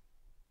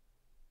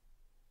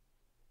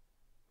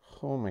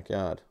 Oh my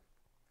God.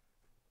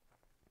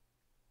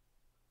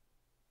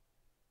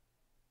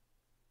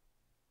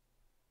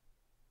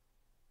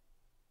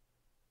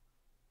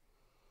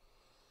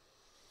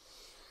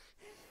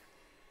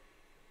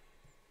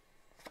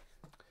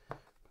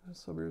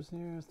 Suburbs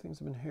news. Things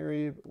have been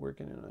hairy, but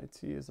working in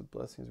IT is a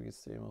blessing as we can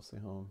stay mostly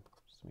home.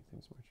 Just to make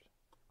things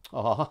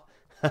more. Aw.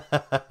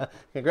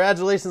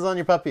 Congratulations on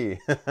your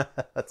puppy.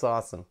 That's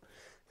awesome.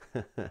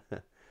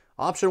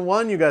 Option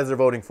 1 you guys are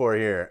voting for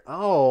here.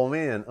 Oh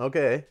man,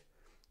 okay.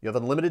 You have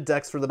unlimited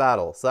dex for the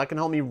battle. So that can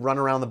help me run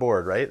around the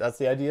board, right? That's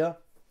the idea?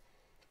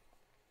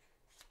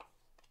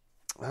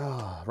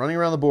 Running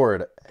around the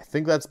board. I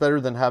think that's better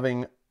than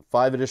having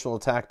 5 additional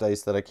attack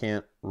dice that I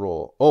can't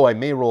roll. Oh, I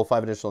may roll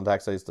 5 additional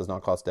attack dice. Does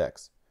not cost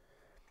dex.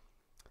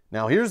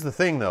 Now, here's the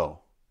thing, though.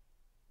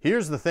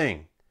 Here's the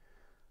thing.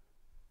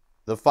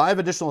 The 5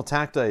 additional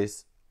attack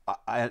dice,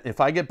 if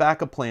I get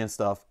backup plan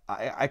stuff,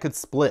 I could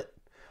split.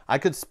 I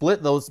could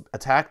split those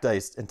attack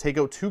dice and take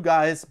out 2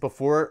 guys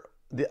before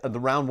the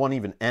round 1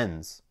 even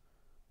ends.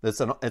 It's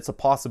a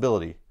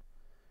possibility.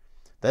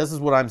 This is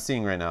what I'm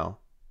seeing right now.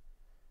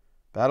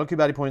 Battle Q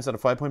baddie points at a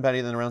 5-point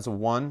baddie, then rounds of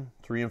 1,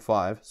 3, and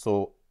 5.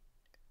 So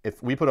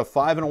if we put a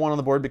 5 and a 1 on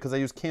the board because I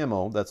use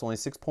camo, that's only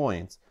 6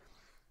 points.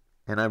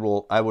 And I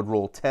would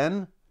roll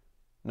 10.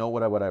 No,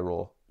 what would I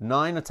roll?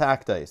 9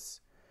 attack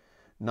dice.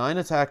 9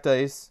 attack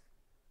dice.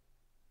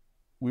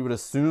 We would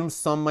assume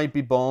some might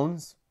be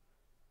bones.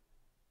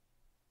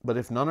 But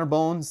if none are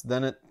bones,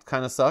 then it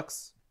kind of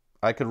sucks.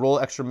 I could roll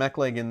extra mech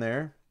leg in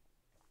there.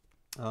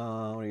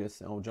 What do you guys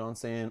say? Oh, John's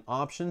saying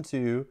option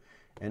 2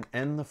 and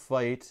end the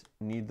fight.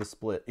 Need the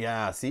split.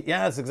 Yeah, see?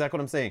 Yeah, that's exactly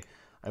what I'm saying.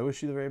 I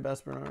wish you the very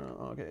best,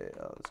 Bernardo. Okay,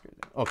 that's great.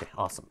 Okay,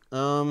 awesome.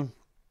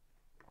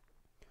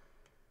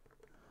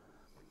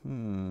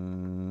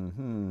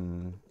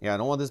 Yeah, I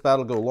don't want this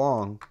battle to go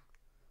long.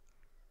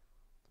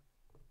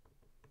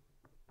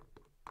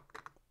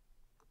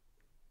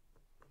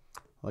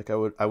 Like I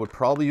would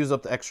probably use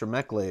up the extra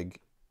mech leg.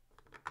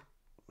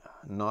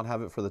 Not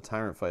have it for the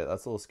tyrant fight.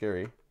 That's a little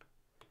scary.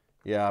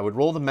 Yeah, I would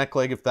roll the mech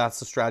leg if that's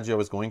the strategy I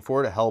was going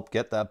for to help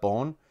get that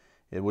bone.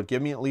 It would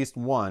give me at least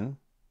 1.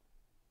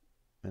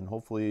 And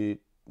hopefully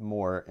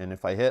more. And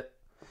if I hit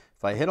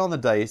on the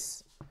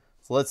dice,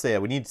 so let's say I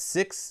would need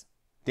 6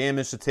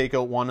 damage to take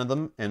out one of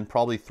them and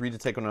probably 3 to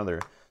take out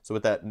another. So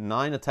with that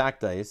 9 attack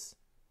dice,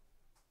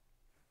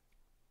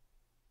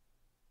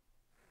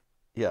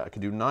 yeah, I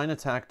could do 9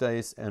 attack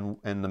dice and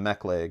the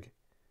mech leg.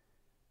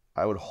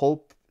 I would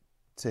hope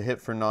to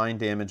hit for 9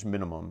 damage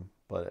minimum,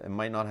 but it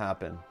might not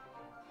happen.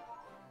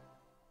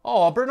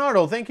 Oh,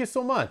 Bernardo, thank you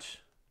so much.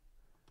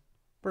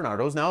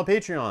 Bernardo's now a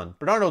Patreon.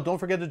 Bernardo, don't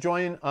forget to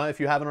join, if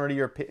you haven't already,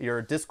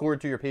 your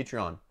Discord to your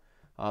Patreon.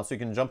 So you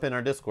can jump in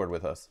our Discord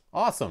with us.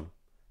 Awesome.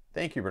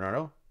 Thank you,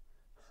 Bernardo.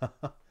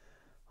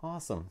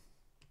 Awesome.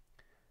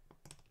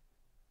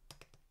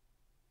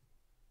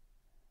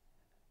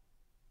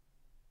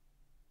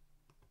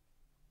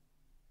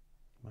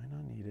 Might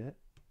not need it.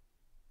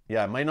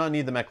 Yeah, I might not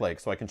need the mech leg,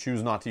 so I can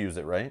choose not to use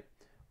it, right?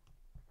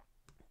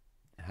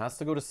 It has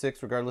to go to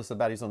 6 regardless of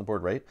baddies on the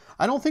board, right?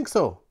 I don't think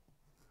so.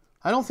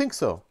 I don't think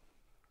so.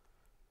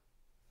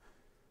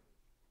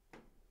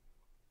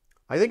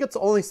 I think it's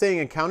only saying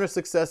encounter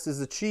success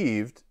is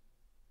achieved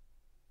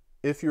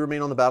if you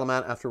remain on the battle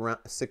mat after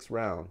 6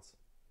 rounds.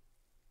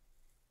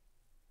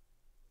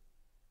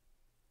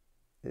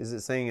 Is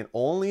it saying it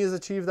only is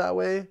achieved that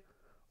way?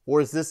 Or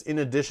is this in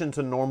addition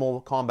to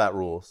normal combat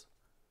rules?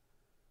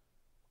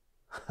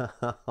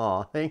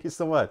 Oh, thank you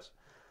so much.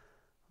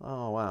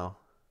 Oh, wow.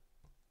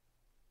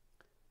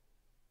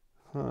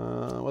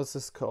 What's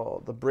this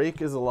called? The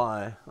break is a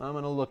lie. I'm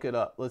going to look it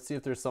up. Let's see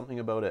if there's something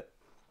about it.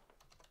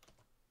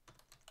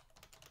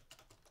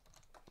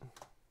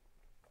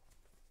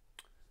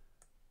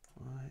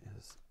 Why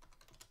is...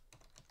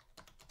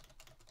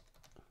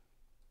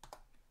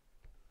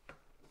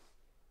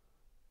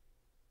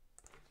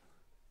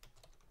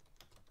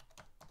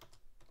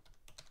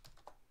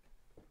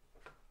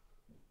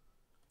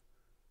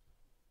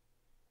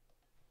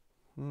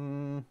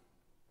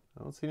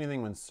 I don't see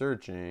anything when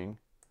searching.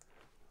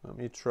 Let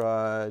me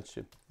try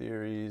Chip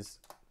Theories.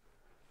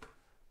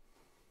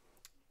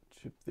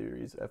 Chip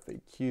Theories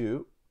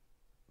FAQ.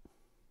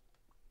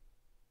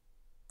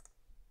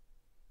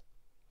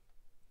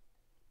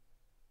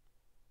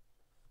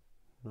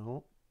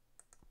 No.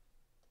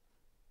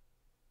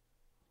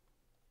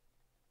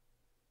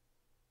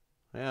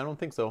 Yeah, I don't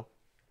think so.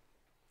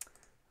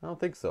 I don't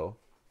think so.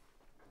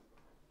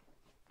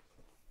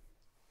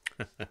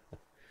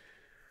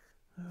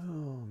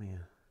 Oh, man.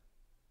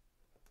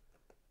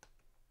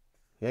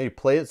 Yeah, you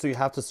play it so you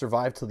have to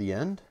survive till the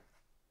end.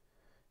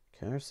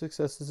 Counter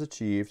success is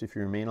achieved if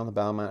you remain on the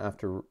battle mat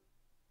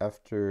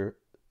after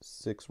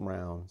 6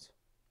 rounds.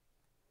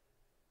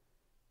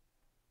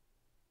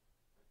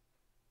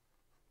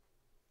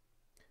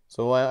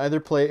 So I either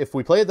play, if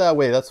we play it that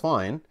way, that's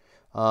fine.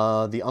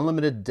 The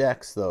unlimited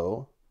decks,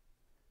 though,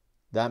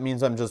 that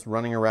means I'm just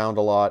running around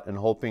a lot and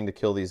hoping to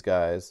kill these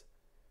guys.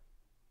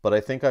 But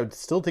I think I would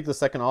still take the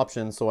second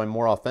option so I'm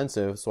more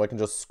offensive, so I can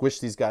just squish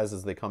these guys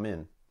as they come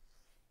in.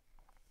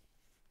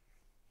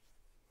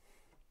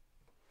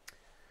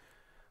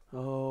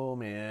 Oh,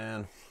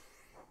 man.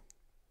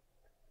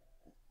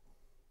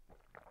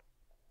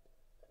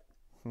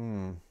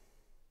 All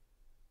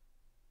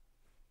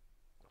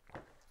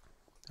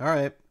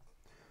right.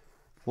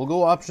 We'll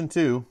go option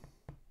 2.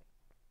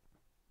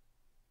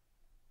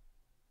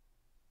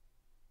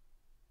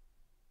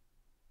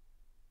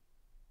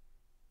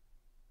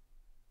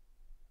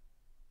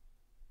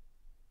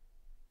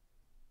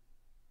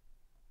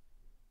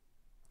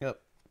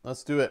 Yep,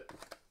 let's do it.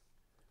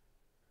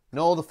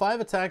 No, the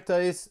 5 attack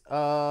dice,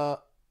 oh,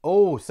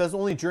 it says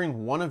only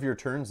during one of your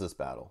turns this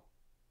battle.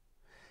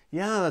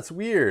 Yeah, that's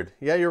weird.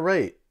 Yeah, you're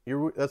right.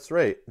 That's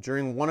right.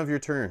 During one of your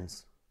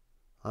turns.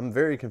 I'm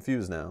very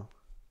confused now.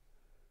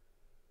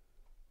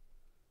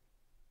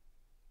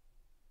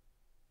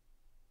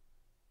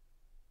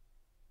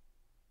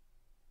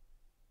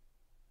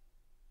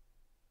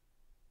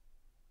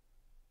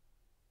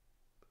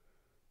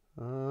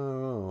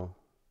 Oh.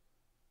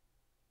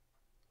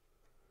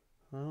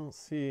 I don't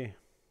see.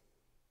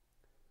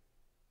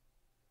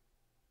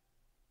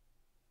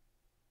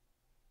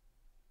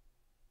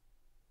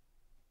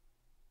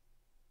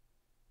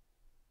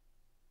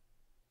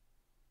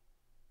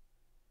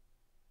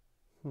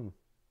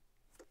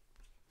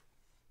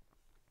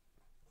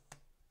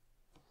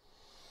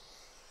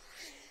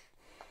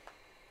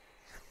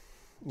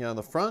 Yeah,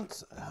 the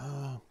front.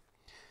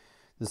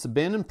 This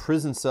abandoned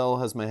prison cell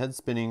has my head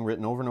spinning,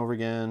 written over and over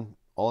again.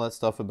 All that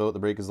stuff about the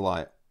break is a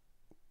lie.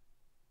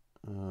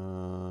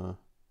 The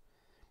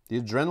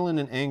adrenaline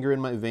and anger in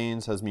my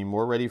veins has me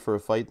more ready for a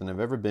fight than I've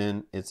ever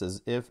been. It's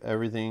as if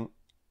everything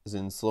is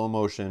in slow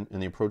motion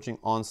and the approaching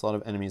onslaught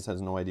of enemies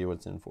has no idea what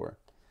it's in for.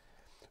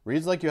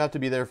 Reads like you have to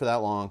be there for that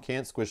long.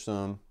 Can't squish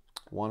them.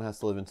 One has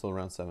to live until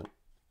round 7.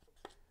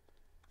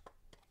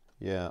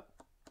 Yeah.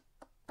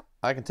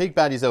 I can take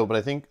baddies out, but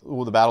I think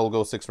the battle will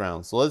go 6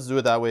 rounds. So let's do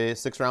it that way.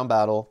 6-round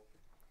battle.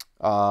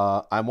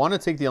 I want to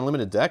take the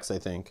unlimited decks, I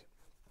think.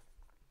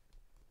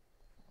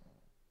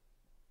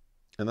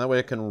 And that way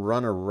I can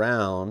run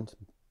around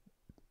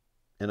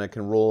and I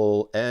can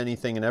roll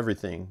anything and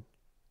everything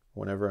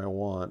whenever I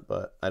want.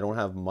 But I don't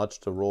have much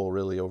to roll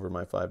really over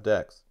my 5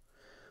 decks.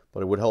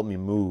 But it would help me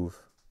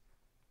move.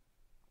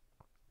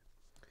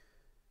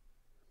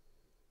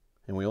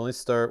 And we only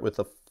start with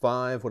a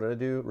 5. What did I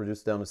do?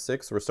 Reduce it down to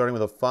 6. So we're starting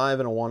with a 5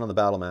 and a 1 on the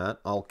battle mat.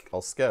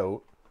 I'll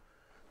scout.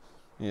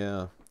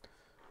 Yeah.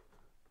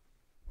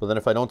 But then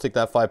if I don't take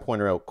that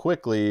 5-pointer out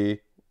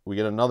quickly, we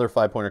get another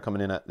 5-pointer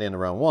coming in at the end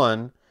of round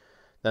 1.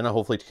 Then I'll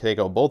hopefully take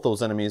out both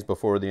those enemies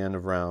before the end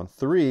of round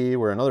 3,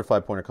 where another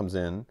 5-pointer comes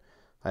in.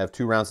 I have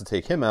 2 rounds to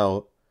take him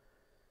out.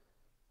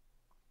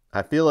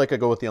 I feel like I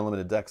go with the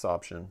unlimited dex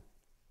option.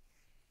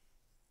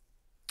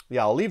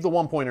 Yeah, I'll leave the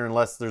 1-pointer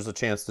unless there's a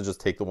chance to just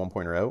take the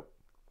 1-pointer out.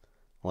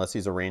 Unless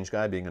he's a range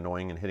guy being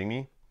annoying and hitting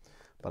me.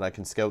 But I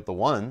can scout the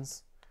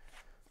 1s.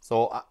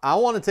 So I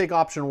want to take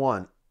option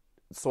 1.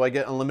 So I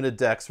get unlimited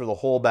dex for the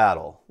whole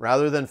battle.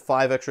 Rather than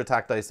 5 extra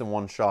attack dice in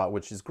one shot,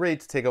 which is great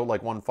to take out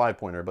like one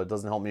 5-pointer, but it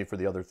doesn't help me for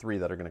the other 3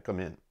 that are going to come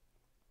in.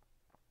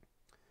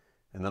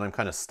 And then I'm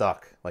kind of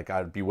stuck. Like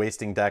I'd be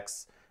wasting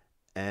dex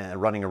and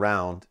running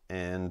around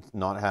and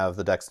not have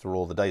the dex to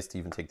roll the dice to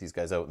even take these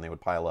guys out, and they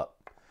would pile up.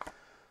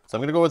 So I'm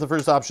going to go with the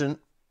first option.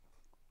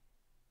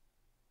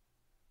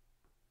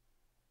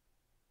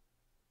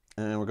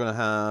 And we're going to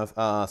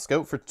have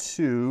scout for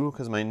 2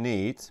 because my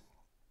Nate.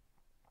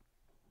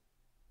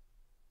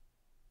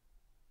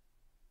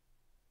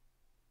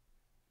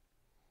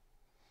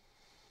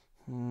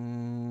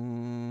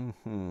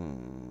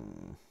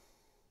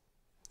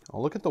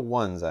 I'll look at the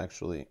 1s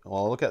actually.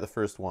 Well, I'll look at the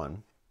first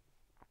one.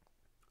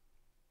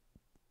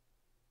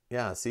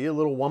 Yeah, see, a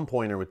little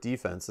 1-pointer with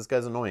defense. This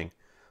guy's annoying.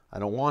 I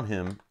don't want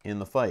him in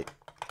the fight.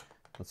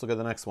 Let's look at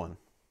the next one.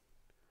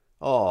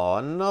 Oh,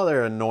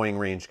 another annoying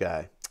range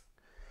guy.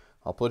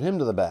 I'll put him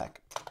to the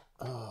back.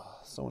 Oh,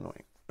 so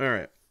annoying. All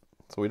right.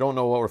 So we don't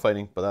know what we're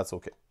fighting, but that's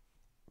okay.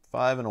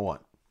 5 and a 1.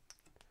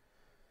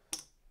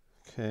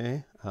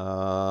 Okay.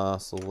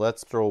 So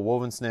let's throw a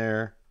woven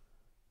snare.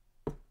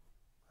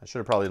 I should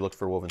have probably looked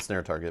for a woven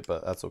snare target,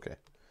 but that's okay.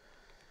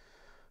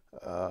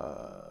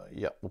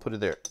 Yeah, we'll put it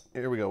there.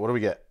 Here we go. What do we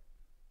get?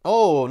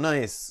 Oh,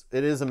 nice.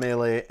 It is a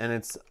melee, and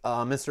it's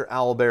Mr.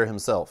 Owlbear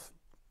himself.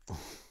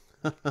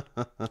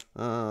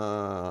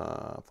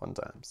 Fun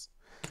times.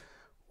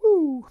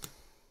 Woo!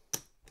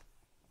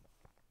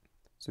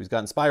 So he's got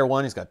Inspire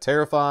 1. He's got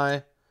Terrify.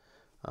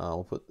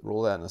 We'll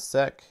roll that in a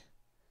sec.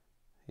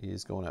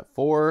 He's going at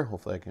 4.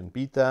 Hopefully I can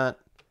beat that.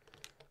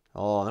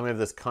 Oh, and then we have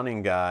this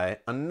Cunning guy.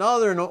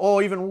 Another, no,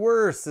 oh, even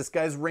worse. This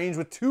guy's ranged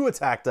with 2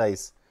 attack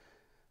dice.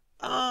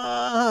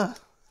 Ah!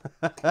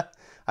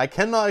 I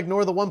cannot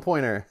ignore the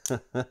 1-pointer.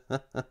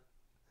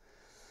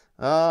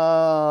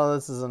 Oh,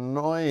 this is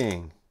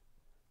annoying.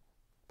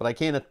 But I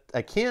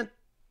can't,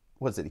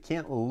 what's it? You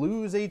can't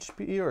lose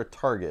HP or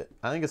target.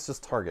 I think it's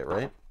just target,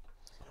 right?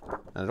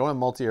 And I don't have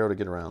multi-arrow to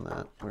get around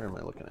that. Where am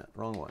I looking at?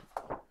 Wrong one.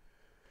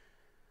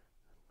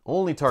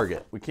 Only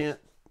target. We can't.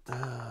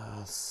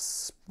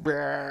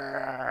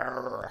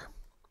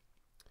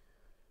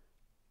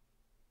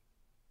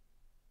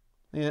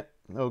 Yeah,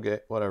 okay,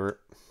 whatever.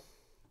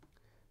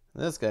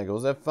 This guy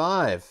goes at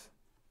 5.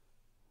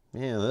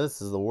 Man,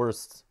 this is the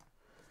worst.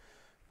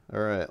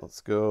 All right,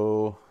 let's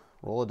go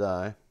roll a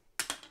die.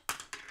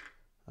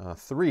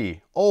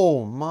 3.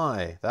 Oh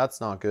my,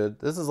 that's not good.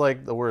 This is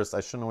like the worst.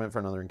 I shouldn't have went for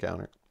another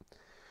encounter.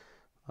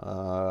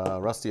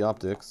 Rusty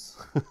Optics.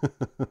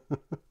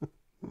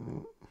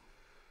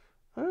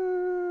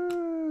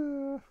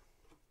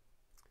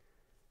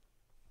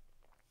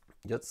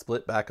 Get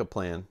split backup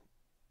plan.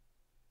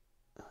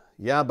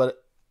 Yeah,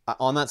 but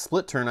on that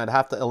split turn, I'd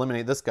have to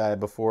eliminate this guy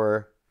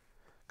before...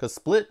 Because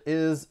split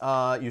is,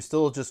 you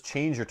still just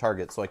change your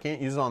target. So I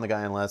can't use it on the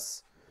guy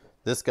unless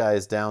this guy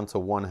is down to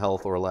 1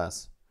 health or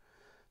less.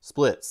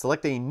 Split.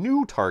 Select a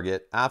new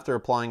target after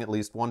applying at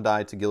least 1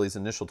 die to Ghillie's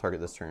initial target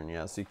this turn.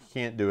 Yeah, so you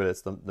can't do it.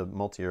 It's the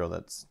multi-arrow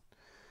that's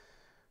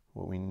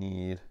what we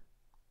need.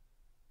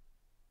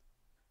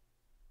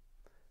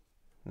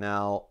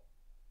 Now,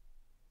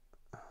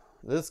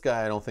 this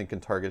guy I don't think can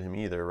target him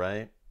either,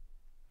 right?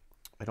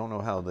 I don't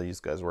know how these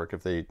guys work,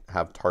 if they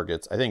have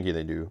targets. I think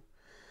they do.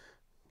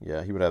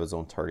 Yeah, he would have his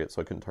own target,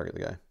 so I couldn't target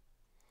the guy.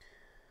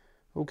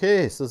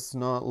 Okay, so this is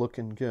not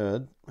looking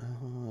good.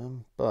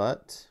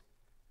 But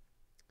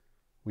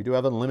we do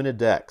have unlimited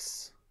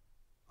dex.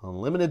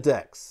 Unlimited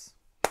dex.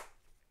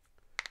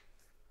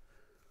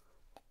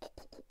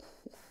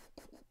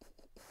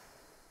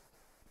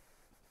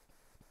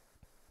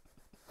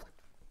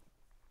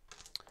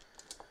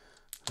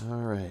 All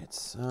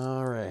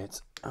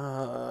right.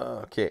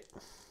 Okay.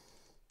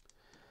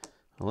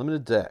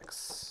 Unlimited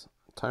dex.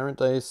 Tyrant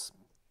dice,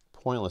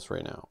 pointless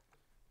right now.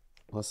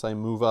 Unless I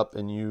move up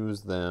and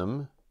use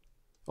them.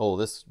 Oh,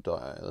 this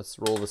die. Let's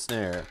roll the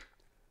snare.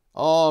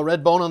 Oh,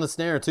 red bone on the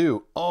snare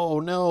too. Oh,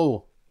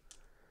 no.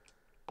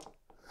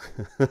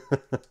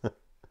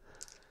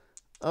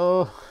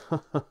 Oh.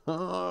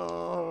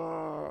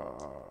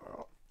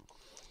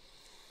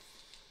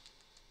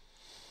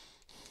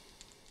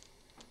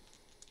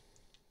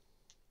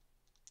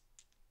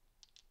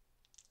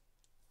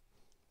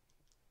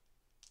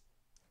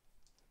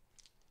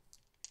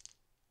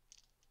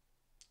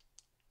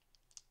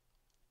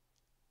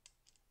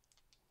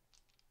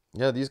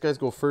 Yeah, these guys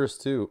go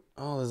first too.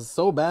 Oh, this is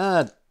so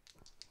bad.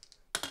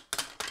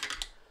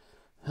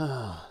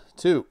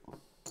 2.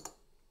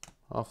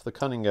 off the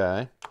cunning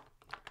guy.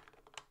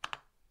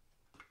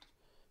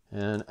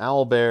 And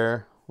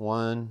Owlbear,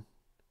 1.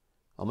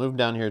 I'll move him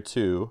down here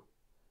 2.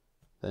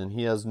 Then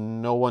he has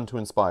no one to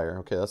inspire.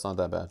 Okay, that's not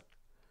that bad.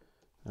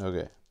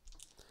 Okay.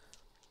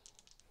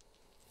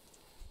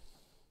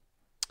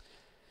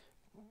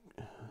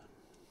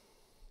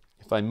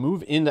 If I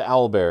move into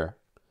Owlbear,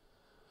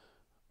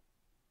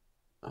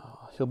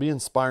 he'll be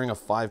inspiring a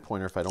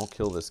 5-pointer if I don't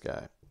kill this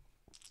guy.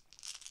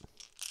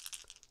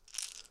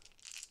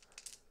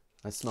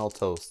 I smell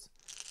toast.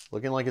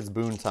 Looking like it's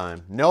boon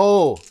time.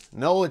 No!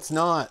 No, it's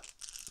not.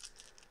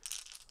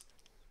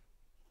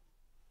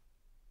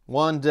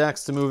 1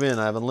 dex to move in.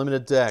 I have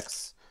unlimited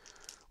dex.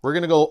 We're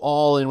going to go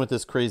all in with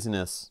this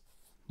craziness.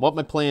 What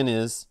my plan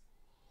is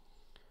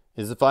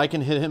if I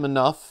can hit him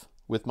enough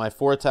with my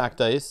 4 attack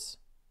dice,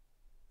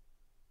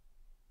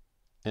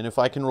 and if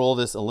I can roll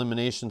this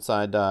elimination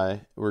side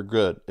die, we're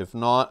good. If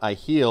not, I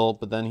heal,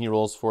 but then he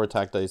rolls 4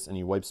 attack dice and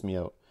he wipes me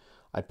out.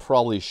 I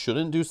probably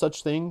shouldn't do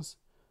such things,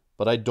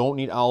 but I don't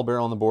need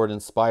Owlbear on the board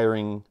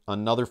inspiring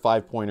another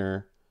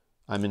 5-pointer.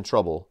 I'm in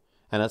trouble.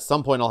 And at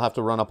some point I'll have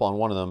to run up on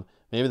one of them.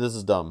 Maybe this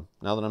is dumb.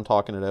 Now that I'm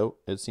talking it out,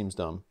 it seems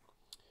dumb.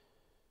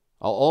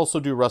 I'll also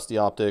do Rusty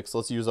Optics.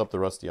 Let's use up the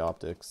Rusty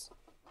Optics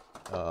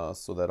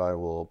so that I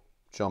will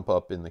jump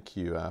up in the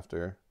queue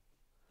after.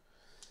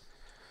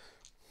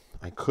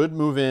 I could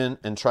move in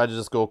and try to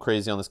just go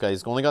crazy on this guy.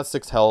 He's only got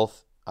 6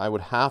 health. I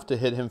would have to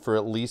hit him for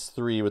at least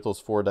 3 with those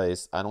 4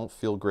 dice. I don't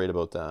feel great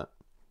about that.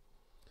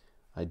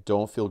 I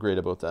don't feel great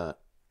about that.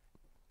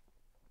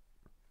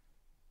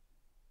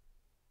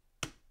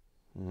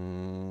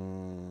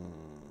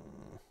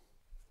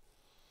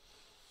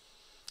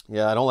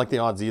 Yeah, I don't like the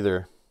odds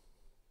either.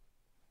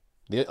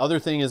 The other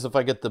thing is if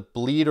I get the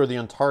bleed or the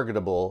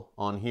untargetable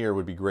on here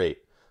would be great.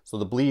 So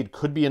the bleed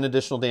could be an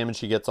additional damage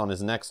he gets on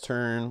his next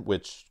turn,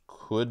 which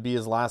could be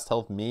his last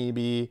health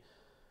maybe.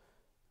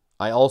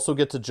 I also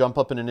get to jump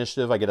up in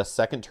initiative. I get a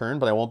second turn,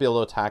 but I won't be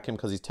able to attack him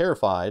because he's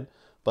terrified.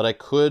 But I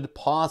could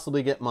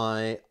possibly get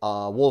my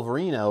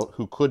Wolverine out,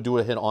 who could do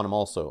a hit on him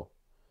also.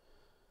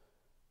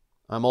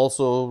 I'm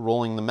also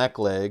rolling the mech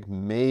leg.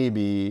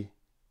 Maybe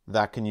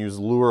that can use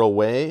Lure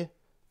Away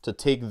to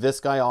take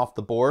this guy off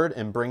the board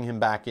and bring him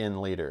back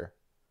in later.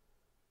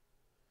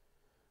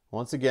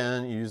 Once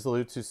again, you use the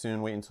loot too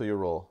soon. Wait until you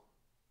roll.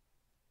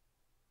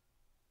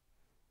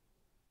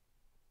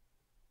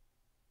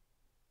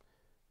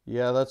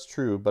 Yeah, that's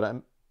true,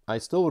 but I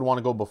still would want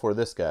to go before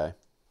this guy.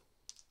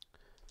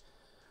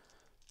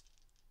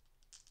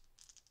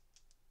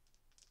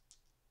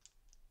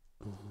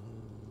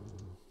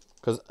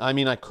 Because, I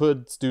mean, I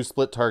could do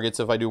split targets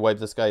if I do wipe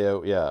this guy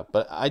out, yeah.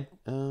 But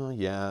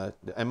yeah,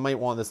 I might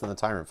want this in the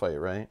Tyrant fight,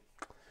 right?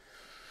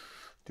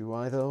 Do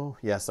I, though?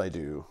 Yes, I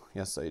do.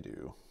 Yes, I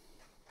do.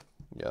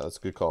 Yeah, that's a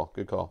good call.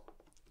 Good call.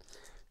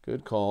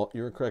 Good call.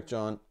 You were correct,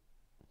 John.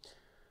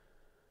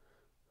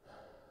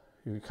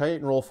 You can kite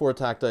and roll 4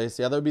 attack dice.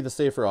 Yeah, that would be the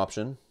safer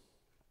option.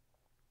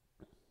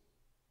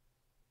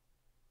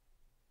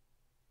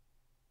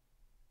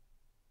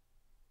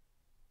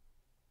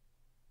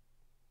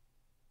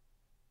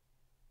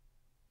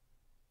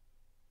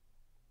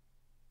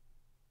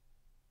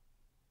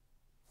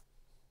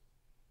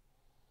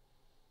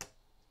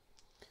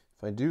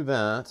 If I do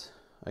that,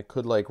 I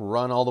could like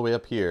run all the way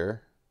up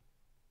here.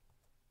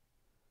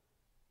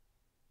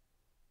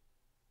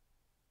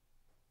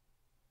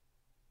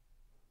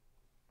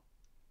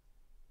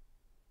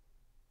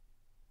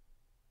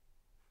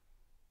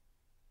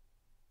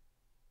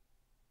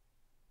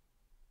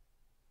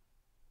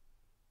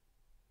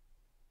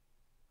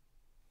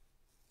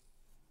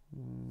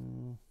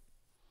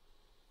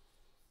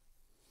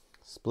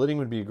 Splitting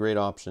would be a great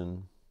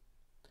option.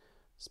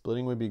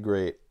 Splitting would be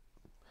great.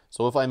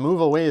 So if I move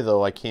away,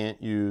 though, I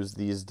can't use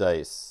these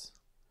dice.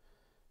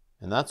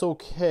 And that's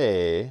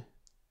okay.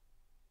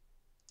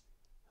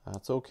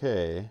 That's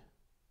okay.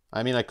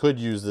 I mean, I could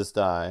use this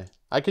die.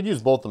 I could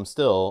use both of them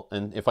still,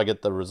 and if I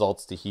get the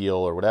results to heal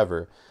or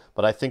whatever.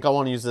 But I think I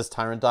want to use this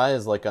Tyrant die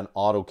as like an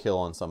auto kill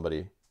on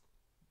somebody.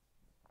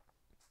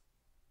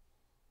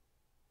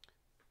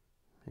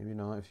 Maybe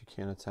not if you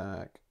can't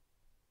attack.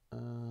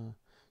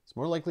 It's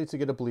more likely to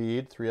get a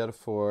bleed, 3 out of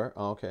 4.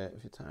 Oh, okay,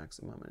 if you attacks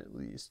him, I'm at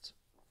least.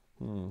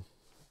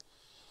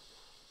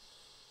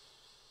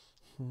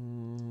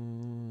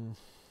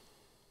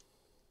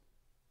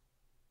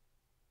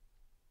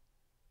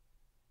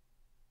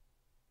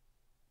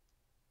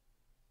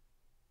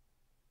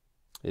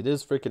 It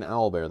is freaking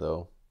Owlbear,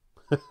 though.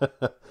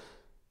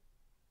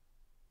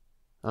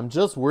 I'm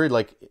just worried,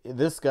 like,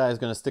 this guy is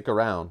going to stick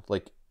around.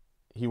 Like,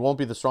 he won't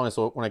be the strongest.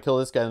 So when I kill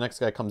this guy, the next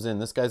guy comes in.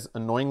 This guy's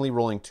annoyingly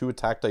rolling 2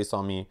 attack dice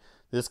on me.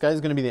 This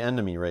guy's going to be the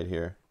enemy right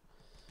here.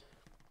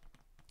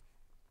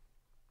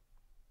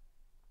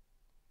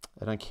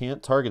 And I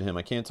can't target him.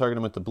 I can't target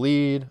him with the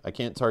bleed. I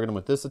can't target him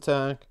with this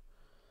attack.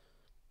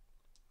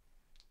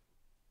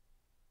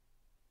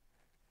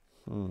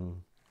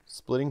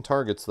 Splitting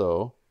targets,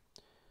 though.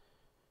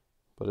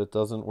 But it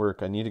doesn't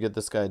work. I need to get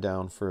this guy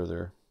down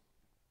further.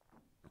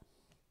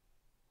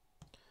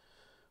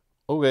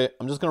 Okay,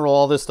 I'm just gonna roll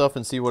all this stuff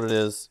and see what it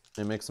is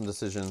and make some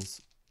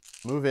decisions.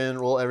 Move in,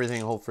 roll everything,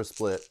 hope for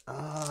split.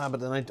 But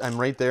then I'm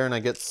right there and I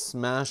get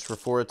smashed for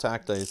 4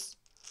 attack dice.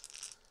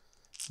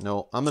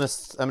 No, I'm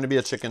gonna be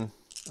a chicken.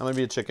 I'm gonna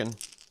be a chicken.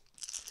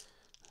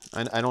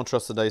 I don't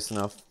trust the dice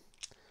enough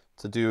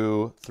to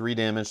do 3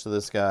 damage to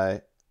this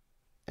guy,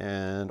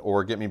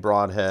 or get me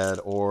broadhead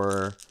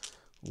or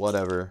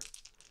whatever.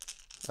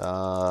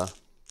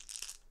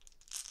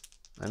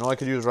 I know I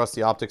could use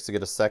Rusty Optics to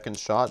get a second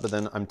shot, but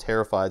then I'm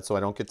terrified, so I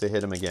don't get to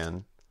hit him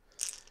again.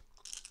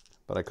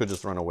 But I could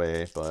just run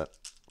away, but...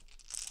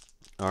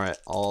 Alright,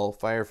 I'll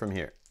fire from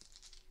here.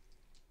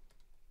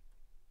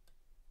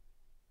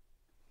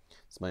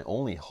 It's my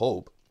only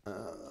hope. But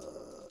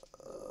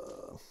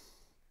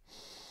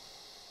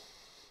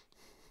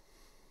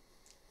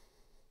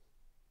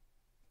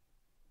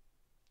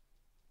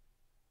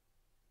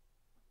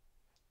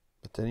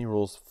then he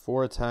rolls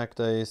 4 attack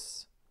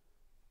dice,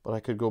 but I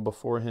could go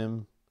before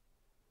him.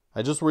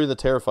 I just worry the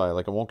Terrify,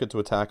 like I won't get to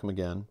attack him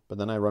again, but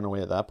then I run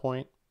away at that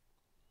point.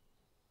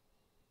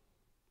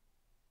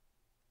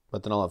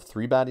 But then I'll have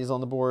 3 baddies on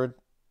the board.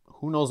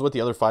 Who knows what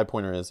the other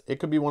 5-pointer is? It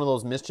could be one of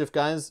those mischief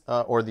guys,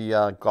 or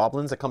the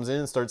goblins that comes in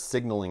and starts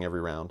signaling every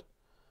round.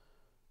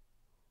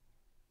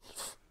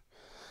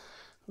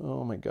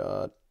 Oh my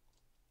god.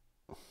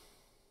 I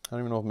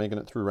don't even know if I'm making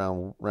it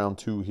through round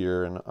 2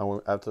 here, and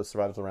I have to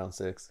survive to round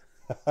 6.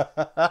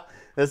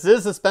 This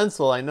is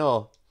suspenseful, I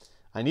know.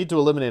 I need to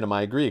eliminate him,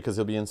 I agree, because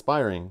he'll be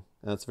inspiring.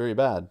 And that's very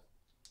bad.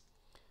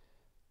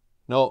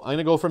 No, I'm going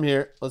to go from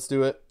here. Let's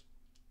do it.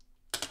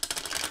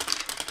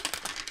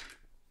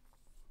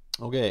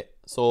 Okay,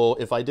 so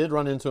if I did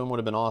run into him, would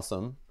have been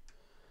awesome.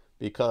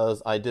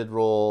 Because I did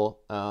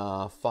roll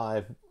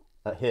 5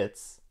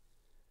 hits.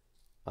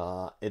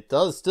 It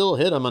does still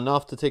hit him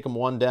enough to take him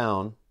 1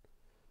 down.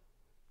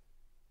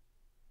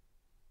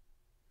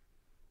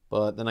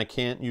 But then I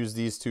can't use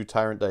these 2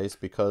 Tyrant dice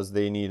because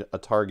they need a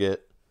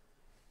target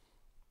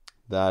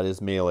that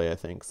is melee, I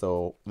think.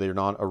 So they're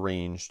not a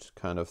ranged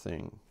kind of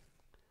thing.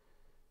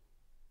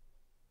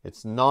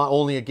 It's not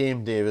only a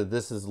game, David.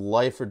 This is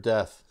life or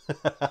death.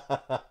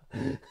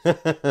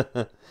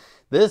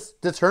 This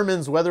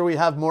determines whether we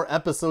have more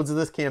episodes of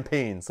this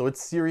campaign. So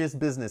it's serious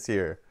business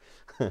here.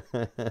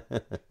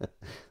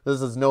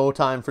 This is no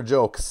time for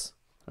jokes.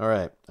 All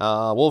right.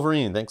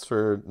 Wolverine, thanks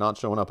for not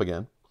showing up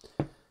again.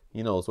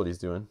 He knows what he's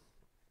doing.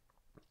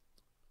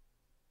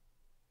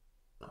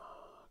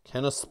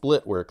 Can a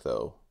split work,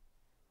 though?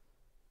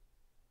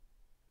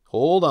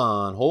 Hold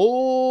on.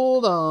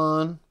 Hold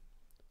on.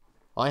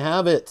 I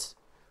have it.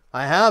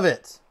 I have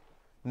it.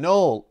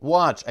 No,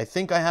 watch. I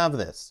think I have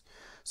this.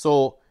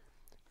 So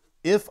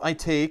if I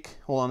take...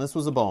 Hold on, this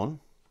was a bone.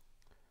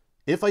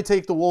 If I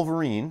take the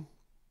Wolverine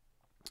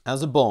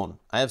as a bone,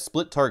 I have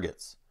split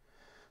targets.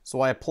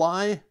 So I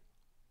apply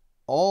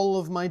all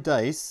of my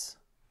dice...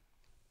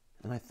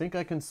 And I think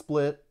I can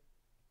split.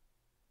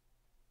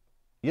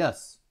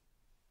 Yes.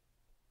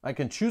 I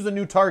can choose a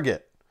new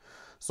target.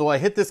 So I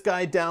hit this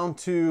guy down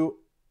to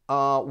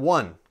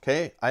 1.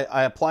 Okay.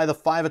 I apply the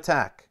 5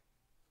 attack.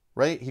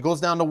 Right? He goes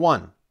down to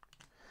 1.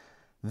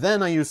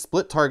 Then I use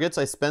split targets.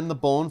 I spend the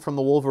bone from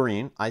the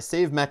Wolverine. I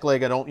save mech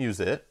leg. I don't use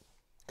it.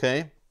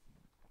 Okay.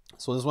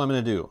 So this is what I'm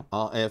going to do.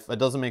 If it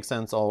doesn't make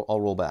sense, I'll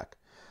roll back.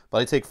 But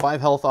I take 5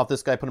 health off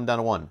this guy, put him down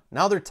to 1.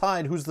 Now they're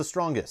tied. Who's the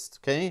strongest?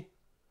 Okay.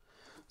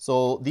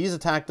 So these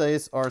attack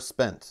dice are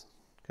spent.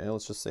 Okay,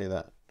 let's just say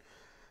that.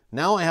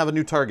 Now I have a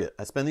new target.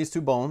 I spend these 2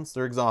 bones.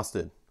 They're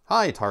exhausted.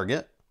 Hi,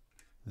 target.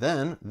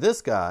 Then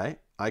this guy,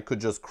 I could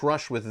just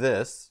crush with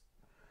this.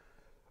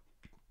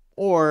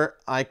 Or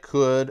I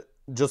could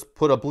just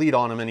put a bleed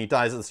on him and he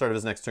dies at the start of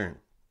his next turn.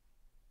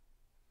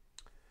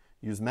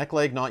 Use mech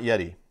leg, not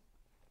Yeti.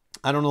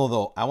 I don't know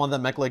though. I want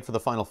that mech leg for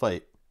the final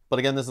fight. But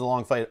again, this is a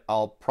long fight.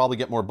 I'll probably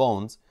get more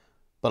bones.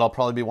 But I'll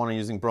probably be wanting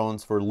using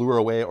bones for lure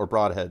away or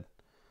broadhead.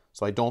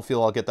 So I don't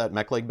feel I'll get that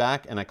mech leg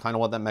back, and I kind of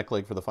want that mech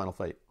leg for the final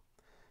fight.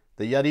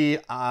 The Yeti,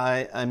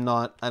 I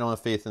don't have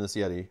faith in this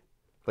Yeti.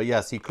 But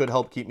yes, he could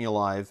help keep me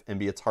alive and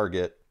be a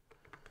target.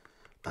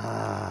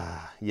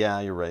 Yeah,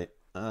 you're right.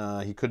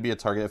 He could be a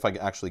target if I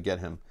actually get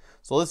him.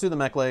 So let's do the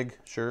mech leg.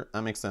 Sure,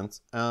 that makes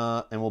sense.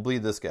 And we'll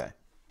bleed this guy.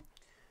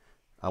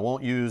 I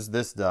won't use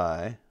this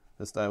die.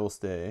 This die will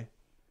stay.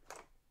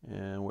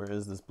 And where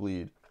is this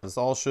bleed? This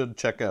all should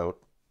check out.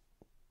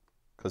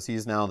 Because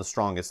he's now the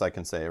strongest, I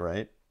can say,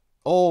 right?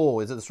 Oh,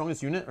 is it the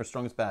strongest unit or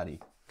strongest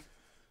baddie?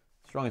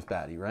 Strongest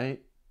baddie,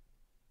 right?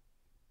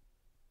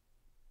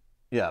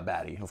 Yeah,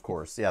 baddie, of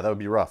course. Yeah, that would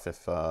be rough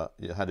if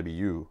it had to be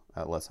you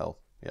at less health.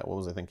 Yeah, what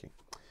was I thinking?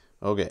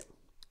 Okay.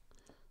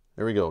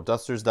 There we go.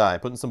 Dusters die.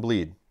 Putting some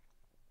bleed.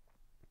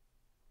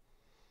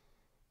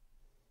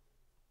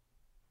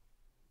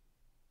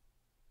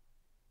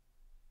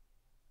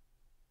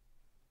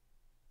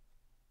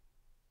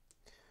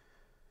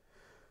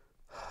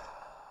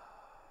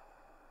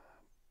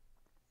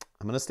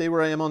 I'm going to stay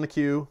where I am on the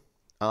queue.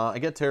 I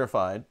get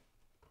terrified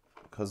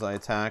because I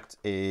attacked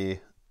a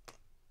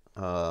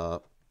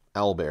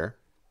owlbear.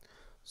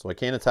 So I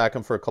can't attack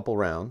him for a couple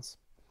rounds.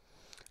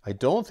 I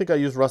don't think I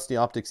used Rusty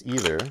Optics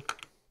either.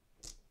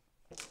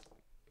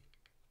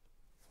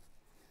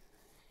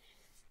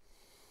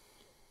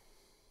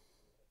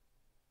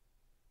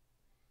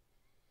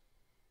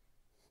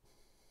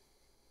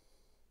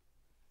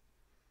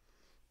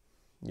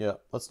 Yeah,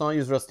 let's not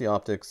use Rusty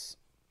Optics.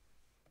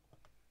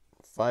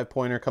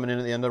 5-pointer coming in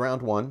at the end of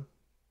round 1.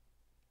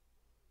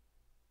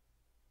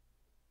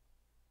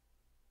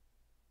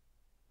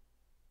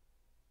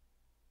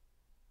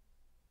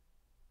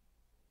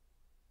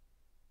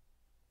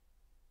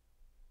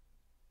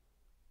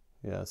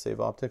 Yeah, save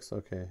optics.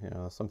 Okay,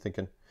 yeah, so I'm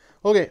thinking.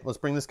 Okay, let's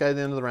bring this guy to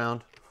the end of the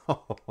round.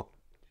 Oh,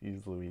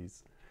 jeez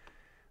Louise.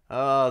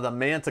 The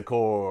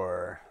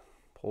Manticore.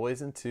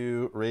 Poison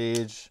 2,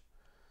 Rage.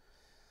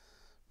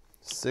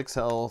 6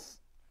 health.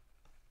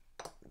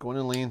 Going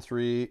in lane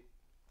 3.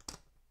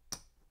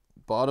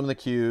 Bottom of the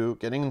queue.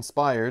 Getting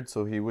inspired,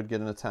 so he would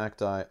get an attack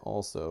die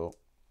also.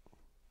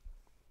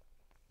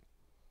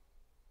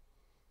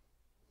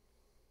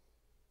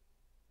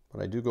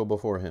 But I do go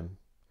before him.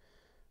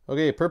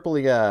 Okay,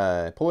 purpley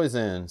guy.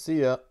 Poison.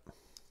 See ya.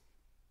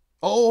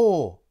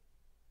 Oh!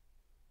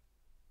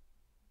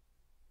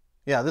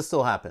 Yeah, this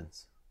still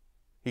happens.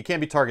 He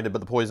can't be targeted, but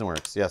the poison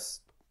works.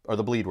 Yes. Or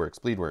the bleed works.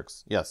 Bleed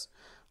works. Yes.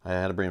 I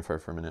had a brain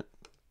fart for a minute.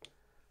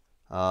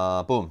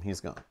 Boom. He's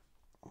gone.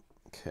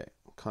 Okay.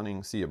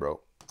 Cunning. See ya, bro.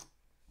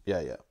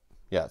 Yeah, yeah.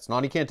 Yeah, it's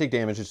not he can't take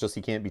damage. It's just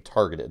he can't be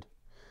targeted.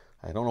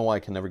 I don't know why I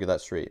can never get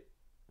that straight.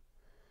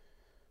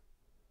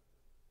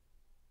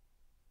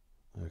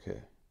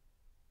 Okay.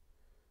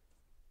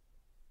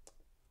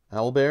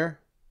 Owlbear.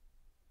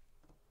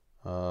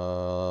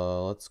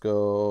 Let's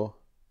go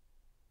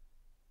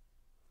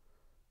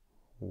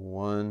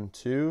 1,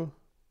 2.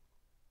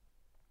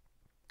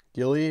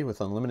 Ghillie with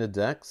unlimited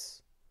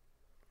dex.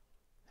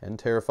 And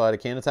terrified. I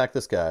can't attack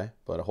this guy.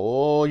 But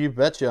oh, you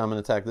betcha I'm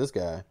going to attack this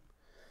guy.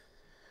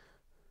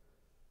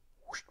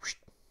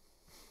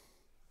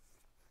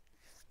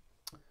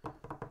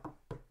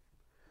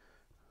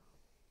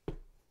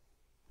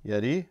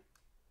 Yeti.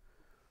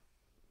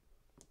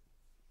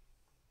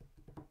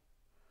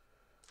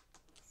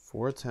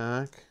 4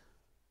 attack.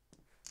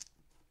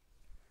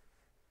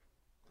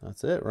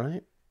 That's it,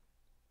 right?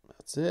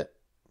 That's it.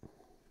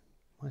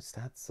 My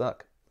stats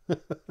suck.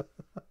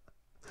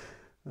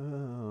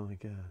 Oh my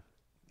god.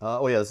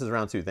 Oh yeah, this is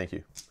round 2. Thank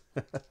you.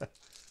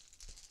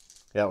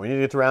 Yeah, we need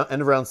to get to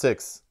end of round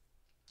 6.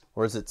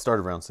 Or is it start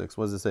of round 6?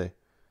 What does it say?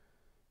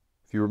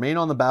 If you remain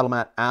on the battle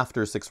mat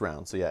after 6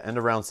 rounds. So yeah, end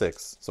of round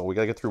 6. So we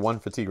gotta get through 1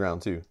 fatigue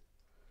round 2.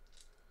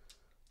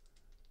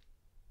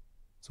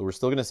 So we're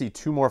still gonna see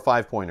 2 more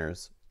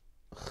 5-pointers.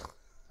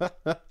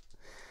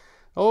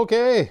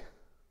 Okay.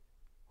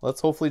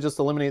 Let's hopefully just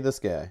eliminate this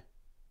guy.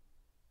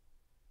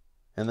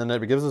 And then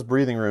it gives us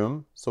breathing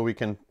room so we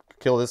can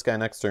kill this guy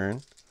next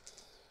turn.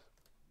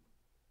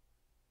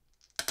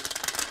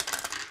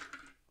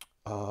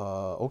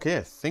 Okay,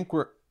 I think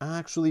we're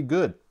actually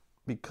good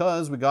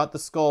because we got the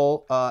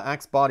skull,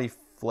 axe body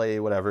flay,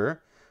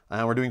 whatever,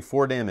 and we're doing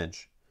 4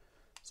 damage.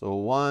 So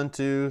 1,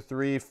 2,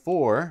 3,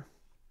 4.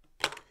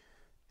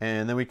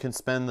 And then we can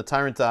spend the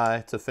Tyrant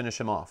Die to finish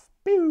him off.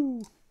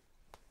 Pew!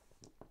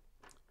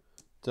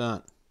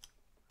 Done.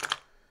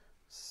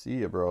 See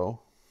ya, bro.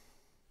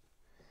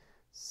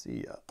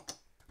 See ya.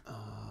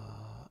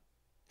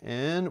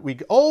 And we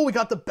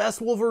got the best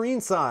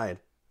Wolverine side.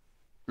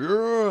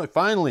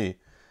 Finally.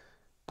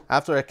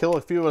 After I kill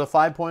a few of the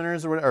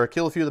 5-pointers or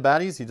kill a few of the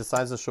baddies, he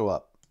decides to show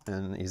up,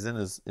 and he's in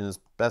his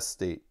best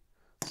state.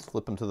 Let's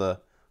flip him to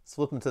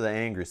the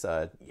angry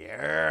side.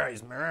 Yeah,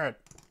 he's mad.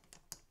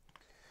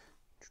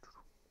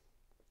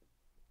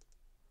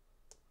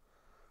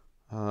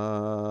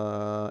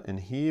 And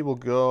he will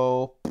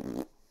go.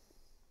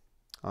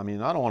 I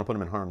mean, I don't want to put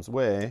him in harm's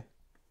way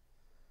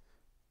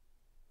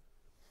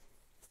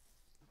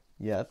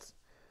yet,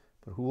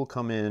 but who will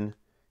come in?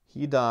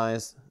 He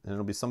dies, and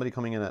it'll be somebody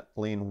coming in at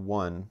lane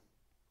 1.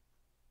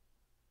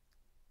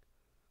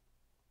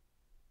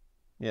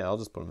 Yeah, I'll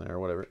just put him there or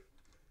whatever.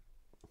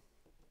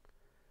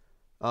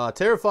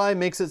 Terrify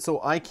makes it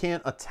so I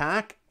can't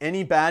attack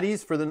any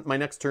baddies for my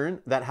next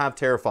turn that have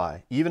Terrify,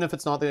 even if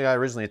it's not the guy I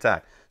originally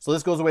attacked. So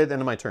this goes away at the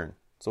end of my turn,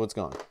 so it's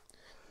gone.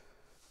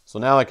 So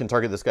now I can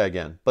target this guy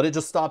again. But it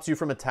just stops you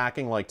from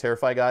attacking like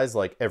Terrify guys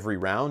like every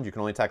round. You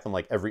can only attack them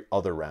like every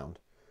other round.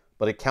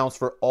 But it counts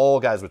for all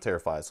guys with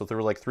Terrify. So if there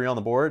were like 3 on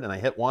the board and I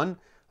hit 1,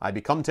 I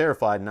become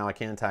Terrified, and now I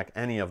can't attack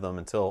any of them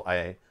until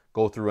I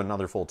go through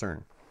another full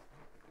turn.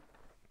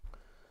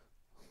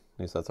 At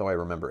least that's how I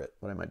remember it,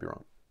 but I might be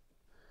wrong.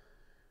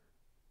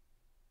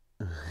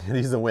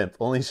 He's a wimp.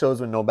 Only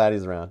shows when no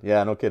baddies around.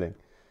 Yeah, no kidding.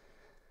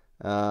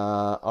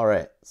 All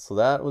right, so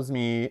that was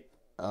me.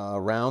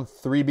 Round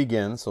 3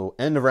 begins. So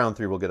end of round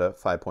 3, we'll get a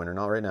 5-pointer.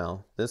 Not right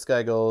now. This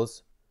guy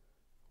goes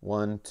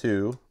 1,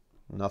 2,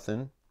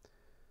 nothing.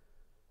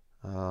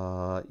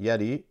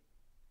 Yeti,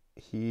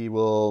 he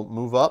will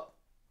move up,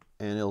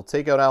 and he'll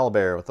take out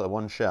Owlbear with a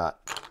 1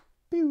 shot.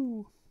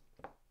 Pew!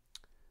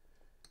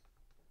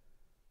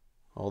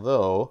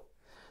 Although,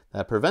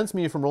 that prevents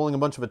me from rolling a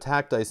bunch of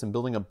attack dice and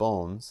building up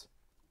bones.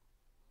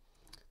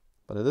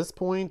 But at this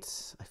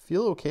point, I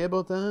feel okay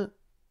about that.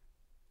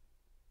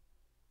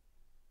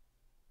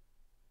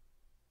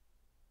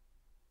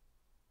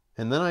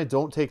 And then I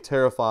don't take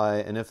Terrify,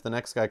 and if the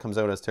next guy comes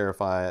out as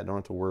Terrify, I don't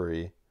have to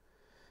worry.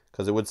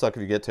 Because it would suck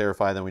if you get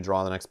Terrify, then we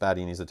draw the next baddie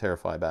and he's a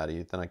Terrify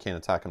baddie. Then I can't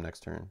attack him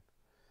next turn.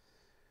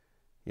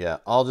 Yeah,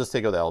 I'll just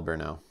take out the Owlbear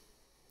now.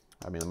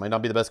 I mean, it might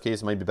not be the best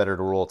case. It might be better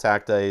to roll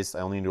attack dice.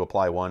 I only need to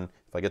apply one.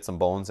 If I get some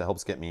bones, it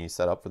helps get me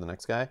set up for the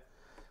next guy.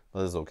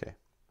 But this is okay.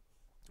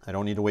 I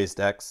don't need to waste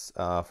Dex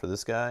for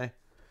this guy.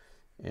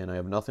 And I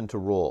have nothing to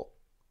roll.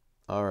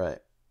 All right.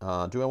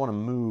 Do I want to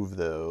move,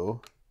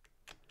 though?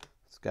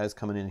 This guy's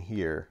coming in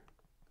here.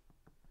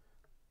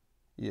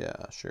 Yeah,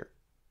 sure.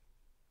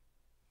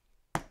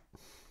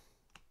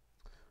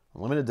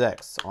 Unlimited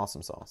Dex.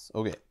 Awesome sauce.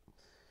 Okay.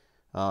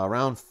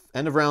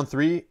 End of round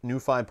 3. New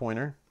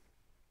 5-pointer.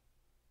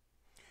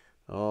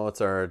 Oh,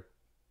 it's our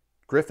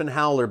Griffin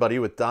Howler buddy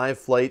with Dive,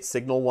 Flight,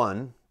 Signal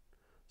 1.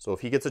 So if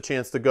he gets a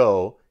chance to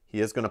go, he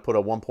is going to put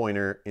a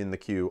 1-pointer in the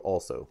queue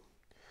also.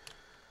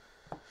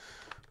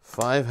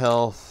 5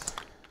 health.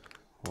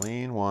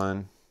 Lane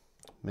 1.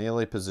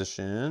 Melee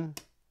position.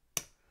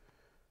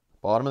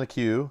 Bottom of the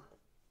queue.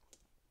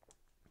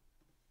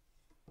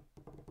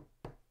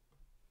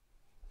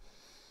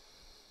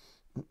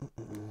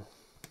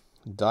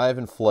 Dive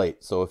and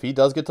Flight. So if he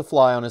does get to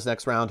fly on his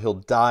next round, he'll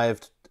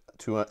dive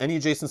to any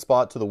adjacent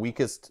spot to the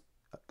weakest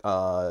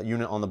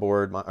unit on the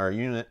board,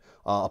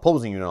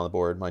 opposing unit on the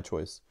board, my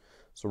choice.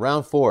 So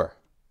round 4.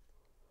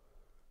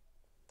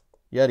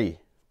 Yeti.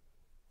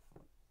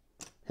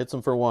 Hits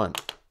him for 1.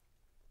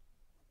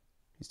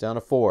 He's down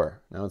to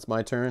 4. Now it's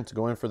my turn to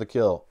go in for the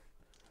kill.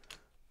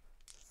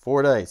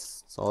 4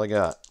 dice. That's all I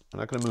got. I'm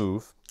not going to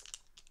move.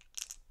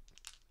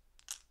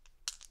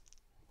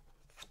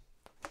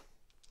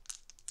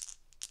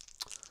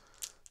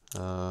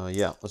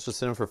 Yeah, let's just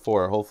hit him for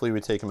 4. Hopefully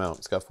we take him out.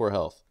 He's got 4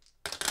 health.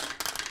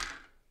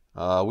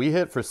 We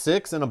hit for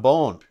 6 and a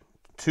bone.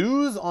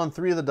 2s on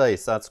 3 of the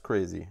dice. That's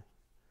crazy.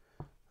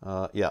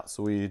 Yeah,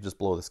 so we just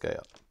blow this guy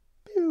up.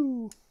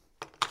 Pew!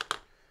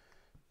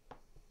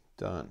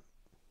 Done.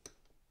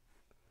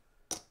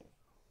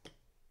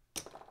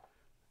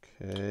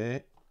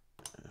 Okay.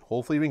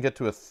 Hopefully we can get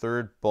to a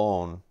 3rd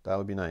bone. That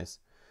would be nice.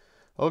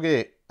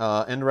 Okay,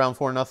 end of round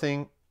 4,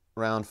 nothing.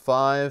 Round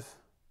 5.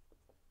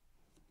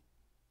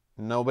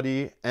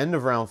 Nobody. End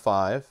of round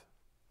 5.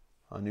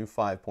 A new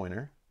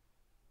 5-pointer.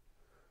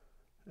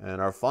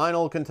 And our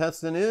final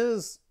contestant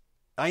is...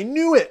 I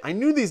knew it! I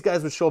knew these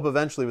guys would show up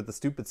eventually with the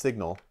stupid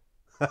signal.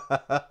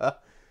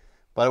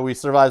 But we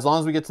survive as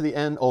long as we get to the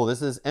end. Oh,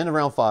 this is end of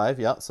round 5.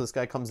 Yeah, so this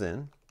guy comes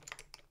in.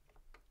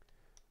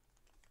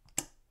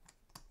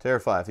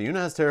 Terrify. If the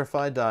unit has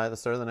Terrify, die. At the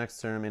start of the next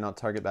turn may not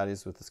target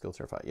baddies with the skill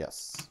Terrify.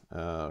 Yes.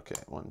 Okay.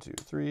 1, 2,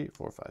 3,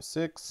 4, 5,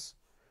 6.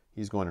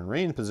 He's going in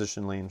range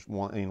position, lane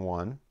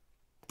 1.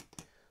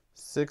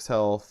 6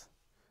 health.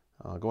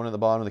 Going at the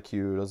bottom of the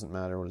queue. Doesn't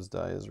matter what his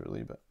die is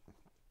really, but...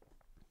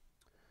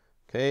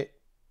 Okay.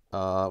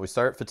 We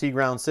start fatigue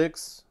round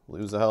 6.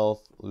 Lose a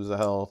health. Lose a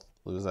health.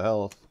 Lose a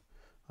health.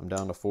 I'm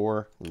down to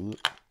 4.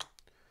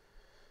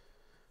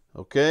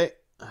 Okay.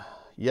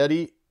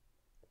 Yeti.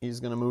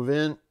 He's going to move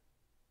in.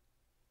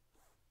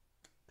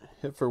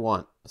 Hit for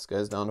 1. This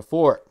guy's down to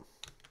 4.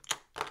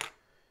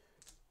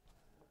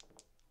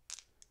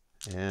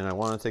 And I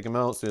want to take him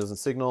out so he doesn't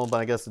signal, but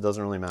I guess it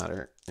doesn't really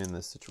matter in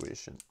this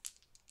situation.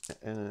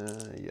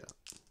 Yeah.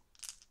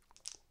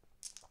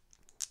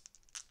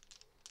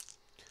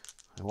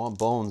 I want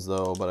bones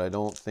though, but I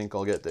don't think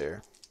I'll get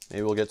there.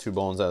 Maybe we'll get 2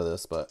 bones out of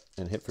this,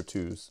 and hit for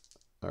 2s,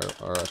 or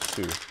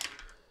 2.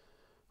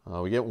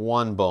 We get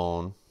 1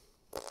 bone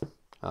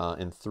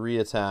and 3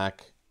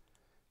 attack.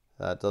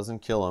 That doesn't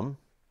kill him,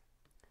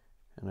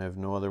 and I have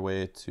no other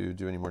way to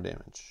do any more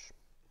damage.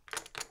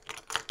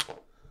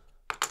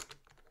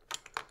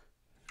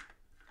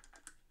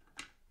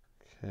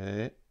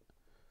 Okay.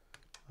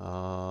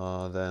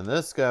 Then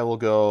this guy will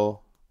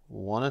go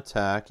 1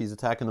 attack. He's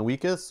attacking the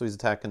weakest, so he's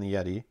attacking the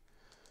Yeti.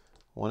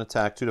 1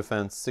 attack, 2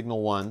 defense,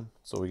 signal 1.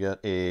 So we get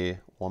a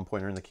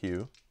 1-pointer in the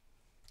queue.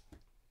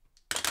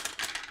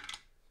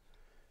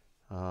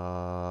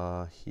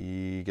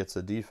 He gets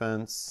a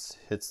defense,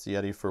 hits the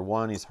Yeti for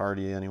 1. He's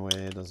hardy anyway,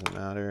 it doesn't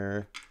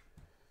matter.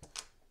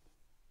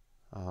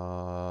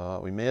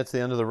 We made it to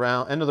the end of the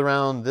round. End of the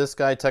round, this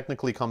guy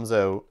technically comes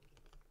out.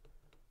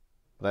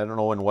 But I don't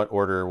know in what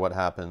order what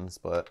happens,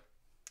 but...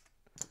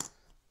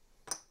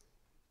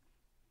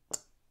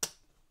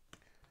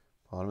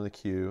 Bottom of the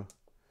queue.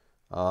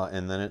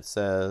 And then it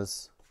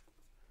says...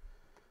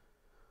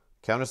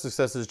 Counter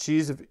success is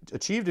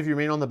achieved if you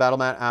remain on the battle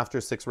mat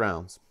after 6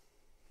 rounds.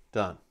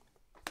 Done.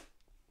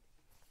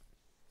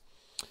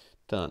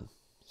 Done.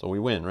 So we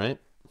win, right?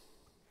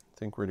 I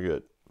think we're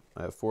good.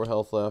 I have 4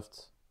 health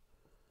left.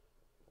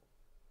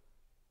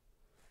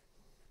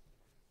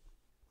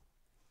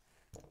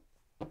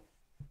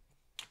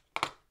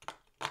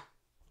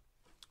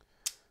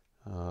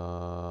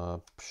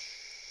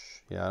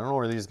 Yeah, I don't know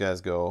where these guys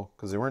go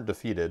because they weren't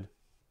defeated.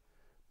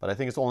 But I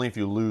think it's only if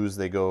you lose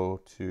they go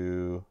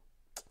to...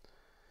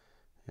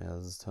 Yeah,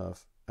 this is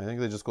tough. I think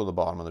they just go to the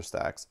bottom of their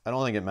stacks. I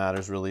don't think it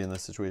matters really in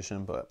this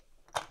situation, but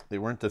they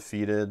weren't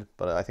defeated.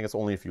 But I think it's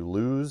only if you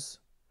lose.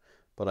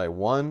 But I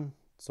won,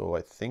 so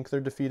I think they're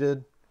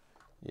defeated.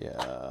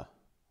 Yeah.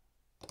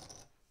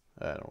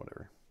 I don't know,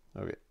 whatever.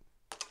 Okay.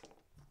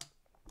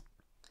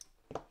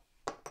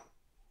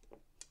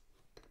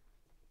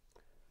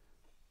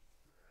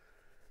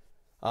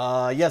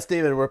 Yes,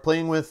 David, we're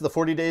playing with the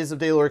 40 Days of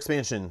Daylore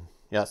expansion.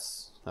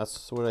 Yes,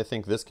 that's what I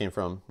think this came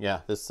from.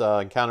 Yeah, this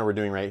encounter we're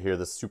doing right here,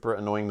 this super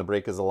annoying the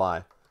break is a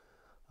lie,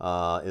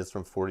 is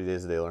from 40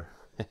 Days of Daylore.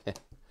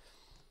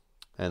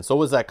 And so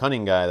was that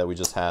cunning guy that we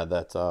just had,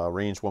 that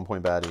range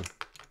 1-point baddie.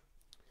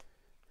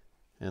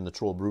 And the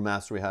troll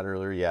brewmaster we had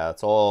earlier. Yeah,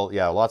 it's all,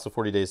 yeah, lots of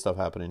 40 days stuff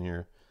happening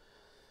here.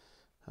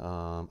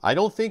 I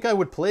don't think I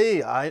would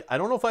play, I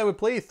don't know if I would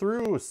play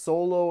through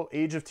solo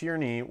Age of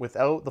Tyranny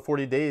without the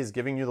 40 days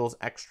giving you those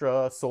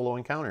extra solo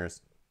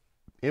encounters.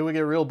 It would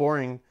get real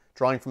boring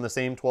drawing from the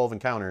same 12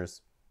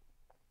 encounters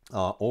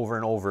over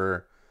and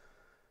over.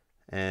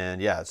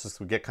 And yeah, it's just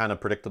would get kind of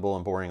predictable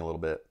and boring a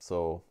little bit.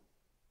 So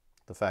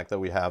the fact that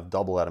we have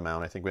double that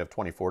amount, I think we have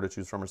 24 to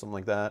choose from or something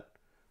like that,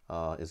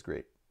 is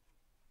great.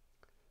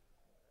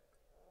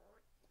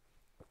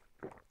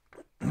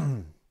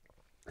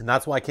 And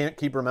that's why I can't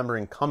keep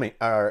remembering cunning.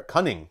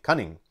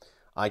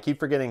 I keep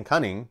forgetting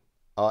cunning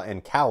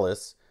and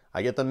callous.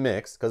 I get them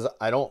mixed because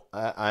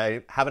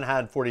I haven't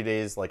had 40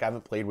 days, like I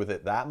haven't played with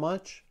it that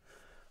much.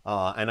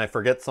 And I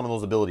forget some of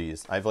those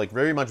abilities. I've like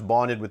very much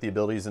bonded with the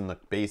abilities in the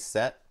base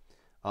set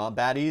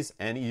baddies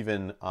and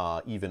even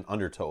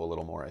Undertow a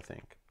little more, I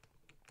think.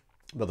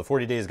 But the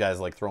 40 days guys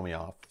like throw me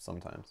off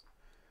sometimes.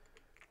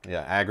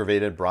 Yeah,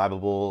 aggravated,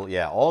 bribable.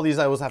 Yeah, all these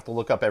I always have to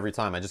look up every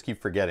time. I just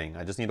keep forgetting.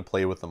 I just need to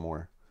play with them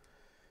more.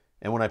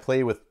 And when I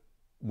play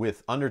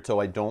with Undertow,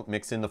 I don't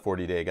mix in the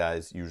 40-day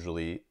guys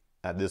usually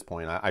at this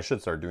point. I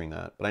should start doing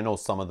that. But I know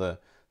some of the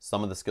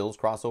skills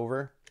cross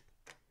over.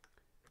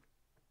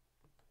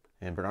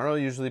 And Bernardo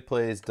usually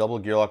plays double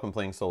Gearlock when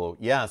playing solo.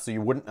 Yeah, so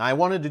you wouldn't... I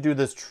wanted to do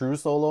this true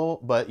solo,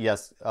 but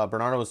yes,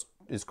 Bernardo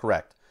is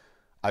correct.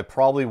 I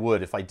probably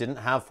would. If I didn't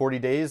have 40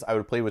 days, I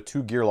would play with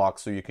 2 Gearlocks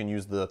so you can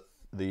use the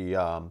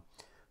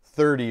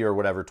 30 or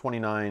whatever,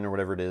 29 or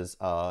whatever it is,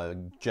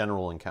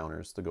 general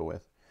encounters to go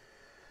with.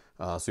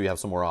 So you have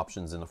some more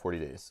options in the 40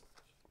 days.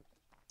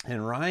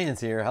 And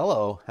Ryan's here.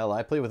 Hello. Hell,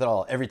 I play with it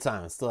all every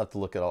time. I still have to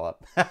look it all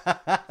up.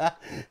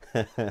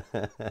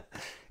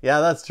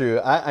 Yeah, that's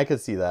true. I could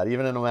see that.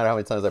 Even no matter how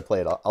many times I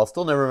play it, I'll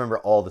still never remember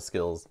all the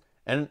skills.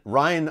 And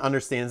Ryan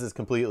understands this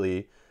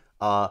completely.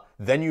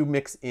 Then you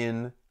mix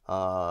in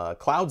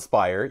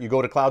Cloudspire. You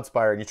go to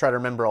Cloudspire and you try to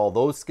remember all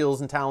those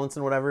skills and talents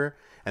and whatever.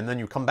 And then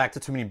you come back to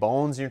Too Many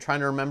Bones and you're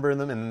trying to remember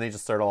them. And then they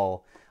just start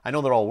all... I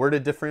know they're all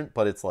worded different,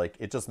 but it's like,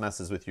 it just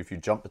messes with you if you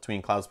jump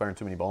between Cloudspire and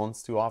Too Many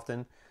Bones too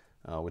often,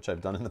 which I've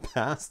done in the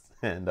past.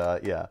 And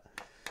yeah,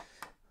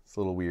 it's a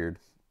little weird.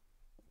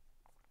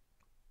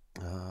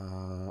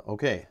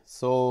 Okay,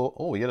 so,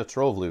 oh, we get a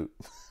Trove Loot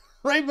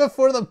right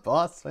before the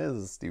boss. This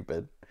is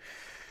stupid.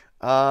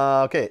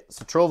 Okay,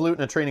 so Trove Loot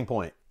and a training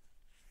point.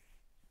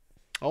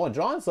 Oh, and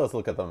John says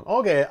look at them.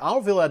 Okay, I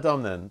don't feel that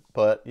dumb then,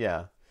 but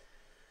yeah.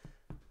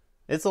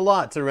 It's a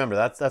lot to remember.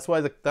 That's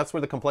why that's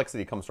where the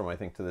complexity comes from, I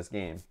think, to this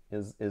game,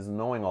 is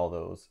knowing all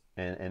those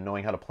and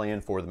knowing how to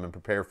plan for them and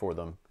prepare for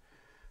them.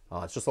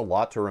 It's just a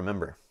lot to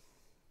remember.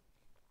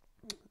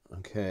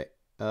 Okay.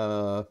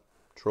 Trove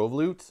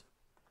Loot.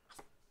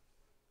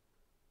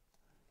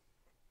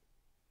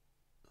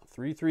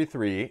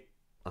 333.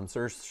 I'm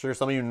sure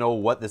some of you know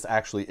what this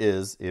actually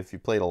is if you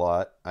played a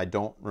lot. I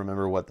don't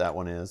remember what that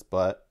one is,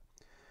 but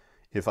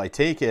if I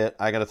take it,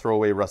 I got to throw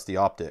away Rusty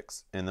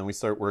Optics. And then we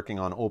start working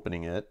on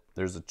opening it.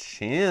 There's a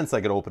chance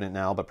I could open it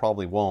now, but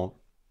probably won't.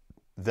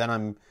 Then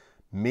I'm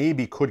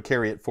maybe could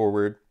carry it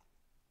forward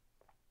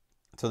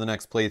to the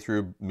next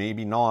playthrough.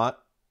 Maybe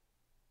not.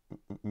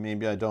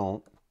 Maybe I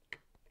don't.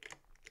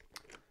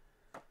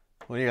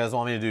 What do you guys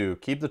want me to do?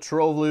 Keep the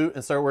Trove Loot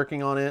and start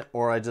working on it?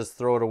 Or I just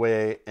throw it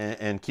away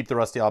and keep the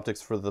Rusty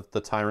Optics for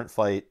the Tyrant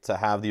fight to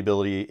have the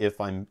ability,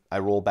 if I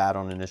roll bad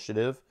on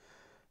initiative,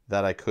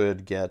 that I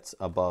could get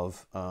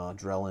above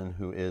Drellin,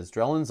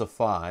 Drellin's a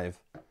 5.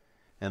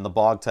 And the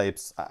bog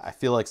types, I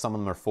feel like some of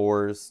them are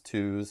 4s,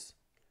 2s.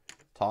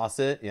 Toss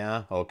it?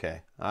 Yeah? Okay.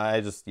 I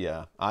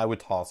would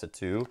toss it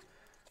too.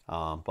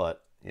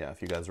 But yeah,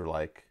 if you guys are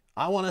like,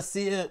 I want to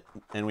see it.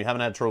 And we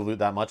haven't had Trove Loot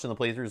that much in the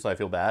playthrough, so I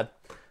feel bad.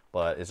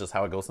 But it's just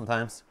how it goes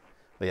sometimes.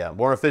 But yeah,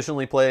 more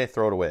efficiently play,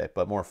 throw it away.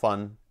 But more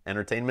fun,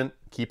 entertainment,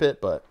 keep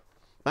it. But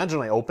imagine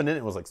when I opened it,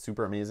 it was like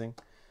super amazing.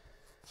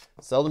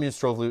 Seldom use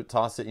Trove Loot,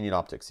 toss it, you need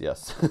optics.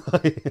 Yes,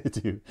 I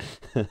do.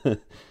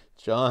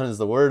 John is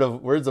the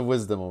words of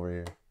wisdom over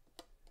here.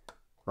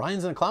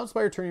 Ryan's in a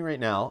Cloudspire tourney right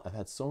now. I've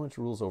had so much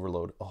rules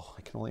overload. Oh,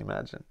 I can only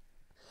imagine.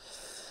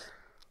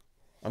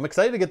 I'm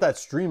excited to get that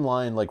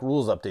streamlined like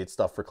rules update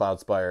stuff for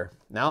Cloudspire.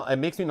 Now it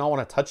makes me not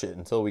want to touch it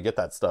until we get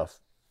that stuff,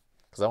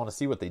 because I want to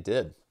see what they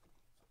did.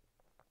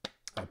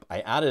 I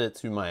added it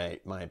to my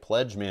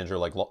pledge manager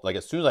like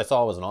as soon as I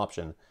saw it was an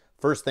option.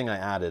 First thing I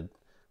added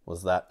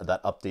was that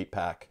update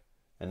pack,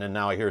 And then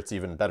now I hear it's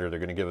even better. They're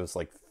going to give us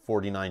like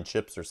 49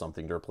 chips or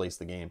something to replace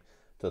the game,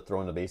 to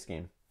throw in the base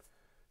game.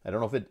 I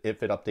don't know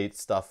if it updates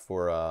stuff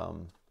for I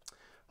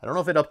don't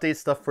know if it updates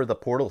stuff for the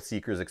Portal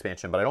Seekers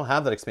expansion, but I don't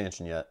have that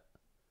expansion yet.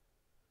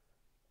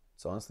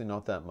 It's honestly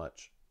not that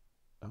much.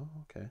 Oh,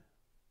 okay.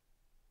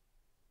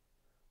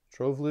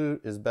 Trove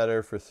loot is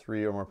better for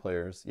 3 or more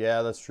players.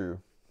 Yeah, that's true.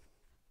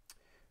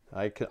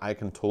 I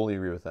can totally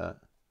agree with that.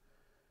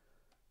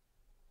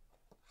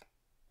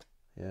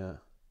 Yeah.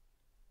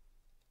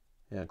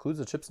 Yeah, includes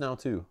the chips now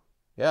too.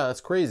 Yeah,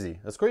 that's crazy.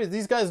 That's crazy.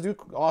 These guys do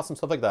awesome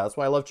stuff like that. That's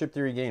why I love Chip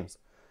Theory games,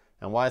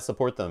 and why I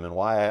support them, and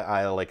why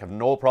I like have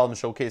no problem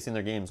showcasing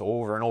their games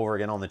over and over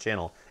again on the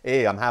channel.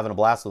 I'm having a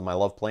blast with them. I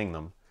love playing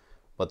them,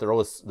 but they're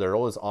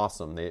always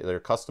awesome. They're a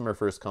customer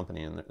first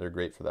company, and they're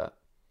great for that.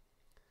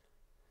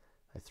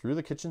 I threw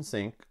the kitchen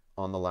sink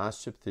on the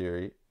last Chip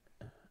Theory.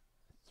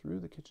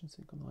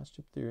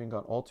 And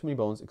got all too many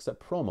bones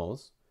except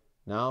promos.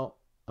 Now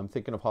I'm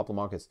thinking of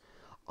Hoplomachus.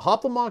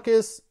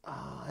 Hoplomachus,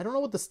 I don't know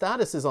what the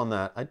status is on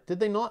that. Did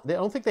they not? I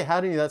don't think they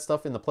had any of that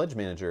stuff in the Pledge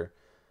Manager.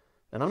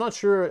 And I'm not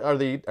sure, are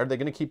they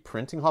going to keep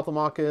printing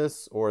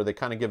Hoplomachus, or are they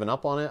kind of giving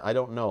up on it? I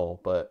don't know,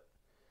 but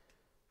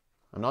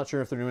I'm not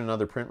sure if they're doing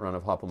another print run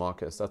of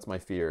Hoplomachus. That's my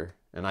fear.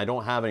 And I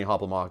don't have any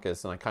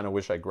Hoplomachus, and I kind of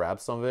wish I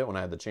grabbed some of it when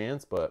I had the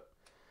chance, but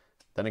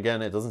then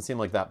again, it doesn't seem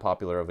like that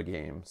popular of a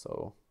game,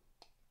 so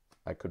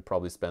I could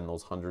probably spend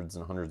those hundreds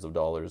and hundreds of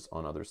dollars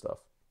on other stuff.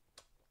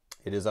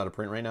 It is out of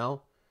print right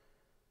now.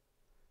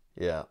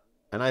 Yeah.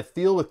 And I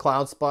feel with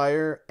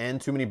Cloudspire and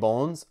Too Many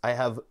Bones, I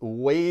have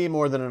way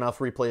more than enough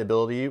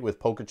replayability with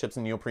poker chips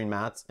and neoprene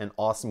mats and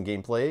awesome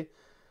gameplay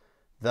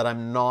that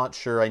I'm not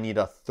sure I need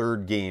a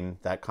third game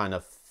that kind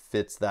of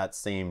fits that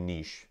same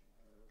niche.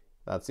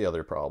 That's the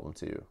other problem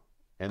too.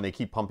 And they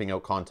keep pumping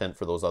out content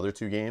for those other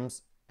 2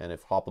 games. And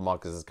if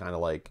Hoplomachus is kind of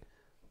like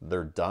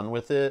they're done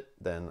with it,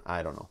 then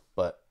I don't know.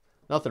 But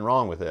nothing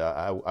wrong with it.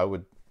 I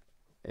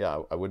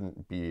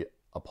wouldn't be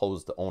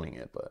opposed to owning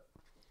it, but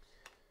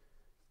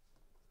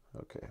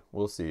okay,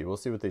 we'll see. We'll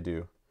see what they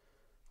do.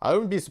 I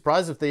wouldn't be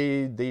surprised if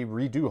they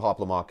redo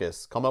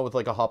Hoplomachus. Come out with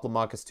like a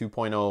Hoplomachus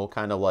 2.0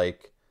 kind of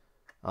like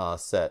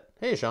set.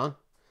 Hey, Sean.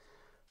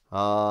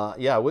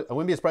 Yeah, I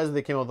wouldn't be surprised if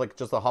they came out with like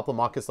just a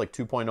Hoplomachus like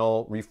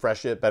 2.0,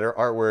 refresh it, better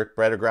artwork,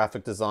 better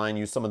graphic design,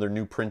 use some of their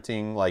new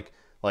printing. Like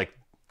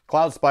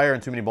Cloudspire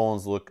and Too Many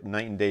Bones look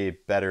night and day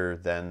better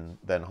than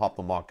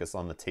Hoplomachus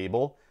on the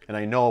table. And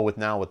I know with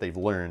now what they've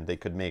learned, they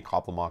could make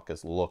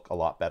Hoplomachus look a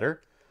lot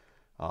better.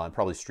 And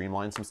probably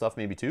streamline some stuff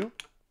maybe too.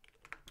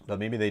 But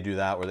maybe they do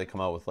that where they come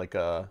out with like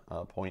a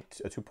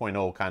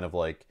 2.0 kind of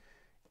like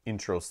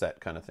intro set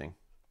kind of thing.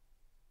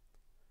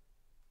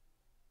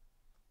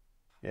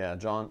 Yeah,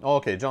 John. Oh,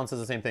 okay, John says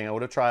the same thing. I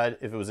would have tried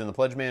if it was in the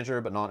Pledge Manager,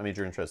 but not a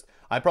major interest.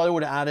 I probably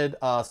would have added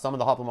some of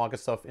the Hoplomachus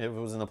stuff if it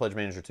was in the Pledge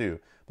Manager too.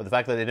 But the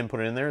fact that they didn't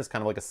put it in there is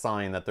kind of like a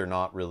sign that they're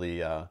not really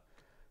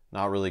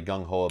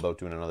gung-ho about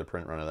doing another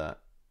print run of that.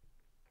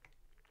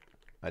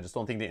 I just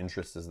don't think the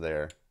interest is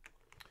there.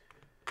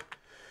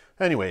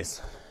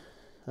 Anyways,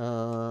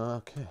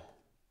 okay.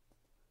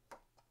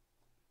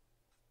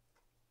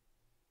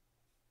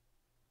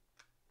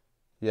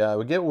 Yeah, I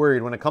would get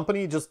worried when a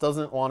company just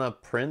doesn't want to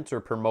print or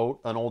promote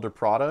an older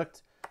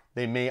product.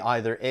 They may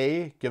either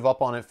A, give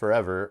up on it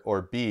forever,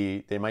 or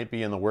B, they might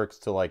be in the works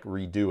to like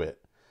redo it.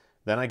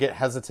 Then I get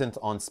hesitant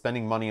on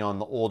spending money on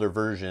the older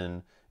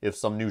version if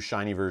some new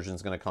shiny version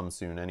is going to come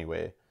soon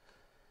anyway.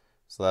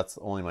 So that's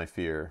only my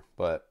fear.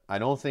 But I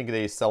don't think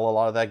they sell a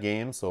lot of that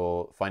game,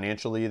 so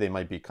financially they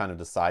might be kind of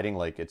deciding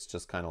like it's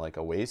just kind of like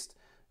a waste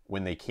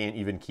when they can't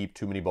even keep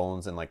Too Many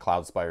Bones and like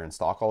Cloudspire in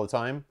stock all the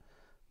time.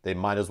 They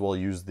might as well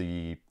use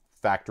the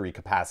factory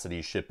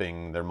capacity,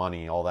 shipping, their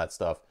money, all that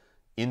stuff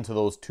into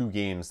those 2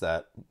 games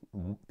that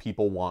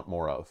people want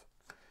more of.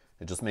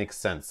 It just makes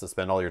sense to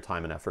spend all your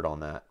time and effort on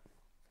that.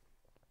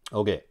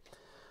 Okay,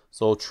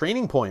 so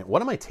training point.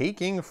 What am I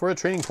taking for a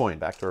training point?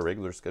 Back to our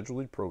regular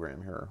scheduled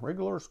program here.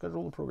 Regular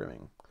scheduled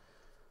programming.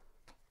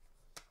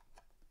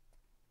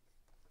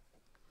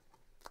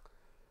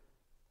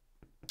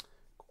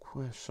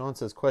 Sean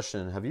says,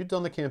 question, have you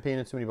done the campaign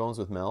in Too Many Bones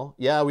with Mel?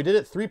 Yeah, we did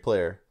it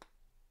 3-player.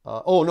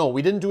 Oh, no,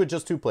 we didn't do it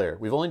just 2-player.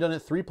 We've only done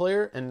it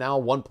 3-player and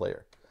now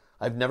 1-player.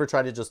 I've never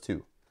tried it just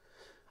 2.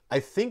 I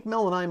think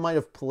Mel and I might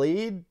have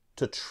played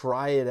to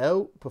try it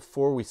out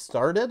before we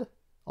started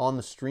on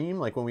the stream,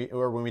 like when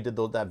we did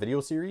that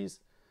video series.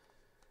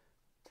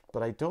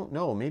 But I don't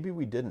know. Maybe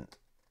we didn't.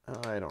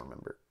 I don't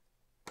remember.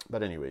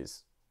 But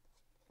anyways,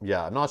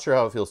 yeah, I'm not sure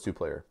how it feels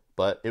 2-player.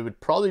 But it would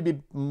probably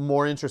be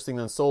more interesting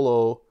than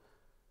solo,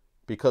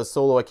 because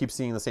solo I keep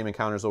seeing the same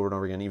encounters over and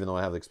over again, even though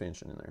I have the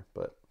expansion in there.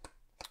 But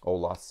oh,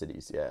 Lost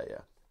Cities. Yeah.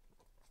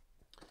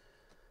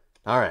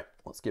 All right,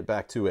 let's get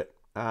back to it.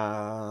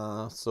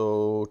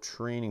 So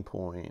training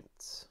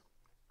point.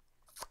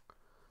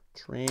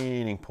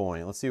 Training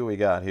point. Let's see what we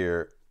got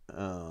here.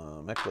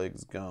 Mech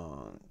leg's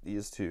gone.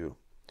 These 2.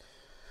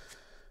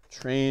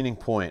 Training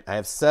point. I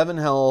have 7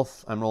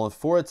 health. I'm rolling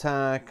 4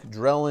 attack.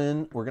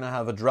 Drellin. We're going to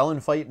have a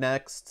Drellin fight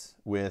next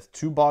with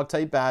 2 bog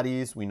type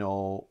baddies. We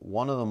know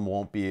one of them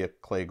won't be a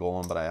clay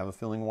golem, but I have a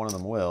feeling one of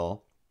them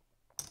will.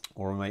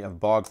 Or we might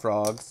have bog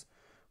frogs.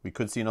 We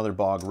could see another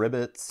bog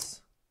ribbits.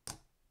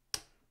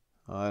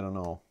 I don't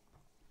know.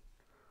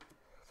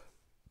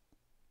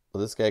 So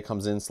this guy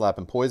comes in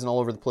slapping poison all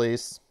over the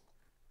place.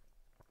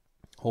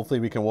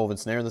 Hopefully we can woven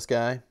snare this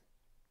guy.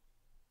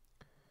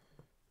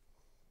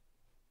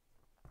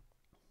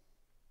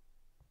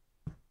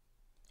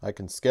 I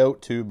can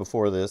scout too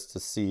before this to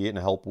see and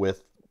help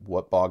with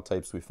what bog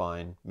types we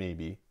find,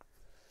 maybe.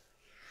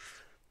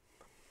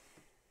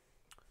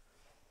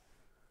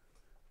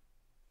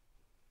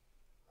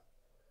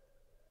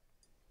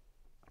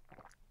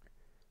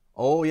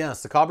 Oh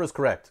yes, the Cobra's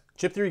correct.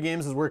 Chip Theory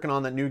Games is working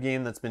on that new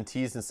game that's been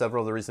teased in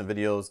several of the recent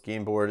videos.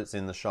 Game board, it's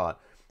in the shot.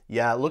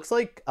 Yeah, it looks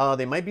like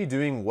they might be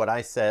doing what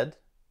I said.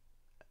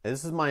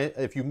 This is my,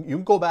 if you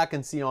can go back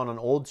and see on an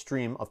old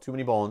stream of Too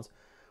Many Bones,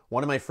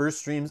 one of my first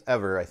streams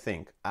ever, I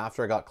think,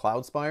 after I got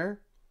Cloudspire.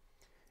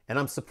 And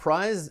I'm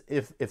surprised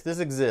if this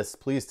exists,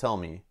 please tell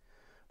me.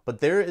 But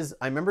there is,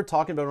 I remember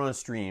talking about it on a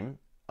stream,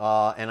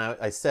 and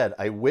I said,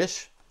 I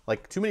wish,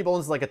 like Too Many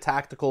Bones is like a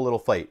tactical little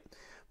fight.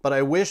 But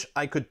I wish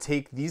I could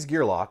take these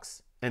gear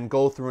locks and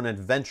go through an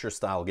adventure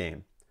style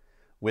game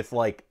with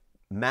like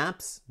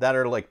maps that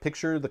are like,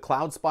 picture the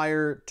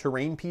Cloudspire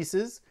terrain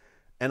pieces,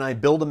 and I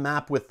build a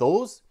map with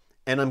those,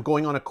 and I'm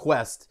going on a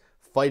quest,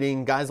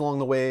 fighting guys along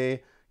the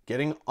way,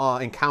 getting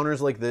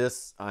encounters like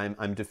this.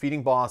 I'm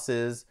defeating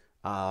bosses.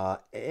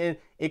 And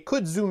it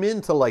could zoom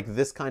into like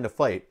this kind of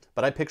fight,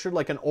 but I pictured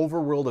like an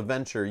overworld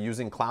adventure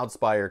using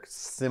Cloudspire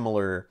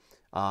similar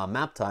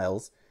map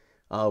tiles.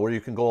 Where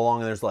you can go along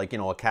and there's like, you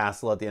know, a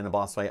castle at the end of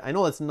boss fight. I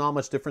know it's not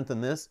much different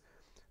than this,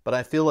 but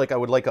I feel like I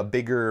would like a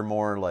bigger,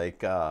 more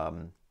like, I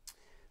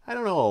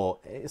don't know,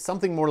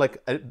 something more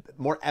like,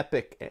 more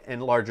epic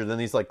and larger than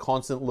these like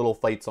constant little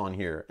fights on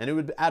here. And it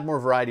would add more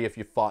variety if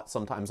you fought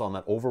sometimes on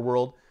that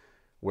overworld,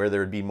 where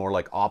there would be more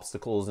like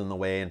obstacles in the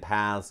way and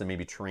paths and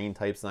maybe terrain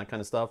types and that kind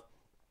of stuff.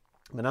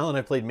 But now that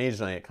I've played Mage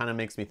Knight, it kind of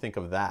makes me think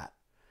of that.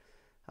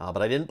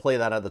 But I didn't play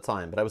that at the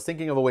time. But I was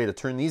thinking of a way to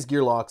turn these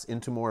gear locks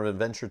into more of an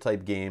adventure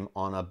type game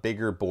on a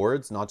bigger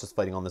boards, not just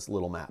fighting on this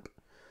little map.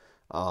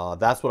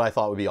 That's what I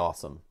thought would be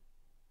awesome.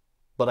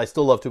 But I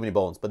still love Too Many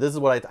Bones. But this is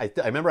what I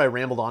remember I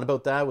rambled on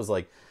about that. Was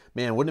like,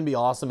 man, wouldn't it be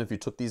awesome if you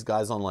took these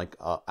guys on like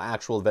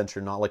actual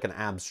adventure, not like an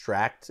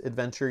abstract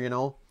adventure, you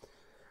know?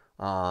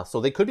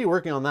 So they could be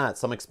working on that.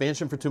 Some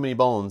expansion for Too Many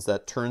Bones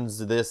that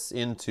turns this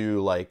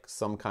into like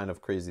some kind of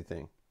crazy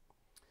thing.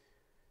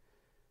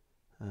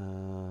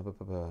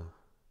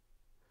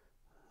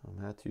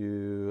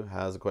 Matthew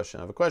has a question.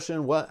 I have a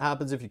question. What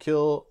happens if you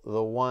kill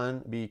the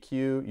one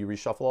BQ? You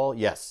reshuffle all?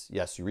 Yes,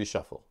 you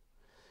reshuffle.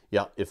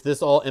 Yeah, if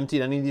this all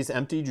emptied, any of these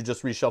emptied, you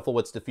just reshuffle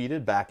what's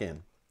defeated back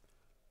in.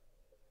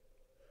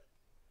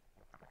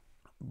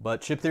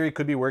 But Chip Theory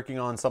could be working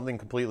on something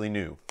completely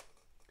new.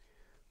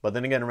 But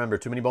then again, remember,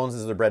 Too Many Bones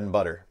is their bread and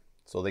butter.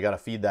 So they got to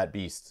feed that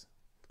beast.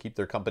 Keep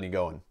their company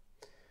going.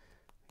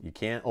 You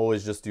can't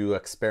always just do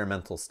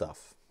experimental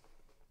stuff.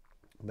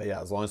 But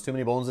yeah, as long as Too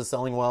Many Bones is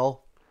selling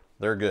well,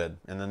 they're good.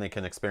 And then they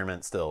can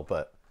experiment still.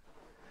 But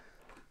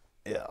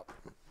yeah,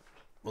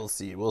 we'll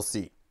see. We'll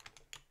see.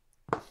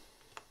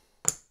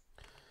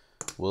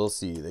 We'll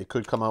see. They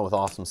could come out with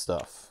awesome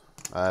stuff.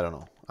 I don't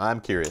know. I'm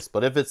curious.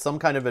 But if it's some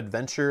kind of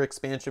adventure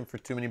expansion for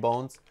Too Many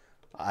Bones,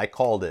 I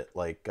called it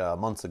like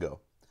months ago.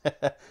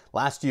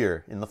 Last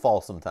year in the fall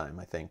sometime,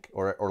 I think,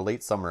 or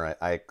late summer.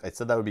 I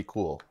said that would be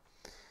cool.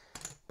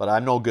 But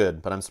I'm no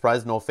good. But I'm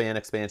surprised no fan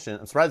expansion.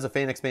 I'm surprised a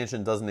fan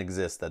expansion doesn't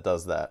exist that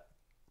does that.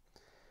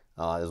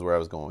 Is where I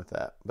was going with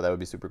that. But that would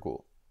be super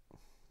cool.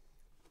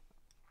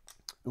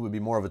 It would be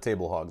more of a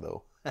table hog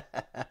though.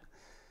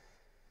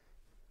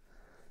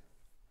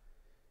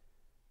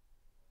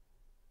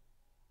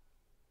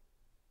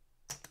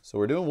 So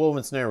we're doing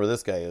Woven Snare where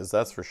this guy is,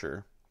 that's for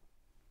sure.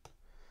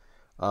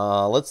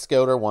 Let's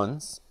scout our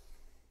ones.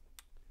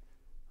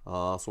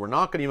 So we're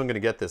not even going to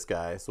get this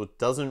guy, so it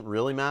doesn't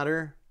really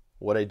matter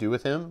what I do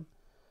with him.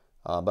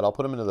 But I'll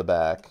put him into the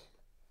back,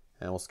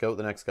 and we'll scout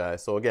the next guy.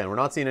 So again, we're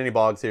not seeing any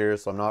bogs here,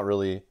 so I'm not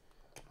really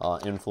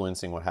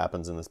influencing what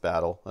happens in this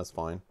battle. That's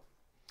fine.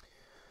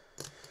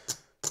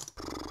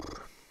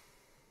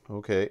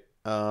 Okay,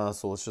 so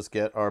let's just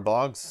get our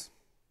bogs.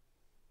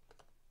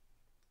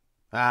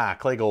 Ah,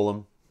 Clay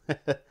Golem.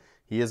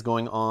 He is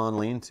going on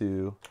lane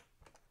 2.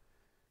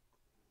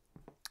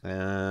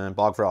 And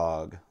Bog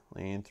Frog,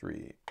 lane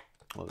 3.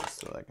 We'll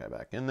just throw that guy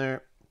back in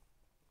there.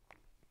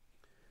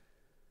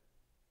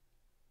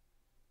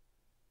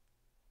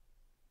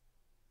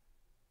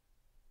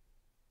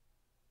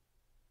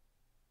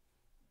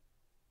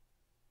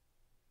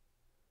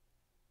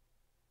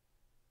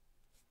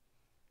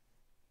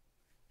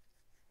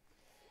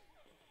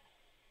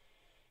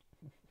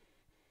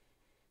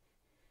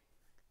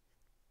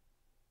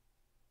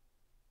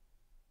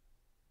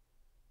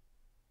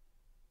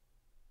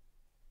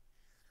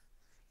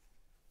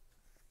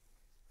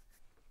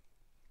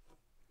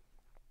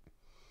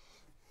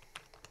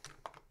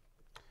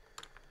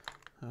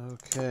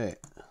 Okay.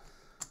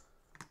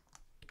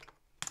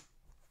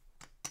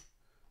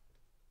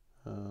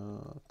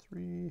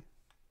 3.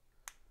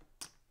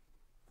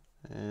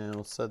 And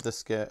we'll set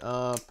this guy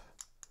up.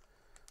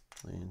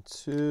 Lane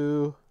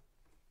 2.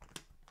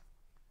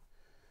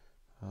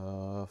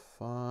 5.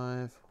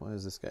 Why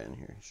is this guy in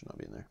here? He should not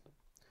be in there.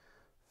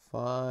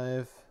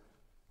 5,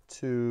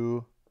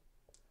 2,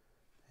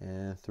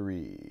 and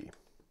 3.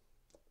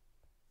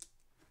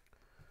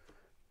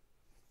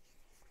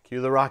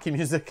 Cue the Rocky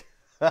music.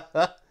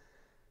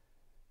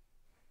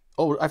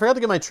 Oh, I forgot to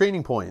get my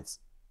training points.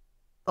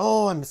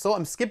 Oh,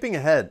 I'm skipping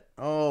ahead.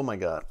 Oh my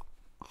god.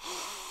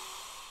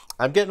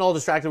 I'm getting all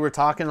distracted. We're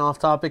talking off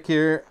topic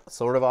here.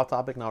 Sort of off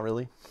topic, not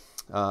really.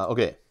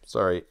 Okay,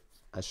 sorry.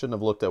 I shouldn't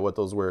have looked at what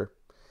those were.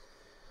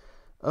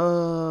 I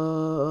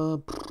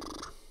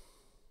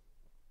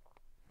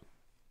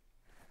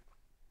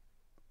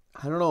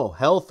don't know.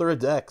 Health or a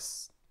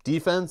dex?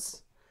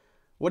 Defense?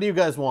 What do you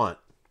guys want?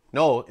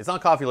 No, it's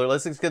not coffee alert.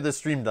 Let's just get this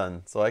stream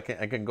done so I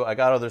can go. I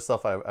got other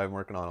stuff I'm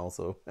working on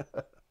also.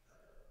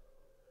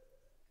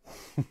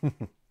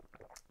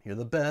 You're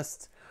the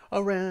best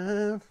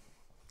around.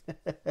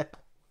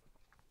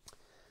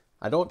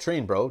 I don't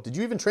train, bro. Did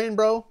you even train,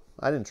 bro?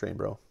 I didn't train,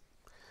 bro.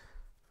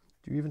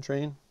 Do you even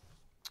train?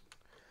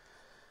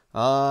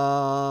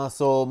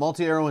 So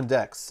multi-arrow and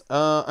dex.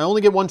 I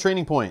only get 1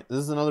 training point. This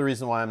is another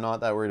reason why I'm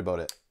not that worried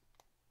about it.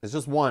 It's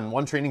just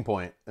one training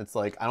point. It's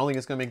like, I don't think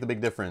it's going to make the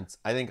big difference.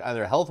 I think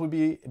either health would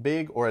be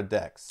big or a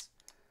dex.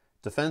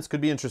 Defense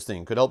could be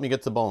interesting. Could help me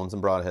get to bones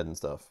and broadhead and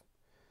stuff.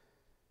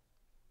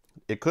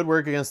 It could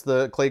work against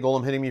the clay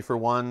golem hitting me for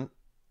 1.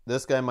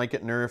 This guy might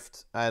get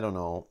nerfed. I don't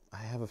know. I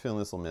have a feeling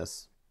this will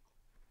miss.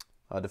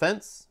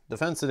 Defense?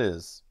 Defense it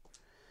is.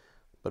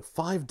 But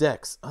 5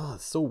 dex. Oh,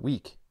 it's so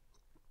weak.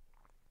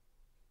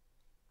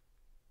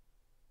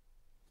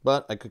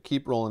 But I could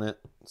keep rolling it.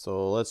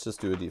 So let's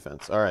just do a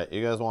defense. All right,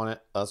 you guys want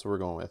it? That's what we're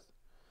going with.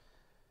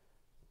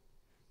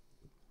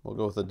 We'll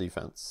go with the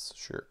defense.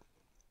 Sure.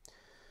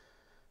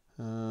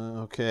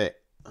 Okay.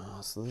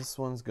 So this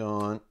one's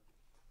gone.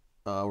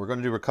 We're going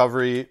to do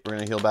recovery. We're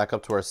going to heal back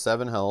up to our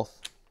 7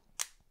 health.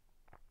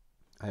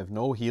 I have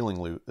no healing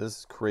loot. This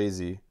is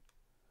crazy.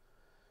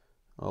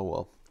 Oh,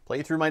 well.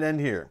 Playthrough might end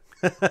here.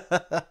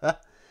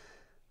 What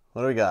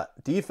do we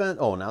got? Defense.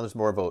 Oh, now there's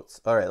more votes.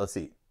 All right, let's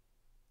see.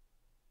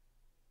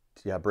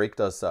 Yeah, break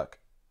does suck.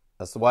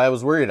 That's why I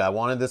was worried. I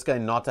wanted this guy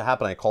not to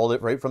happen. I called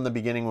it right from the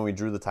beginning when we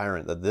drew the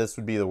Tyrant that this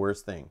would be the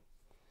worst thing.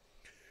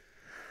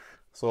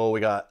 So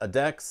we got a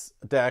dex,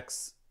 a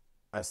dex.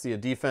 I see a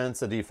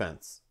defense, a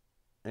defense.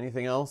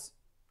 Anything else?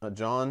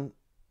 John?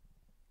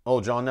 Oh,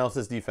 John now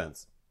says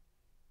defense.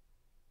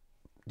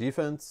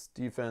 Defense,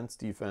 defense,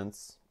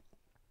 defense.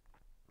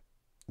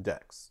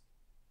 Dex.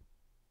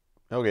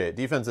 Okay,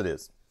 defense it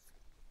is.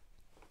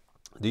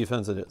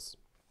 Defense it is.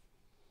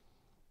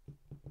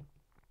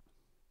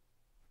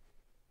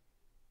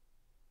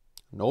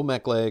 No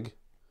mech leg.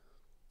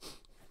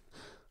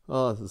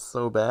 Oh, this is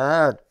so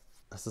bad.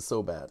 This is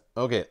so bad.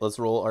 Okay, let's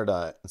roll our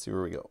die and see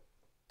where we go.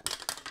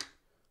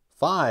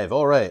 5.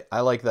 All right,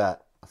 I like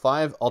that.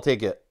 5, I'll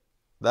take it.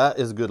 That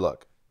is good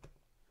luck.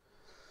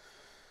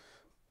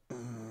 I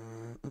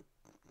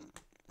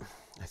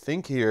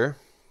think here.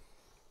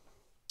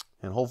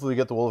 And hopefully we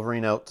get the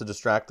Wolverine out to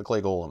distract the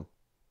clay golem.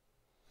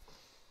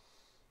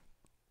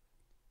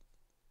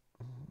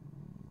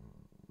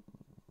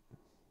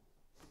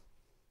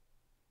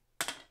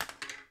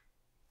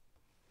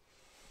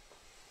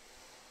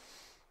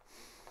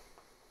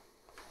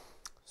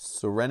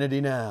 Serenity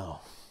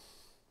now.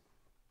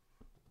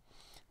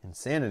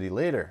 Insanity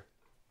later.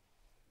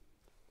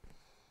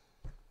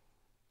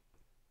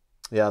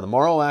 Yeah, the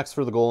Morrow Axe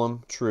for the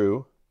golem,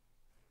 true.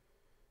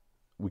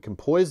 We can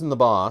poison the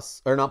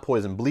boss, or not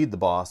poison, bleed the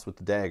boss with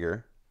the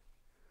dagger.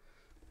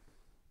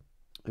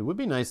 It would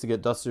be nice to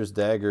get Duster's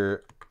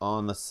dagger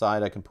on the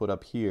side I can put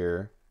up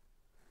here.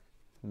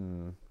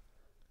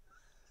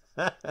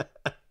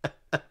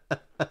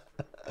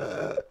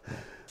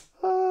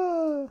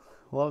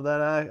 Love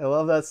that. I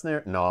love that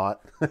snare.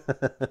 Not.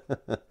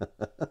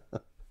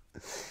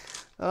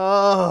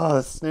 Oh,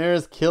 the snare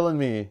is killing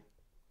me.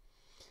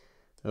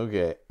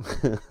 Okay.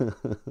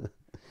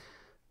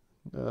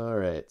 All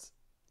right.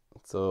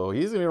 So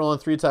he's going to be rolling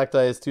 3 attack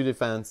dice, 2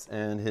 defense,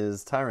 and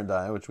his Tyrant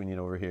die, which we need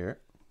over here.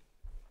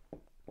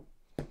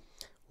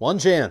 1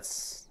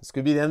 chance. This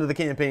could be the end of the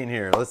campaign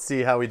here. Let's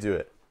see how we do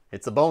it.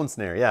 It's a bone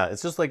snare. Yeah,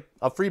 it's just like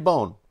a free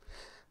bone.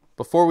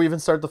 Before we even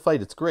start the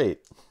fight, it's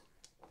great.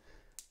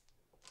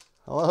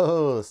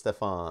 Hello,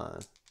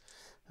 Stefan.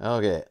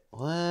 Okay,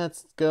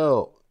 let's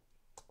go.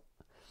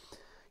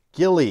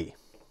 Ghillie.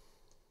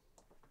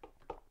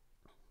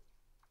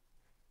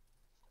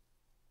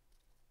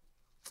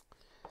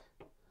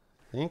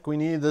 I think we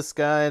need this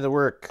guy to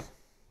work.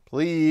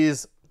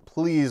 Please,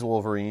 please,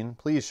 Wolverine.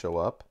 Please show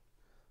up.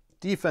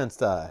 Defense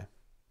die.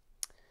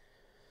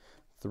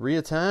 3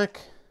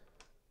 attack.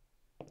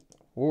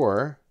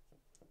 Or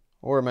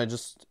am I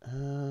just...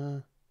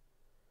 I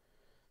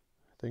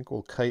think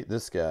we'll kite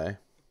this guy.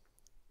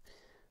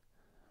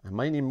 I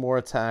might need more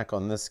attack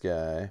on this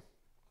guy.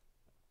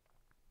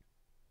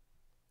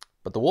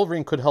 But the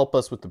Wolverine could help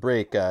us with the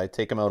break guy,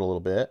 take him out a little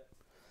bit.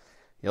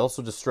 He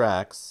also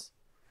distracts.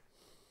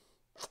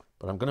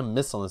 But I'm going to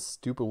miss on this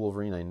stupid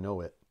Wolverine, I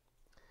know it.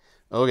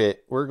 Okay,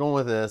 we're going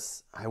with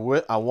this. I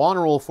want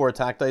to roll 4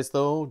 attack dice,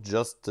 though,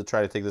 just to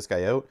try to take this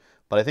guy out.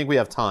 But I think we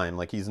have time.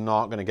 Like, he's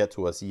not going to get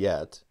to us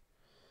yet.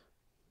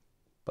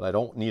 But I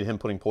don't need him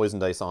putting poison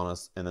dice on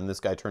us, and then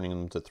this guy turning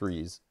them to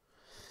 3s.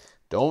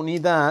 Don't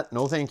need that.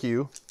 No thank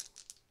you.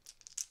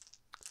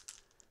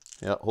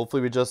 Yeah,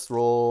 hopefully we just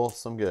roll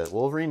some good.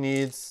 Wolverine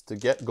needs to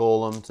get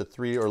Golem to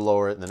 3 or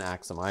lower and then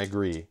axe him. I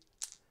agree.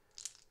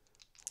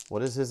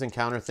 What is his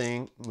encounter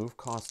thing? Move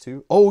cost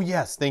 2. Oh,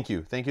 yes. Thank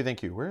you. Thank you.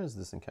 Thank you. Where is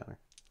this encounter?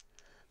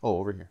 Oh,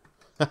 over here.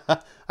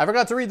 I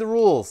forgot to read the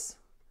rules.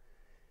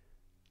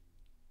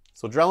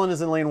 So Drellin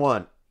is in lane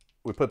 1.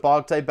 We put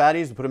bog type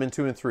baddies. We put them in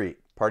 2 and 3.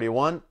 Party of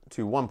 1,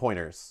 2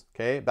 1-pointers.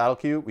 Okay, battle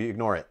queue. We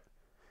ignore it.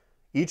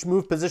 Each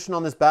move position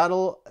on this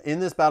battle, in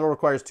this battle,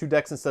 requires 2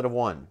 decks instead of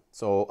 1.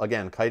 So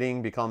again,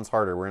 kiting becomes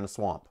harder. We're in a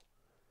swamp.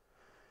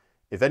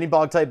 If any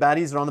bog type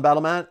baddies are on the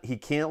battle mat, he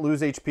can't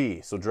lose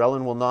HP. So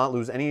Drellin will not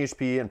lose any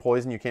HP, and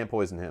poison, you can't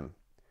poison him.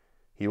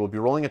 He will be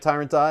rolling a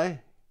tyrant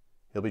die.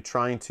 He'll be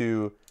trying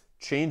to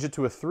change it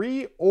to a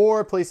 3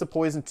 or place a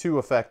poison 2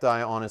 effect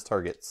die on his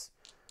targets.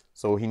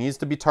 So he needs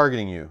to be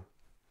targeting you.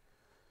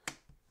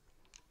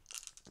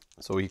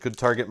 So he could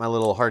target my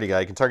little hardy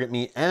guy. He can target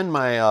me and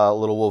my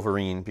little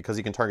Wolverine because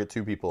he can target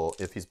 2 people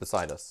if he's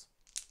beside us.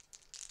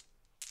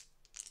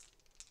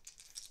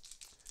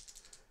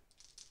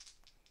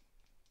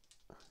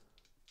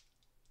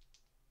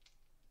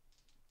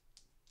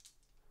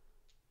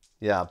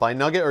 Yeah, buy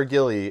Nugget or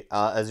Ghillie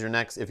as your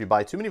next. If you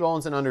buy too many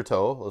bones and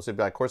Undertow, let's say you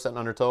buy Corset and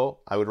Undertow,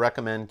 I would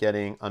recommend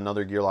getting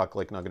another Gearlock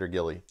like Nugget or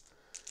Ghillie.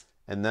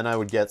 And then I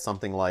would get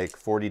something like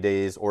 40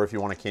 Days, or if you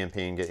want a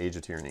campaign, get Age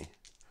of Tyranny.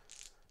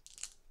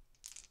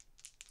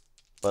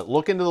 But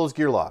look into those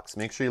Gearlocks.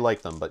 Make sure you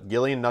like them. But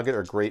Ghillie and Nugget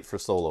are great for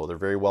solo. They're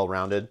very well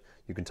rounded.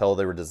 You can tell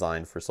they were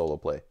designed for solo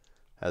play,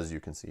 as you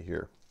can see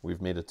here.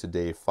 We've made it to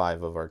day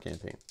 5 of our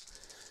campaign.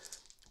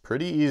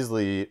 Pretty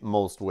easily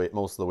most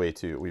of the way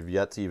too. We've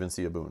yet to even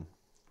see a boon.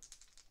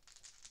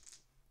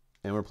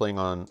 And we're playing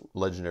on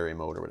legendary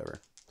mode or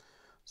whatever.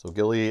 So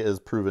Ghillie is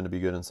proven to be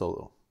good in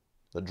solo.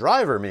 The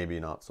driver maybe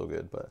not so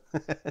good, but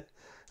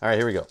all right,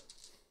 here we go.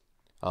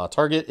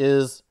 Target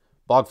is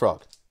Bog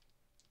Frog.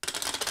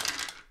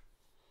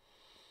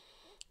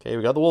 Okay,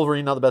 we got the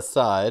Wolverine, not the best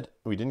side.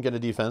 We didn't get a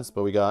defense,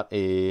 but we got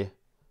a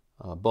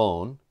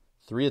bone.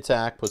 3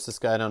 attack, puts this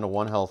guy down to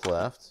 1 health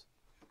left.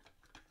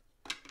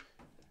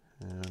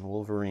 And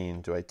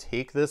Wolverine. Do I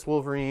take this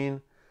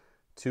Wolverine?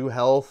 2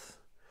 health.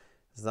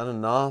 Is that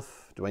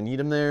enough? Do I need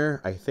him there?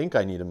 I think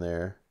I need him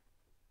there.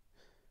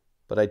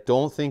 But I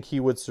don't think he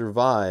would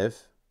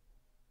survive.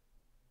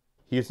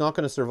 He's not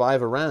going to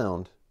survive a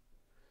round.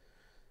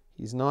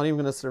 He's not even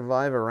going to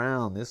survive a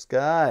round. This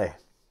guy.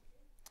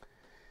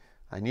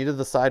 I needed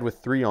the side with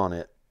 3 on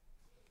it.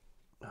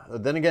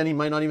 Then again, he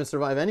might not even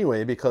survive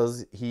anyway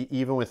because he,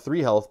 even with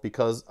 3 health,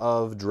 because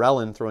of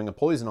Drellin throwing a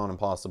poison on him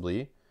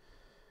possibly,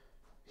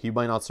 he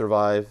might not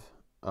survive.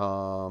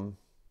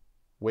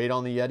 Wait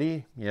on the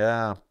Yeti?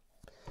 Yeah.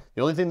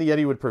 The only thing the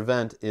Yeti would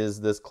prevent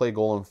is this Clay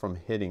Golem from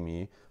hitting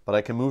me, but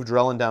I can move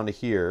Drellin down to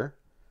here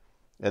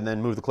and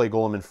then move the Clay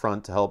Golem in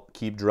front to help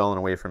keep Drellin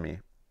away from me.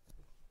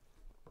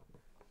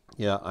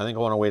 Yeah, I think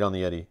I want to wait on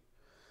the Yeti.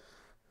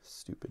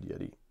 Stupid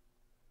Yeti.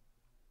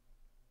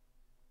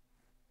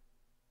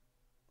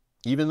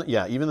 Even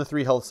the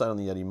 3 health side on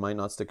the Yeti might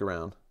not stick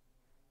around.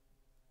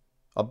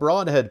 A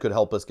Broadhead could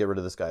help us get rid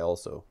of this guy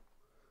also.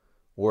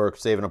 Or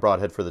saving a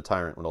Broadhead for the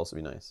Tyrant would also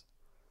be nice.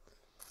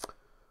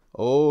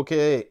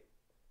 Okay.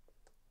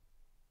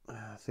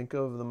 Think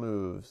of the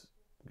moves.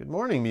 Good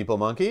morning, Meeple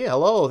Monkey.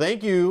 Hello.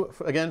 Thank you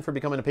again for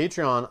becoming a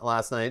Patreon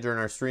last night during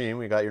our stream.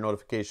 We got your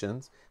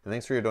notifications. And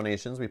thanks for your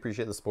donations. We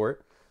appreciate the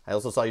support. I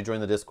also saw you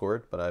join the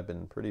Discord, but I've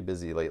been pretty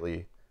busy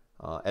lately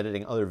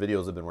editing other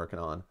videos I've been working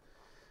on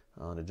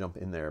to jump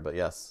in there. But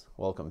yes,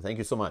 welcome. Thank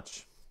you so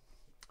much.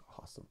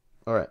 Awesome.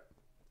 All right.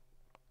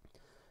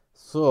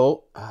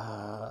 So,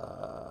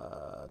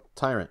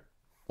 Tyrant.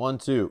 1,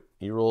 2.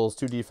 He rolls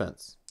 2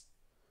 defense.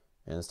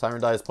 And his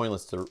Tyrant die is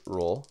pointless to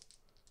roll.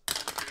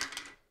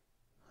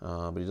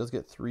 But he does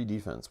get 3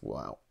 defense.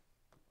 Wow.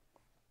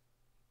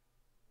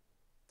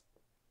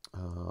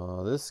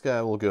 This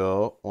guy will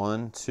go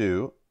 1,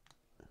 2.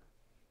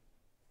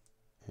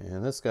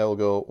 And this guy will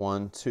go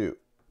 1, 2.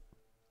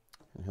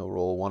 And he'll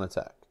roll 1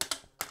 attack.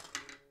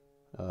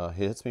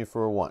 He hits me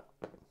for 1.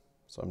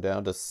 So I'm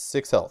down to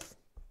 6 health.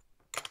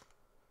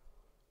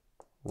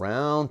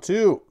 Round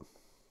 2.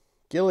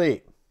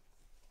 Ghillie.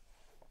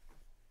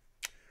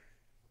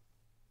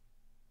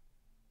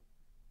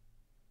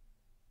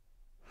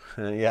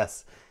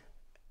 Yes.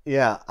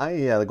 Yeah,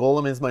 the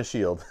Golem is my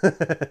shield.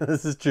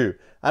 This is true.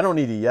 I don't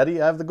need a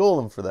Yeti. I have the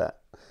Golem for that.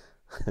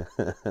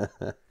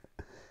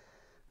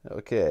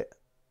 Okay.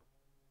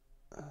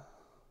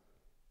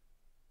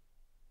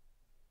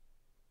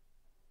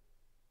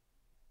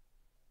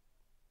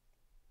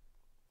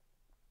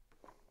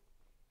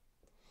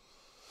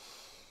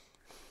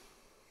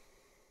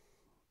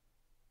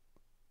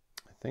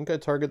 think I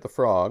target the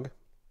frog.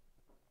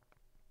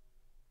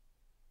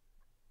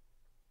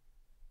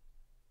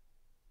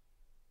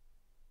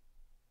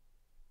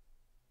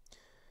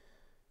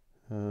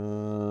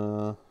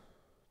 Uh,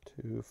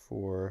 2,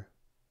 4.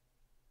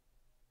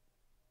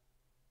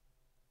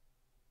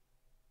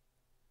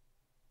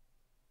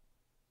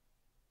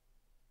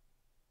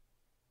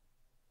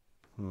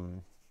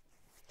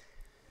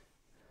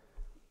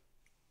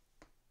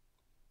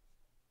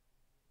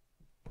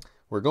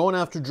 We're going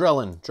after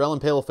Drellin. Drellin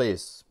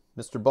Paleface.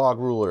 Mr. Bog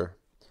Ruler.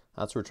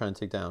 That's what we're trying to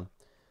take down.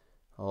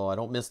 Oh, I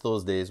don't miss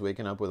those days,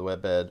 waking up with a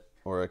wet bed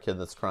or a kid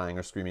that's crying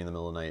or screaming in the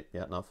middle of the night.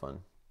 Yeah, not fun.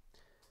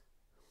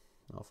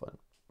 Not fun.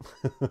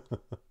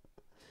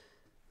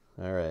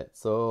 All right,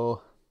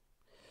 so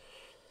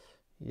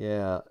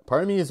yeah,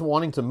 part of me is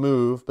wanting to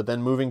move, but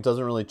then moving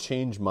doesn't really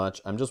change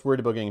much. I'm just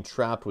worried about getting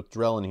trapped with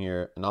Drellin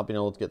here and not being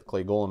able to get the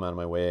clay golem out of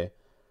my way.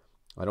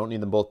 I don't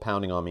need them both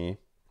pounding on me.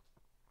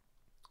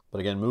 But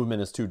again,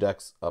 movement is 2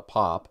 decks a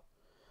pop.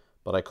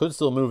 But I could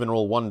still move and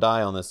roll 1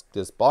 die on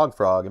this bog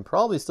frog and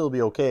probably still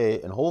be okay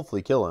and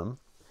hopefully kill him.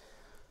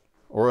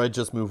 Or I'd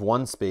just move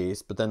 1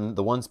 space, but then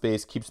the 1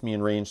 space keeps me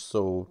in range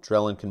so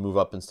Drellin can move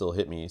up and still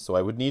hit me. So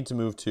I would need to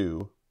move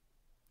 2.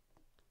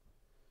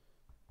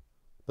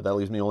 But that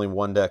leaves me only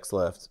 1 dex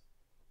left.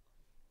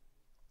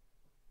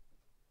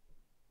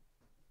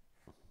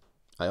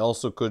 I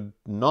also could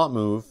not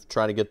move,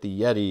 try to get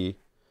the Yeti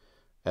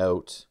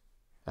out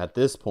at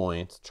this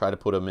point, try to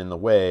put him in the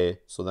way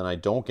so then I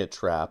don't get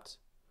trapped.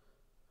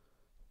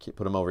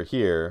 Put him over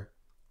here.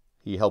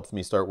 He helps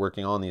me start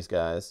working on these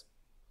guys.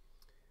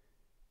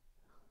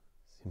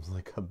 Seems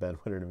like a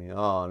bedwetter to me.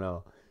 Oh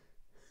no.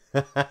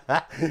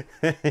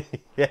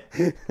 Yeah,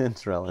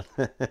 Drellin.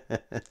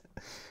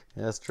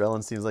 Yes,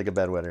 Drellin seems like a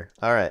bedwetter.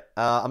 All right,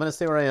 I'm gonna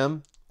stay where I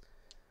am.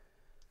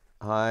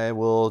 I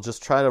will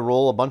just try to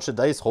roll a bunch of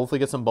dice, hopefully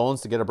get some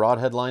bones to get a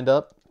broadhead lined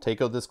up,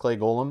 take out this clay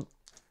golem.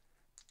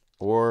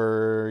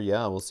 Or,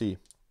 yeah, we'll see.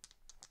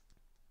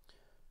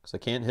 Because I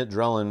can't hit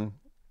Drellin.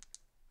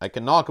 I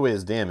can knock away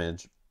his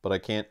damage, but I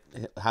can't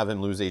have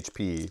him lose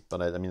HP.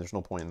 But, I mean, there's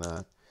no point in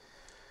that.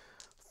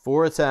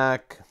 4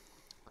 attack,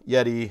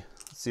 Yeti.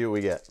 Let's see what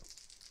we get.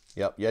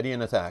 Yep, Yeti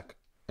and attack.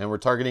 And we're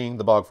targeting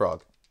the bog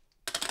frog.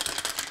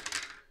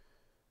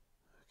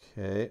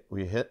 Okay,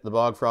 we hit the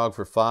bog frog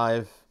for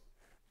 5.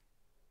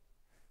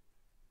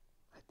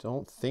 I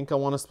don't think I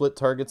want to split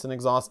targets and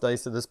exhaust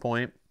dice at this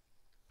point.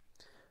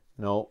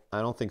 No,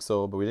 I don't think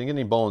so, but we didn't get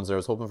any bones there. I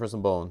was hoping for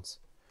some bones.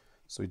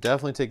 So we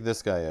definitely take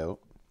this guy out.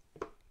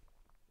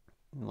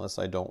 Unless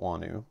I don't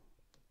want to.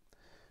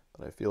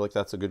 But I feel like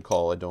that's a good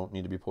call. I don't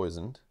need to be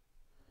poisoned.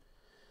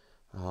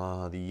 The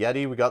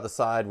Yeti, we got the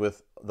side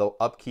with the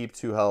upkeep,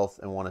 2 health,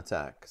 and 1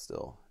 attack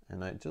still.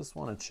 And I just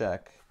want to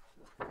check.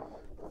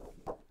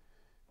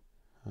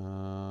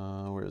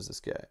 Where is this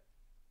guy?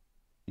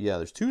 Yeah,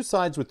 there's 2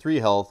 sides with 3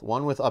 health.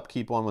 1 with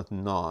upkeep, 1 with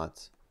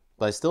not.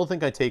 But I still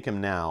think I take him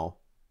now.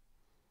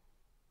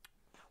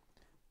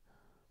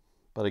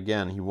 But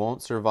again, he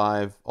won't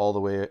survive all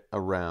the way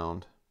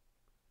around,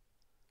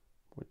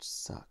 which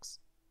sucks.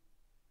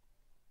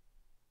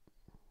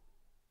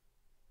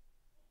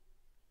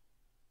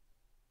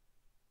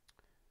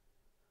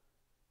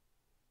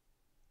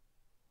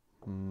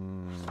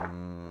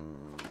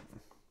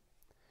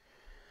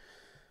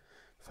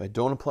 If I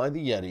don't apply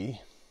the Yeti...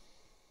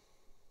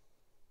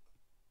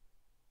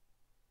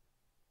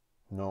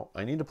 No,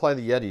 I need to apply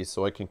the Yeti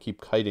so I can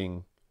keep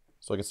kiting,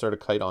 so I can start a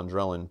kite on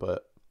Drellin,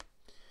 but...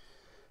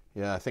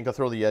 Yeah, I think I'll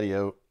throw the Yeti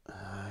out.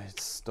 I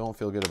just don't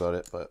feel good about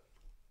it, but...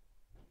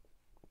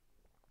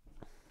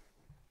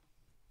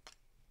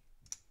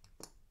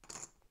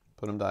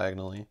 Put him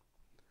diagonally.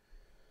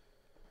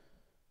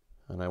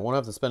 And I won't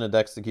have to spend a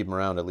dex to keep him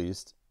around, at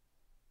least.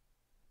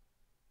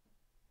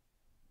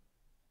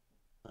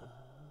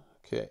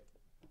 Okay,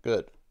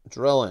 good.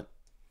 Drellin.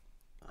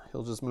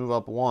 He'll just move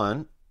up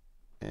 1.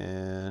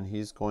 And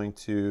he's going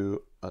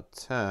to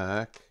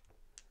attack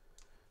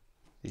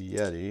the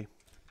Yeti.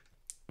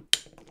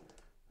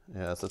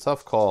 Yeah, it's a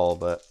tough call,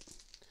 but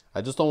I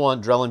just don't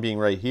want Drellin being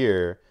right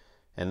here.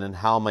 And then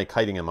how am I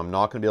kiting him? I'm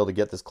not going to be able to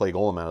get this clay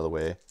golem out of the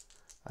way.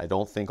 I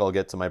don't think I'll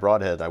get to my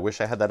broadhead. I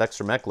wish I had that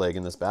extra mech leg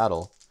in this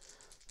battle.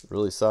 It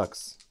really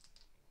sucks.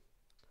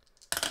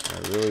 I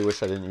really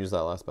wish I didn't use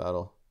that last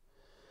battle.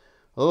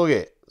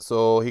 Okay,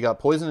 so he got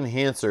Poison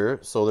Enhancer,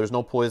 so there's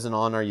no poison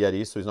on our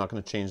Yeti, so he's not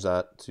going to change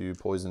that to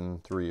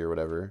Poison 3 or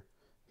whatever.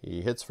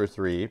 He hits for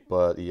 3,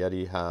 but the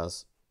Yeti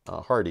has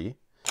Hardy.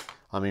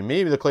 I mean,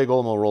 maybe the Clay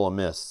Golem will roll a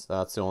miss.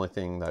 That's the only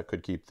thing that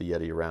could keep the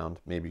Yeti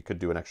around. Maybe he could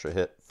do an extra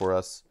hit for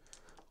us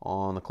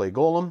on the Clay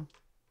Golem.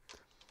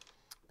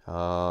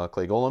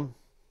 Clay Golem.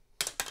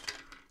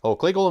 Oh,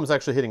 Clay Golem is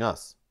actually hitting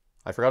us.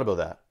 I forgot about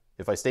that.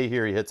 If I stay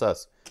here, he hits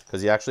us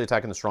because he's actually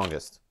attacking the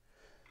strongest.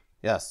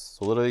 Yes,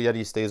 so Little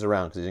Yeti stays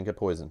around because he didn't get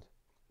poisoned.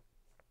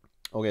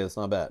 Okay, that's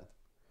not bad.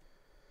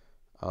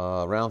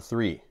 Round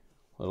 3.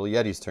 Little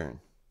Yeti's turn.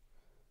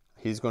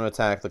 He's going to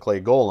attack the Clay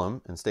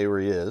Golem and stay where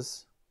he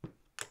is.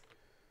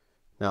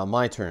 Now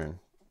my turn.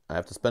 I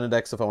have to spend a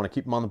dex if I want to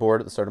keep him on the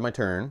board at the start of my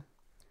turn.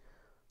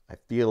 I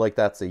feel like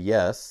that's a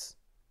yes.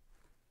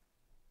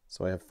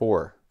 So I have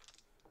 4.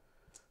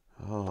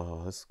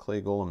 Oh, this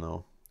clay golem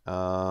though.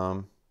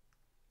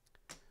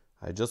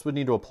 I just would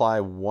need to apply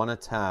 1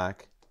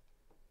 attack,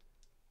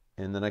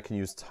 and then I can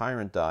use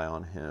Tyrant Die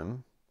on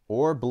him.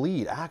 Or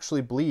bleed.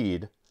 Actually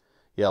bleed.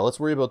 Yeah, let's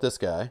worry about this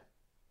guy.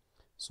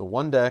 So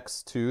 1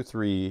 dex, 2,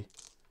 3.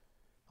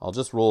 I'll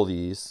just roll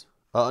these.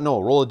 No,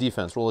 roll a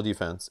defense,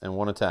 and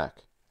 1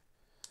 attack.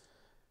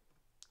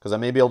 Because I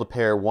may be able to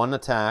pair 1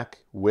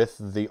 attack with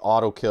the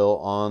auto kill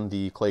on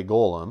the clay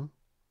golem.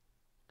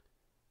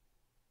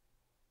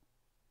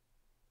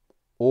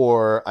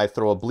 Or I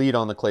throw a bleed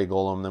on the clay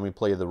golem, then we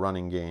play the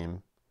running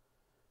game.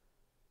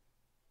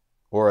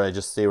 Or I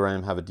just stay where I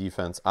am, have a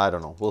defense. I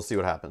don't know. We'll see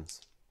what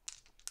happens.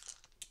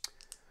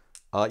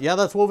 Yeah,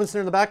 that's Woven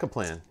Snare in the backup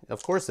plan.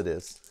 Of course it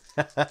is.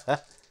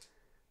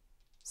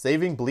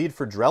 Saving bleed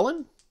for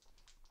Drellin?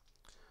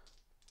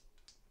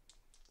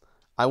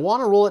 I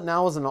want to roll it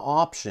now as an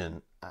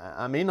option.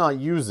 I may not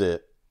use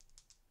it.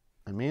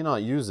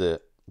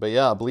 But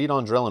yeah, bleed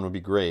on Drellin would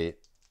be great.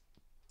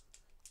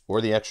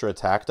 Or the extra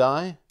attack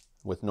die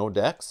with no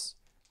dex.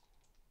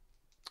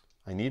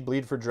 I need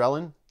bleed for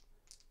Drellin.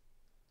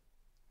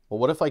 Well,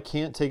 what if I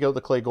can't take out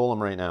the clay golem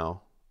right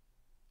now?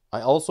 I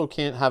also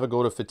can't have it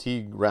go to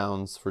fatigue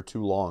rounds for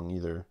too long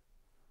either.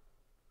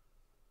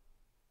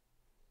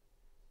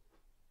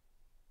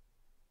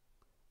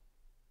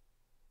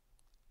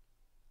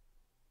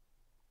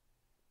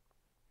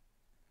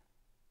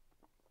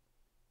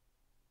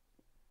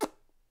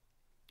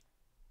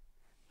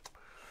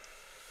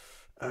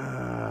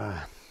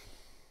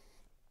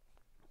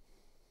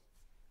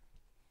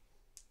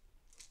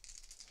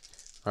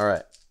 All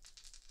right.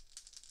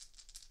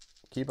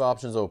 Keep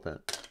options open.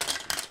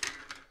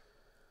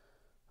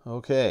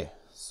 Okay,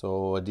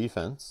 so a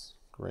defense.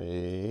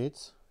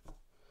 Great.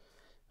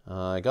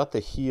 I got the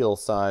heal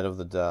side of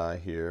the die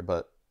here,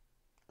 but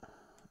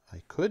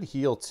I could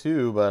heal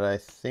too, but I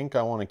think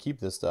I want to keep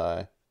this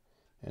die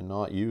and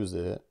not use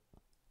it.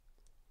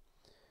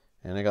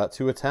 And I got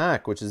 2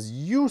 attack, which is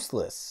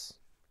useless.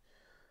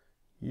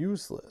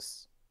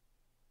 Useless.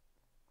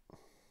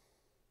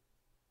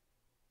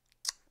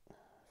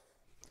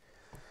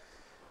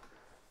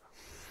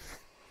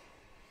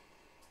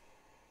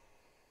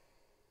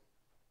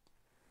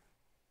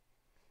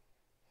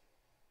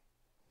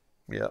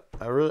 Yeah,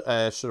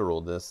 I should have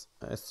rolled this.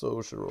 I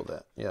so should have rolled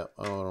that. Yeah,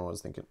 I don't know what I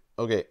was thinking.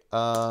 Okay,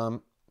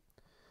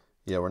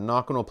 yeah, we're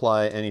not going to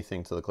apply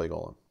anything to the clay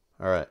golem.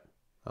 All right,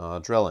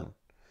 Drellin.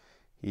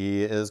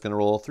 He is going to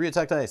roll 3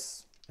 attack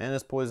dice and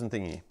his poison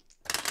thingy.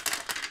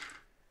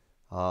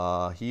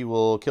 He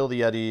will kill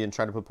the Yeti and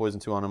try to put poison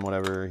 2 on him,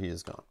 whatever. He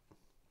is gone.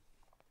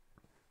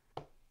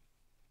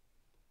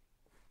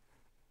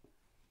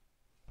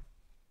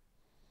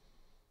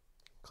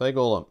 Clay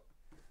golem.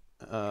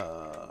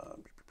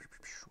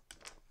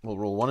 We'll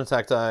roll 1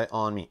 attack die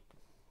on me.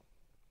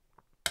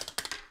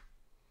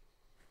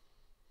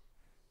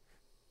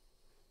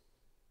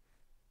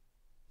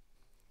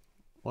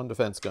 One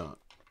defense gone.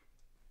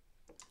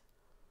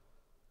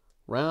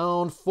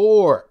 Round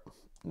 4.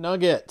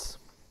 Nugget.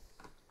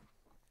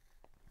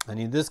 I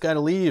need this guy to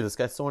leave. This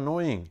guy's so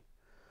annoying.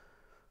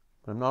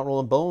 But I'm not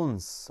rolling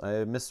bones.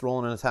 I missed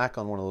rolling an attack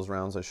on one of those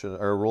rounds. I should,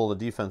 or rolled a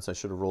defense I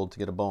should have rolled to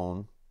get a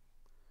bone.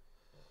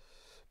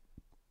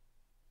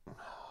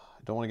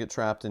 I don't want to get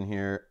trapped in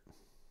here.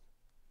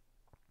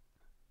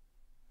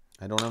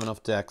 I don't have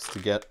enough dex to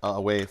get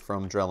away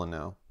from Drellin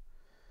now.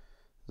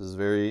 This is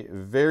very,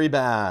 very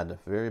bad.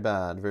 Very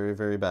bad. Very,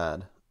 very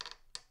bad.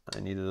 I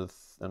needed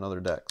another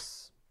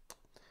dex.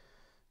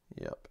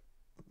 Yep.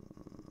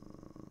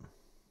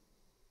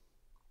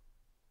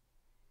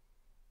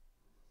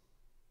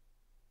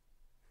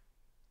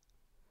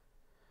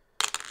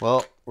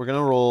 Well, we're going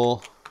to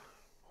roll.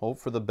 Hope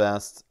for the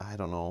best. I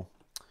don't know.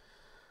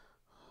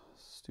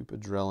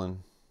 Stupid Drellin.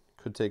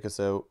 Could take us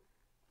out.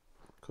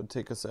 Could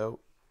take us out.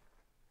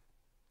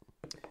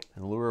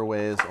 And lure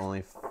away is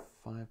only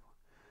 5.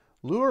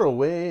 Lure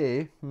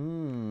away.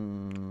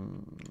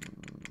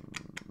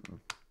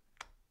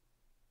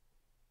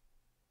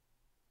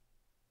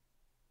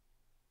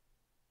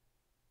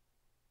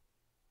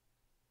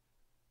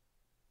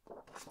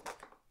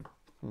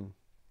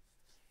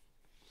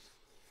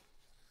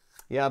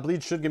 Yeah,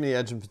 bleed should give me the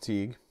edge and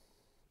fatigue.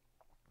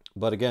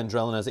 But again,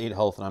 Drellin has 8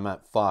 health and I'm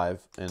at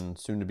 5 and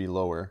soon to be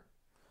lower.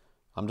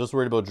 I'm just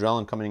worried about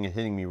Drellin coming and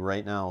hitting me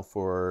right now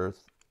for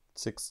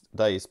 6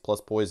 dice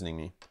plus poisoning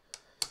me.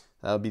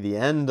 That would be the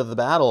end of the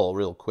battle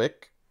real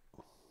quick.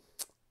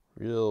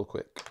 Real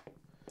quick.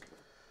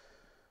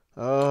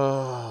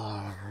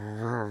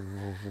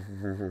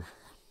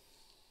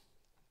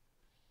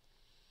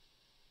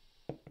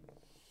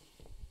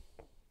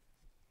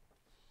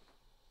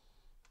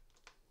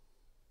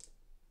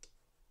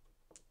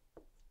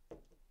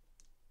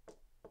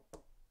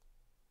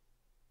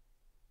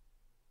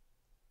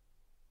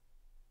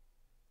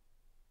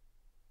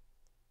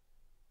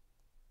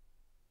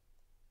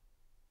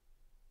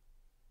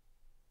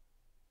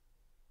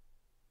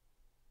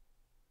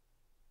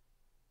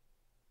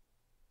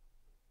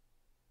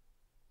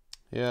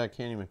 Yeah, I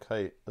can't even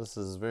kite. This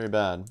is very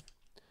bad.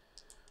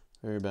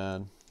 Very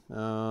bad.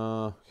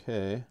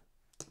 Okay.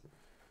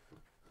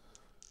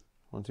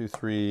 1, 2,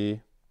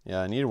 3.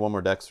 Yeah, I needed one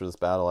more dex for this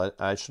battle.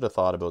 I should have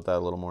thought about that a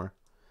little more.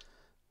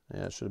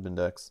 Yeah, it should have been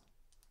dex.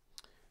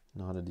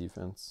 Not a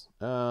defense.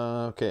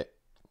 Okay.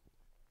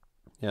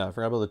 Yeah, I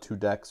forgot about the 2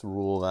 dex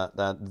rule.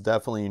 That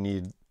definitely you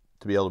need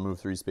to be able to move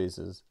 3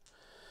 spaces.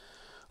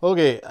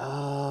 Okay.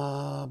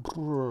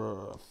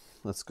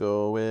 Let's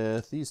go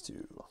with these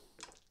 2.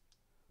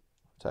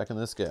 Attacking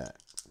this guy.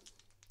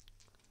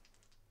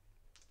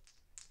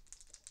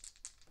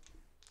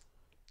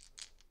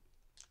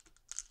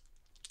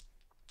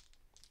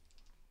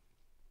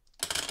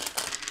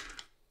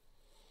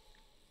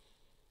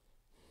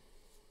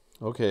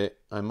 Okay,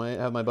 I might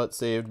have my butt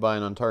saved by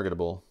an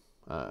untargetable.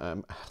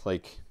 I'm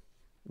like,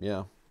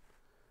 yeah.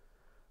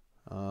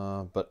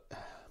 But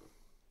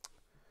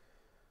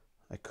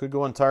I could go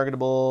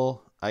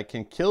untargetable. I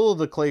can kill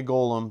the clay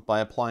golem by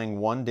applying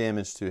 1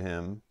 damage to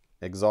him,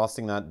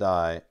 exhausting that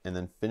die, and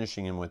then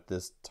finishing him with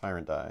this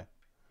tyrant die.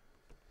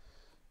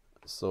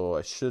 So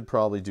I should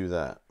probably do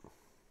that.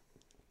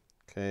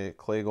 Okay,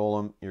 clay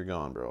golem, you're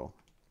gone, bro.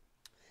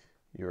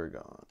 You're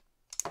gone.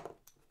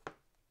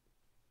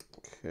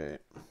 Okay.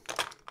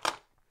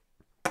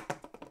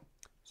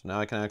 So now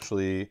I can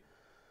actually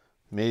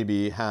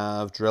maybe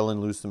have Drellin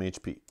lose some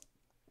HP.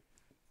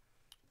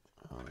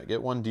 I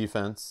get 1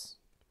 defense.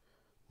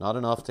 Not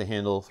enough to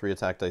handle 3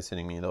 attack dice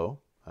hitting me, though.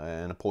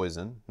 And a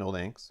poison. No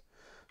thanks.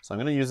 So I'm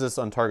going to use this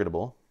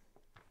untargetable.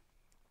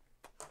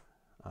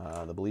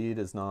 The bleed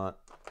is not...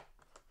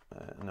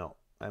 no,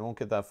 I won't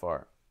get that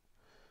far.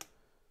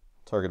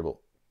 Targetable.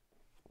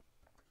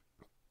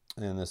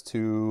 And there's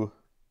 2...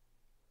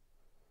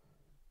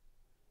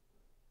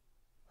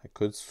 I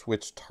could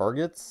switch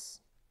targets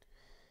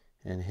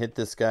and hit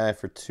this guy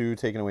for 2,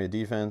 taking away a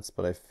defense,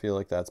 but I feel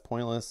like that's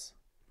pointless.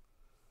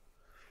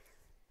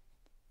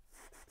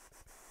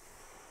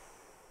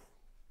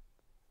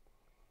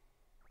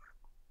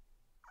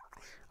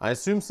 I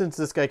assume since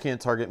this guy can't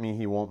target me,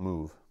 he won't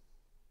move.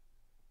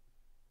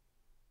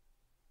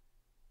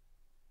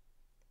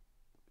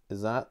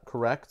 Is that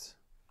correct?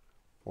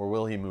 Or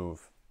will he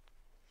move?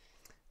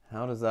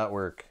 How does that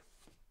work?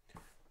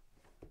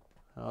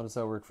 How does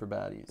that work for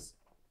baddies?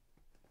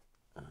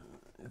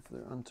 If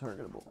they're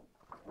untargetable.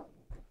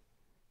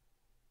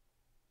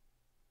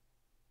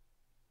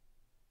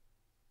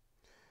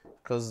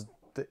 Because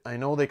I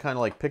know they kind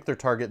of like pick their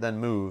target, then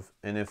move.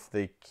 And if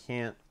they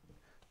can't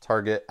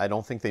target, I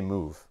don't think they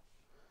move.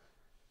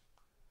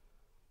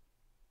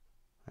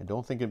 I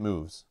don't think it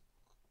moves.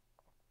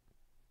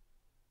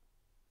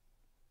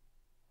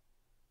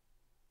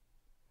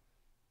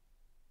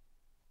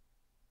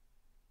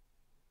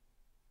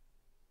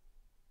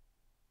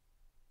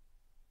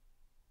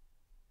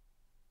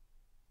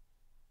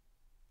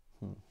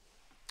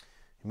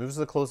 He moves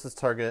to the closest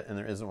target and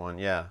there isn't one.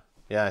 Yeah.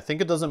 Yeah, I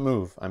think it doesn't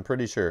move. I'm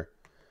pretty sure.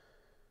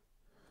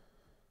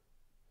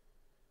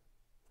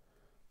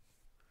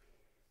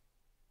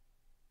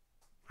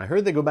 I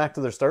heard they go back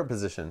to their start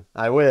position.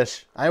 I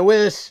wish. I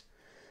wish.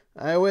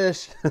 I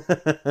wish.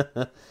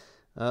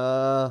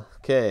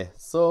 Okay,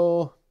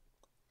 so...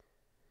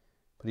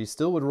 But he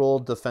still would roll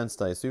defense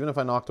dice. So even if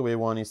I knocked away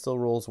 1, he still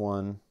rolls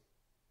 1.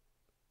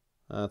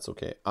 That's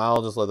okay.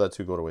 I'll just let that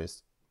 2 go to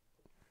waste.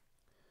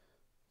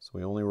 So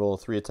we only roll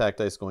 3 attack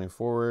dice going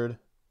forward.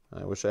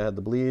 I wish I had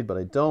the bleed, but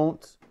I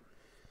don't.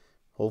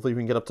 Hopefully we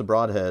can get up to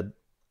broadhead.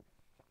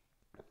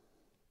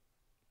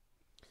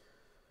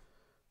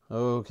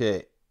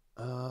 Okay.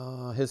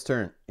 His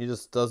turn. He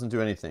just doesn't do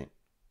anything.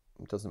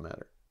 It doesn't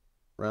matter.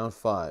 Round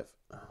 5.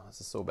 Oh,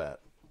 this is so bad.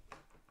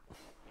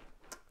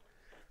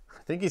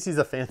 I think he sees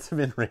a phantom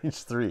in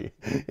range 3.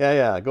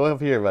 Yeah. Go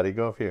up here, buddy.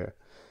 Go up here.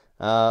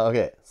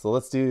 Okay, so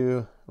let's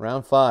do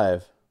round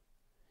 5.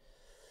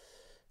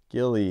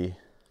 Ghillie.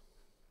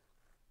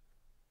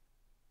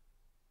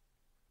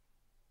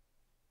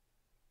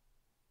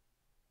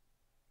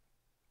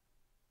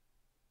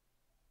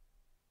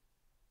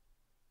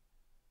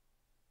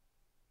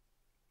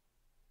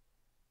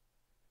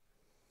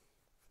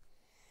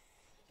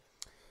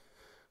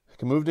 I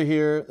can move to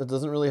here. That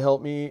doesn't really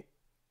help me.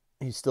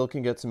 He still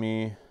can get to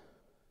me.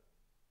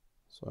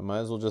 So I might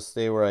as well just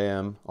stay where I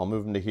am. I'll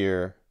move him to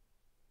here.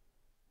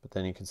 But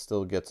then he can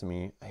still get to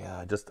me.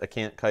 Yeah, I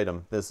can't kite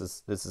him. This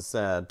is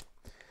sad.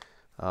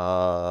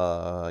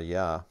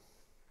 Yeah.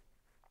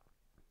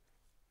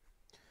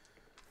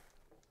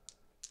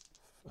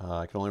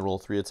 I can only roll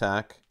 3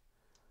 attack.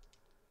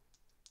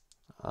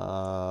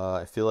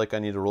 I feel like I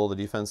need to roll the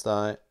defense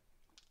die.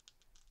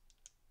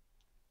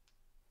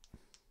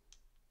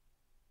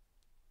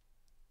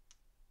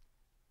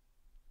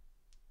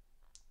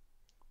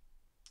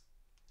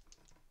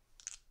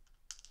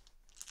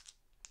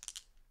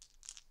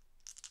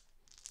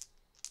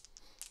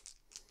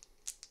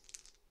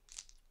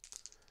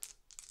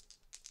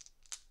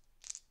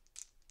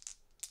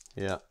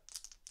 Yeah.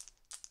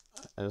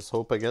 I just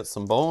hope I get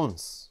some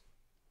bones.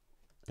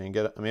 And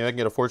maybe I can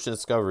get a fortunate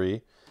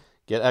discovery.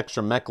 Get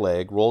extra mech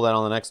leg. Roll that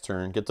on the next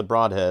turn. Get the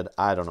broadhead.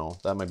 I don't know.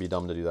 That might be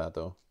dumb to do that,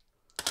 though.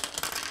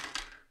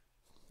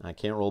 I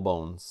can't roll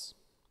bones.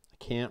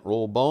 I can't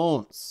roll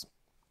bones.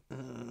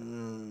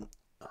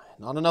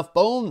 Not enough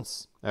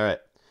bones. All right.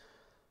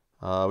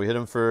 We hit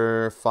him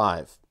for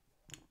 5.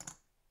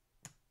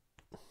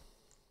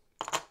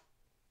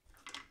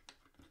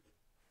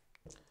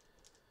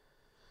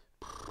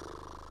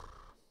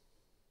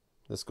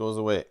 This goes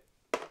away.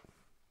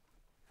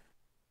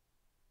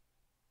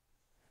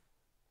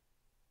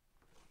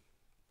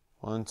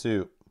 1,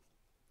 2.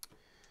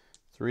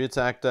 3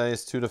 attack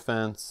dice, 2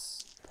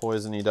 defense,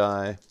 poisony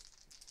die.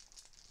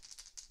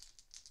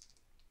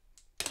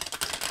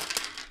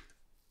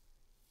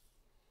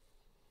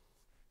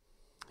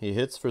 He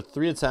hits for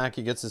 3 attack.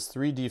 He gets his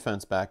 3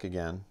 defense back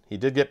again. He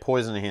did get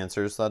poison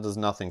enhancers, so that does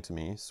nothing to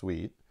me.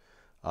 Sweet.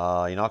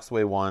 He knocks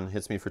away 1,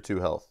 hits me for 2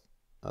 health.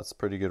 That's a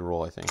pretty good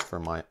roll, I think, for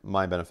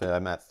my benefit.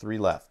 I'm at 3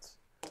 left.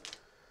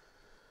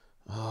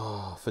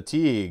 Oh,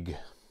 fatigue.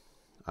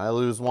 I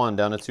lose 1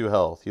 down to 2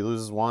 health. He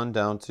loses 1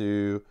 down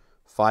to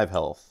 5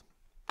 health.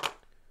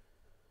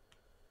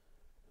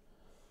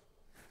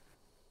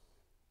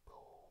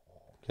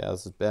 Okay,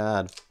 this is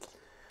bad.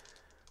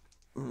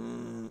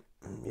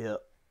 Yeah.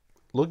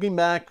 Looking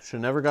back, should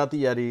have never got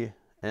the Yeti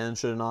and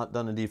should have not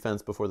done a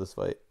defense before this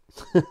fight.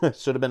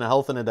 Should have been a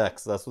health and a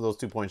dex. That's what those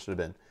 2 points should have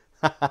been.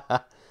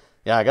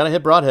 Yeah, I got to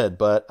hit broadhead,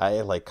 but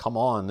come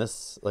on.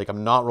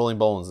 I'm not rolling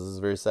bones. This is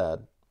very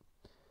sad.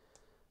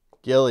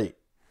 Ghillie.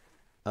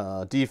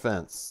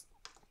 Defense.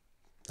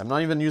 I'm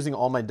not even using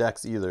all my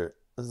decks either.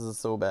 This is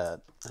so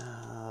bad.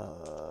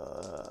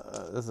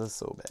 This is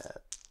so bad.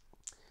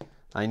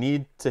 I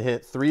need to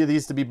hit 3 of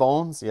these to be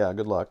bones. Yeah,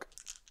 good luck.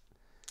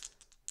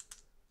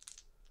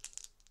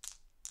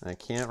 I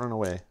can't run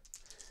away.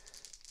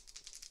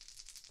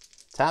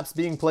 Taps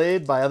being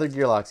played by other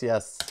Gearlocks.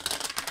 Yes.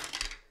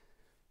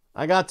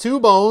 I got 2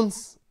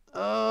 bones.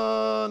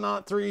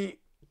 Not 3.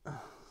 I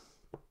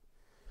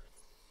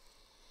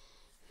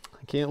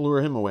can't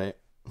lure him away.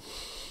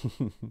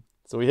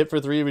 So we hit for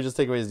 3. We just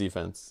take away his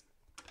defense.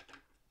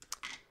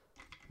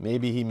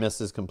 Maybe he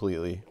misses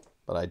completely,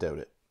 but I doubt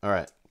it. All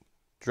right.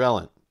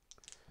 Drellin.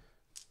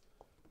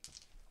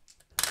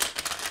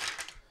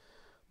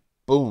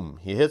 Boom.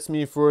 He hits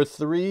me for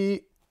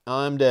 3.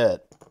 I'm dead.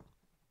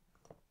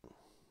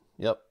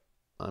 Yep.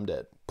 I'm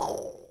dead.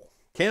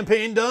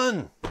 Campaign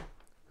done.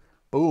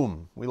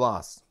 Boom. We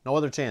lost. No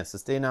other chance.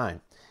 It's day 9.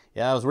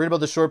 Yeah, I was worried about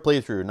the short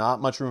playthrough.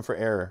 Not much room for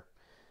error.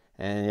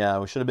 And yeah,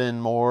 we should have been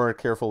more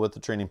careful with the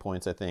training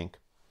points, I think.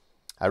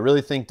 I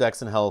really think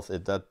Dex and Health,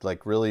 that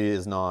really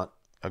is not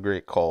a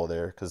great call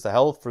there. Because the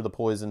health for the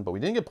poison, but we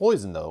didn't get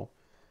poisoned though.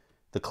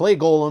 The Clay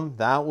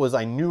Golem,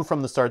 I knew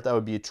from the start that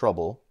would be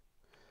trouble.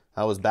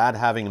 That was bad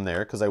having him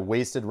there because I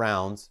wasted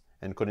rounds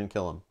and couldn't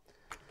kill him.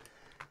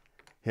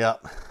 Yeah,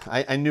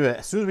 I knew it.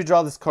 As soon as we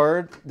draw this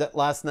card that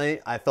last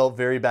night, I felt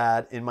very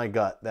bad in my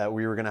gut that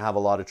we were going to have a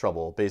lot of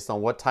trouble based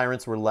on what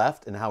Tyrants were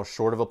left and how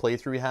short of a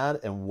playthrough we had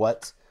and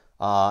what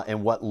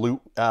loot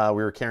we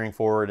were carrying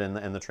forward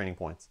and the training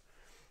points.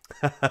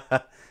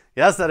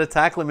 Yes, that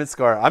attack limit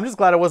scar. I'm just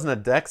glad it wasn't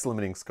a dex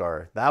limiting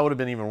scar. That would have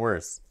been even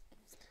worse.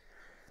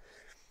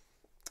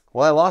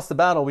 Well, I lost the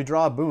battle. We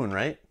draw a boon,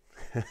 right?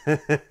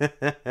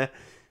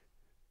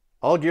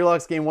 All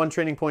Gearlocks gain 1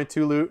 training point,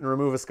 2 loot, and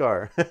remove a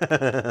scar.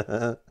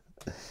 That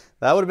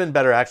would have been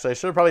better, actually. I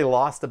should have probably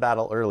lost the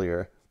battle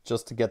earlier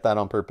just to get that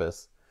on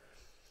purpose.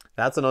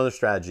 That's another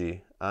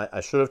strategy.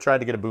 I should have tried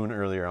to get a boon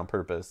earlier on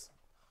purpose.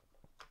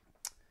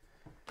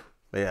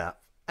 But yeah.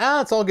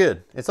 It's all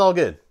good. It's all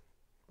good.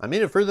 I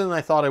made it further than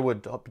I thought I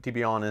would, to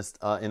be honest,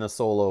 in a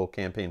solo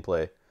campaign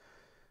play.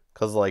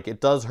 Because, it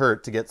does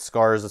hurt to get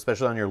scars,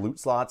 especially on your loot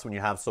slots when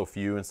you have so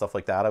few and stuff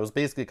like that. I was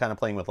basically kind of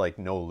playing with,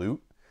 no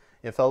loot.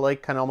 It felt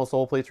like kind of almost the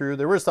whole playthrough.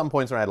 There were some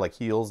points where I had,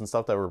 heals and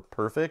stuff that were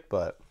perfect,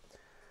 but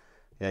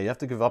yeah, you have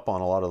to give up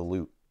on a lot of the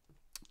loot.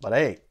 But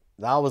hey,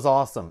 that was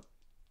awesome.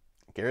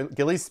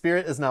 Ghillie's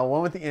spirit is now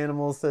one with the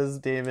animals, says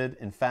David.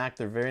 In fact,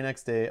 the very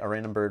next day, a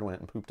random bird went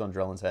and pooped on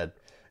Drellin's head.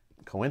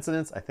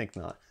 Coincidence? I think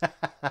not.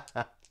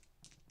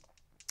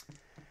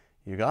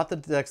 You got the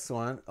Dex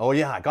one. Oh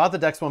yeah, I got the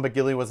Dex one, but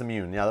Ghillie was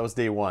immune. Yeah, that was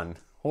day 1.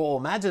 Oh,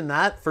 imagine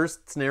that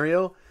first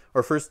scenario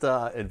or first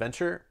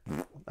adventure.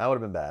 That would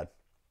have been bad.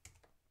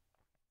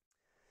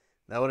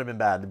 That would have been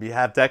bad. To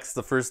have Dex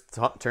the first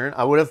turn,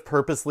 I would have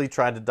purposely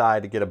tried to die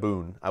to get a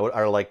boon.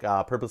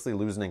 Purposely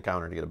lose an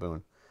encounter to get a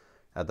boon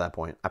at that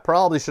point. I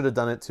probably should have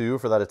done it too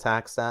for that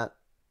attack stat.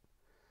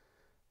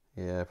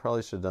 Yeah, I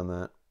probably should have done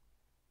that.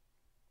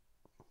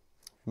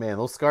 Man,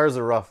 those scars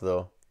are rough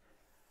though.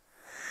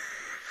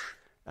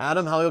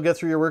 Adam, how you'll get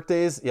through your work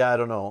days? Yeah, I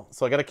don't know.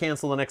 So I got to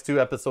cancel the next 2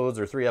 episodes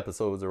or 3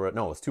 episodes or what?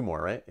 No, it's 2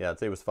 more, right? Yeah,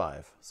 today was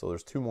 5. So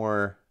there's 2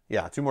 more.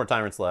 Yeah, 2 more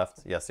Tyrants left.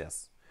 Yes,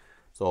 yes.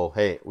 So,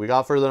 hey, we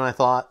got further than I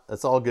thought.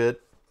 That's all good.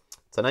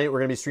 Tonight, we're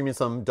going to be streaming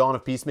some Dawn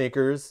of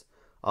Peacemakers.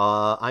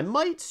 I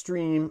might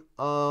stream...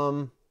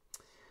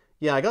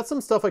 yeah, I got some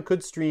stuff I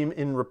could stream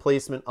in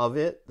replacement of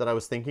it that I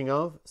was thinking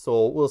of.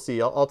 So, we'll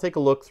see. I'll take a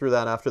look through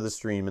that after the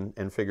stream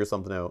and figure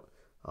something out.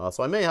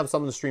 So I may have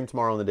something to stream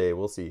tomorrow in the day.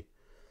 We'll see.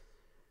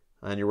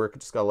 And your work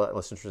just got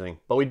less interesting.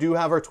 But we do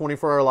have our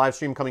 24-hour live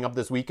stream coming up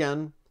this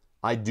weekend.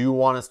 I do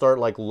want to start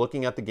like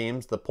looking at the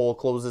games. The poll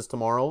closes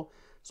tomorrow.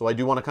 So I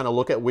do want to kind of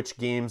look at which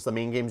games, the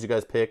main games you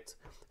guys picked,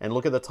 and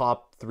look at the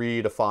top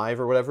 3 to 5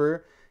 or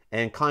whatever,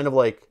 and kind of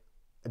like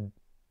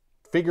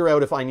figure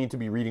out if I need to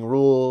be reading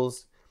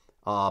rules,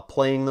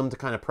 playing them to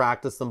kind of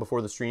practice them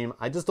before the stream.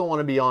 I just don't want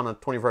to be on a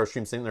 24-hour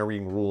stream sitting there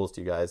reading rules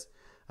to you guys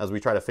as we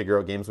try to figure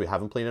out games we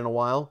haven't played in a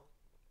while.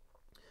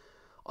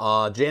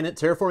 Janet,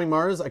 Terraforming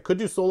Mars, I could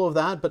do solo of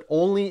that, but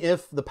only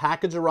if the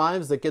package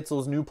arrives that gets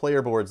those new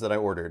player boards that I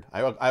ordered.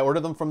 I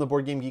ordered them from the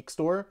Board Game Geek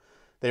store.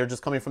 They are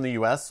just coming from the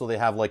US, so they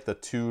have like the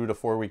 2 to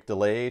 4 week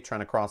delay trying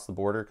to cross the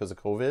border because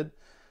of COVID.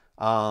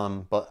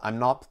 But I'm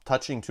not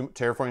touching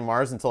Terraforming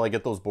Mars until I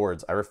get those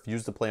boards. I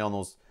refuse to play on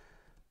those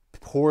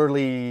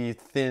poorly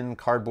thin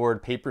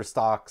cardboard, paper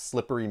stock,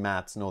 slippery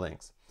mats. No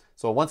thanks.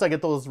 So once I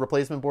get those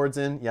replacement boards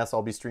in, yes,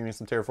 I'll be streaming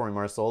some Terraforming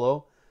Mars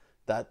solo.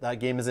 That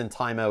game is in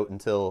timeout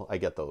until I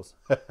get those.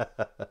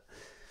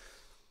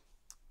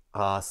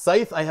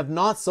 Scythe, I have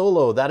not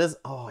solo. That is,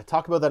 I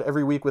talk about that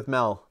every week with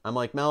Mel. I'm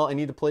like, Mel, I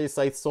need to play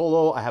Scythe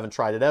solo. I haven't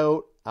tried it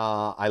out.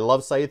 I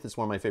love Scythe. It's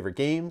one of my favorite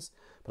games,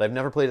 but I've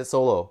never played it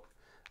solo.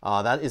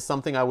 That is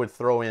something I would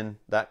throw in.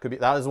 That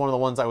is one of the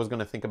ones I was going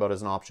to think about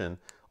as an option.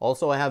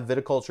 Also, I have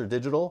Viticulture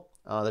Digital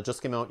that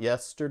just came out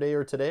yesterday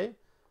or today.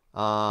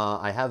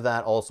 I have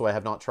that also. I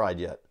have not tried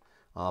yet,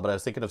 but I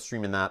was thinking of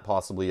streaming that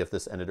possibly if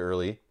this ended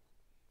early.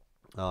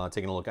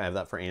 Taking a look, I have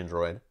that for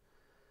Android.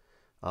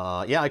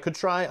 Yeah, I could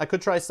try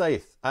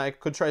Scythe. I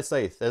could try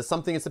Scythe. It's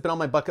something that's been on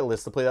my bucket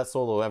list to play that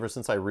solo ever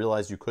since I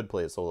realized you could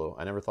play it solo.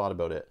 I never thought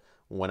about it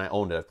when I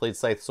owned it. I've played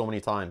Scythe so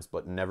many times,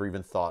 but never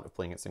even thought of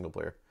playing it single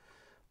player.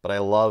 But I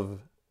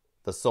love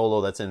the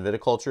solo that's in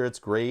Viticulture. It's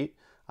great.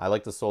 I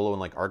like the solo in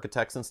like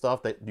Architects and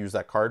stuff that use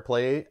that card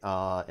play,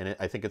 and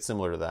I think it's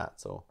similar to that.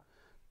 So,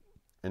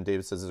 and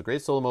David says it's a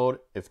great solo mode.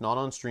 If not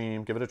on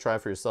stream, give it a try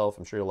for yourself.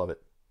 I'm sure you'll love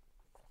it.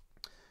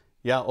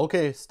 Yeah,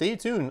 okay, stay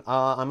tuned.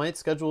 I might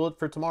schedule it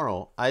for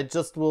tomorrow. I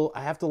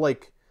have to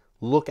like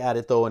look at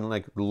it though and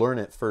like learn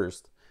it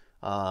first.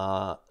 So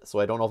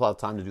I don't know if I'll have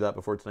time to do that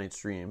before tonight's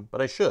stream,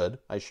 but I should.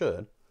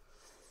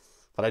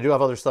 But I do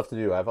have other stuff to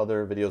do. I have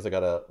other videos I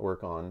gotta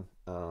work on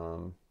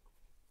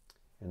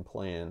and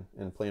plan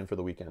for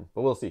the weekend.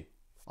 But we'll see.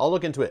 I'll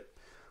look into it.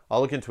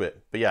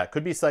 But yeah, it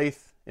could be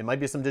Scythe. It might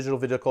be some digital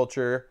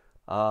Viticulture.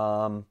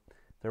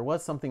 There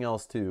was something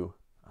else too.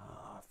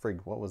 Frig,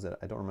 what was it?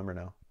 I don't remember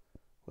now.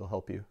 We'll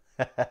help you.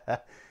 Yeah,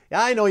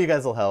 I know you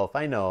guys will help.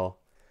 I know.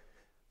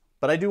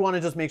 But I do want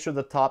to just make sure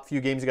the top few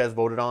games you guys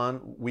voted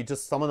on,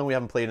 some of them we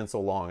haven't played in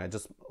so long.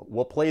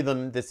 We'll play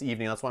them this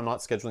evening. That's why I'm not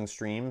scheduling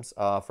streams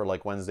for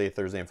like Wednesday,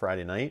 Thursday, and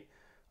Friday night.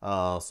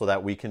 So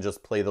that we can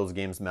just play those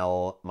games,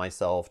 Mel,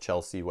 myself,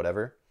 Chelsea,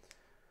 whatever.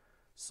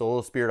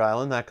 Solo Spirit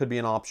Island, that could be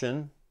an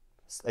option.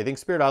 I think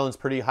Spirit Island's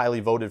pretty highly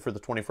voted for the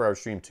 24-hour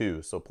stream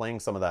too. So playing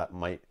some of that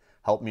might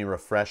help me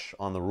refresh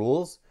on the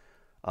rules.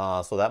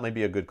 So that might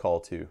be a good call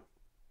too.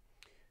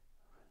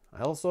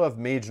 I also have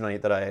Mage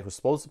Knight that I was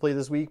supposed to play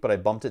this week, but I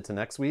bumped it to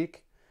next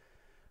week.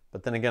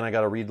 But then again, I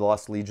got to read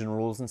Lost Legion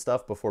rules and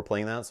stuff before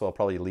playing that, so I'll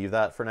probably leave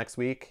that for next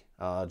week,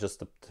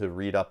 just to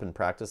read up and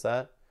practice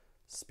that.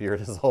 Spirit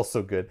is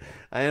also good.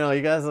 I know,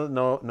 you guys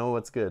know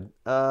what's good.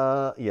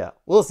 Yeah,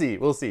 we'll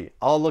see.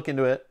 I'll look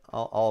into it.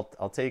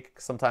 I'll take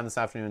some time this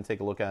afternoon and take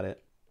a look at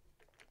it.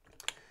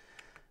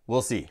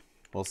 We'll see.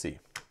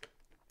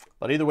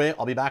 But either way,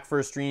 I'll be back for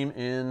a stream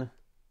in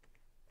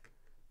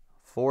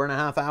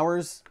 4.5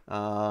 hours.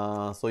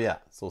 So yeah,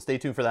 so stay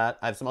tuned for that.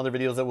 I have some other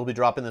videos that we'll be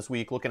dropping this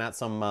week, looking at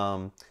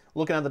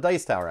the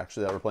Dice Tower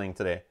actually that we're playing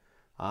today.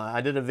 I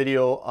did a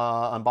video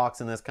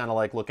unboxing this, kind of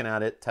like looking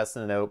at it,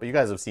 testing it out, but you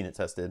guys have seen it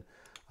tested.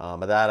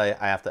 But that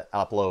I have to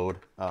upload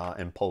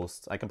and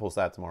post. I can post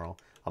that tomorrow.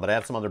 But I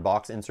have some other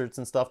box inserts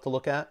and stuff to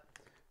look at,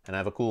 and I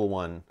have a cool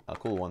one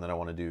that I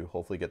want to do.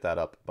 Hopefully get that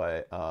up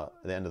by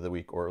the end of the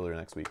week or earlier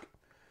next week.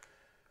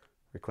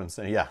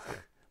 Yeah,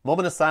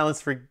 moment of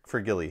silence for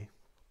Ghillie.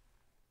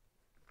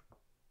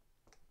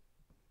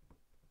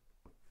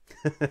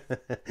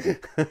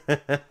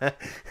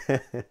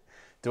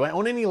 Do I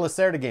own any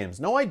Lacerda games?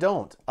 No, I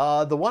don't.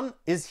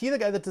 Is he the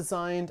guy that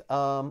designed,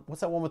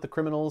 what's that one with the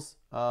criminals?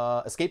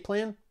 Escape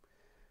Plan?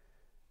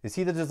 Is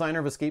he the designer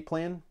of Escape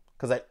Plan?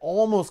 Because I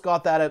almost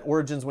got that at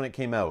Origins when it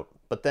came out,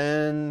 but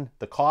then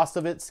the cost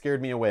of it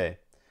scared me away.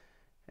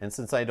 And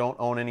since I don't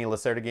own any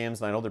Lacerda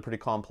games, and I know they're pretty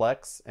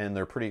complex and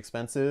they're pretty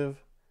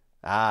expensive.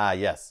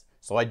 Yes.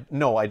 So I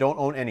don't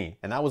own any,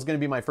 and that was going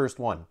to be my first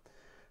one.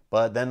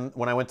 But then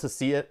when I went to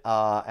see it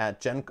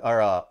at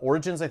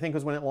Origins, I think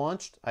was when it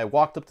launched, I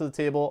walked up to the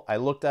table, I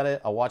looked at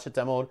it, I watched it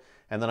demoed,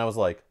 and then I was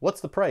like,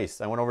 what's the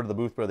price? I went over to the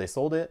booth where they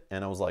sold it,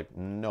 and I was like,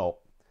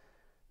 nope,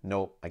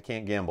 I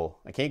can't gamble.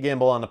 I can't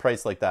gamble on the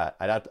price like that.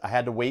 I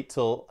had to wait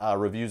till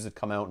reviews had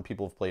come out and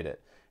people have played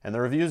it. And the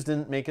reviews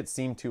didn't make it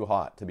seem too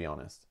hot, to be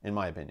honest, in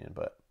my opinion.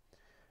 But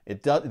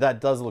that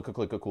does look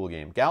like a cool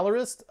game.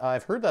 Gallerist,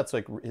 I've heard that's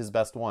like his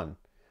best one,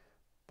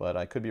 but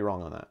I could be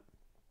wrong on that.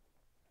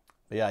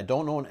 But yeah, I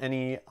don't own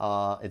any.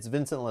 It's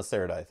Vincent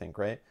Lacerda, I think,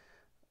 right?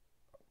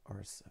 Or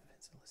is it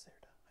Vincent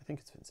Lacerda? I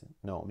think it's Vincent.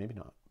 No, maybe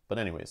not. But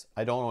anyways,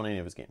 I don't own any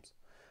of his games.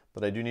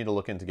 But I do need to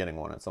look into getting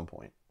one at some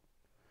point.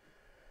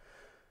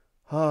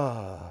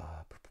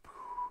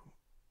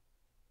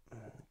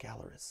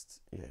 Gallerist.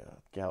 Yeah,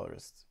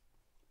 Gallerist.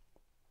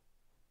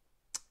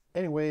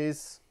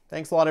 Anyways,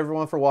 thanks a lot,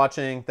 everyone, for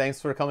watching. Thanks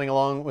for coming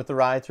along with the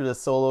ride through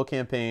this solo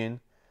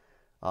campaign.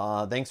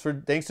 Thanks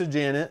to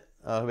Janet.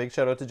 Big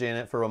shout out to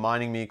Janet for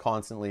reminding me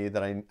constantly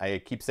that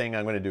I keep saying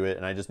I'm going to do it,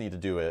 and I just need to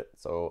do it.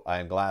 So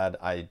I'm glad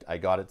I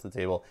got it to the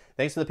table.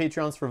 Thanks to the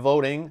Patreons for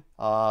voting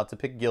to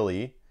pick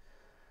Ghillie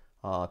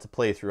to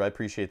play through. I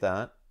appreciate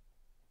that.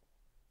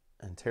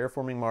 And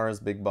Terraforming Mars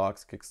Big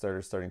Box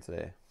Kickstarter starting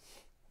today.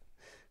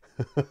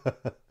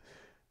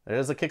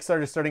 There's a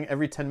Kickstarter starting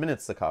every 10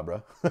 minutes,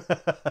 Sakabra.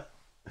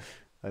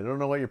 I don't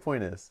know what your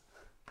point is.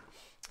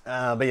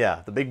 But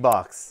yeah, the big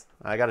box.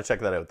 I got to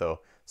check that out, though.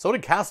 So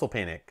did Castle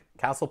Panic.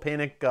 Castle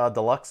Panic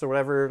Deluxe or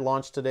whatever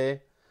launched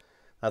today.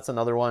 That's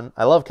another one.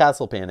 I love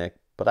Castle Panic,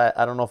 but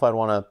I don't know if I'd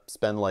want to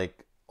spend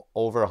like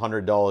over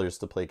 $100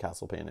 to play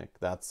Castle Panic.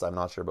 I'm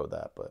not sure about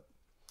that, but...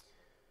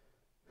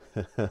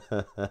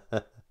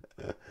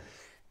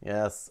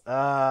 Yes.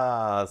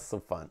 It's so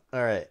fun.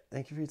 All right.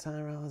 Thank you for your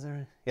time, Roz.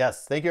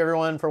 Yes. Thank you,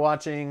 everyone, for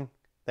watching.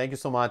 Thank you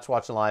so much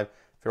watching live.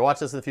 If you're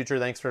watching this in the future,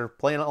 thanks for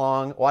playing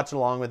along, watching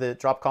along with it.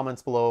 Drop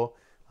comments below.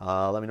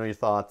 Let me know your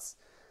thoughts.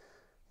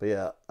 But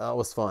yeah, that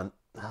was fun.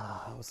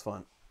 That was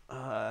fun.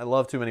 I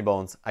love Too Many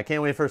Bones. I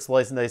can't wait for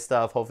Slice and Dice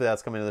stuff. Hopefully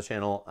that's coming to the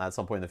channel at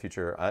some point in the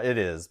future. It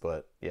is,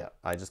 but yeah,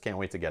 I just can't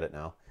wait to get it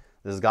now.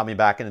 This has got me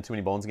back into Too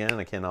Many Bones again, and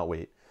I cannot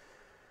wait.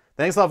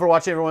 Thanks a lot for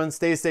watching, everyone.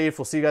 Stay safe.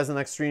 We'll see you guys in the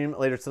next stream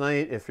later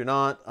tonight. If you're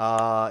not,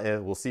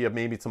 we'll see you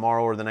maybe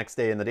tomorrow or the next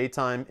day in the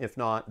daytime. If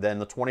not, then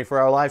the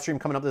 24-hour live stream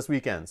coming up this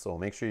weekend. So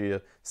make sure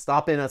you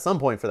stop in at some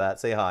point for that.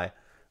 Say hi,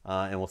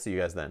 and we'll see you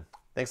guys then.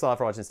 Thanks a lot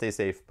for watching. Stay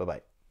safe.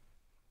 Bye-bye.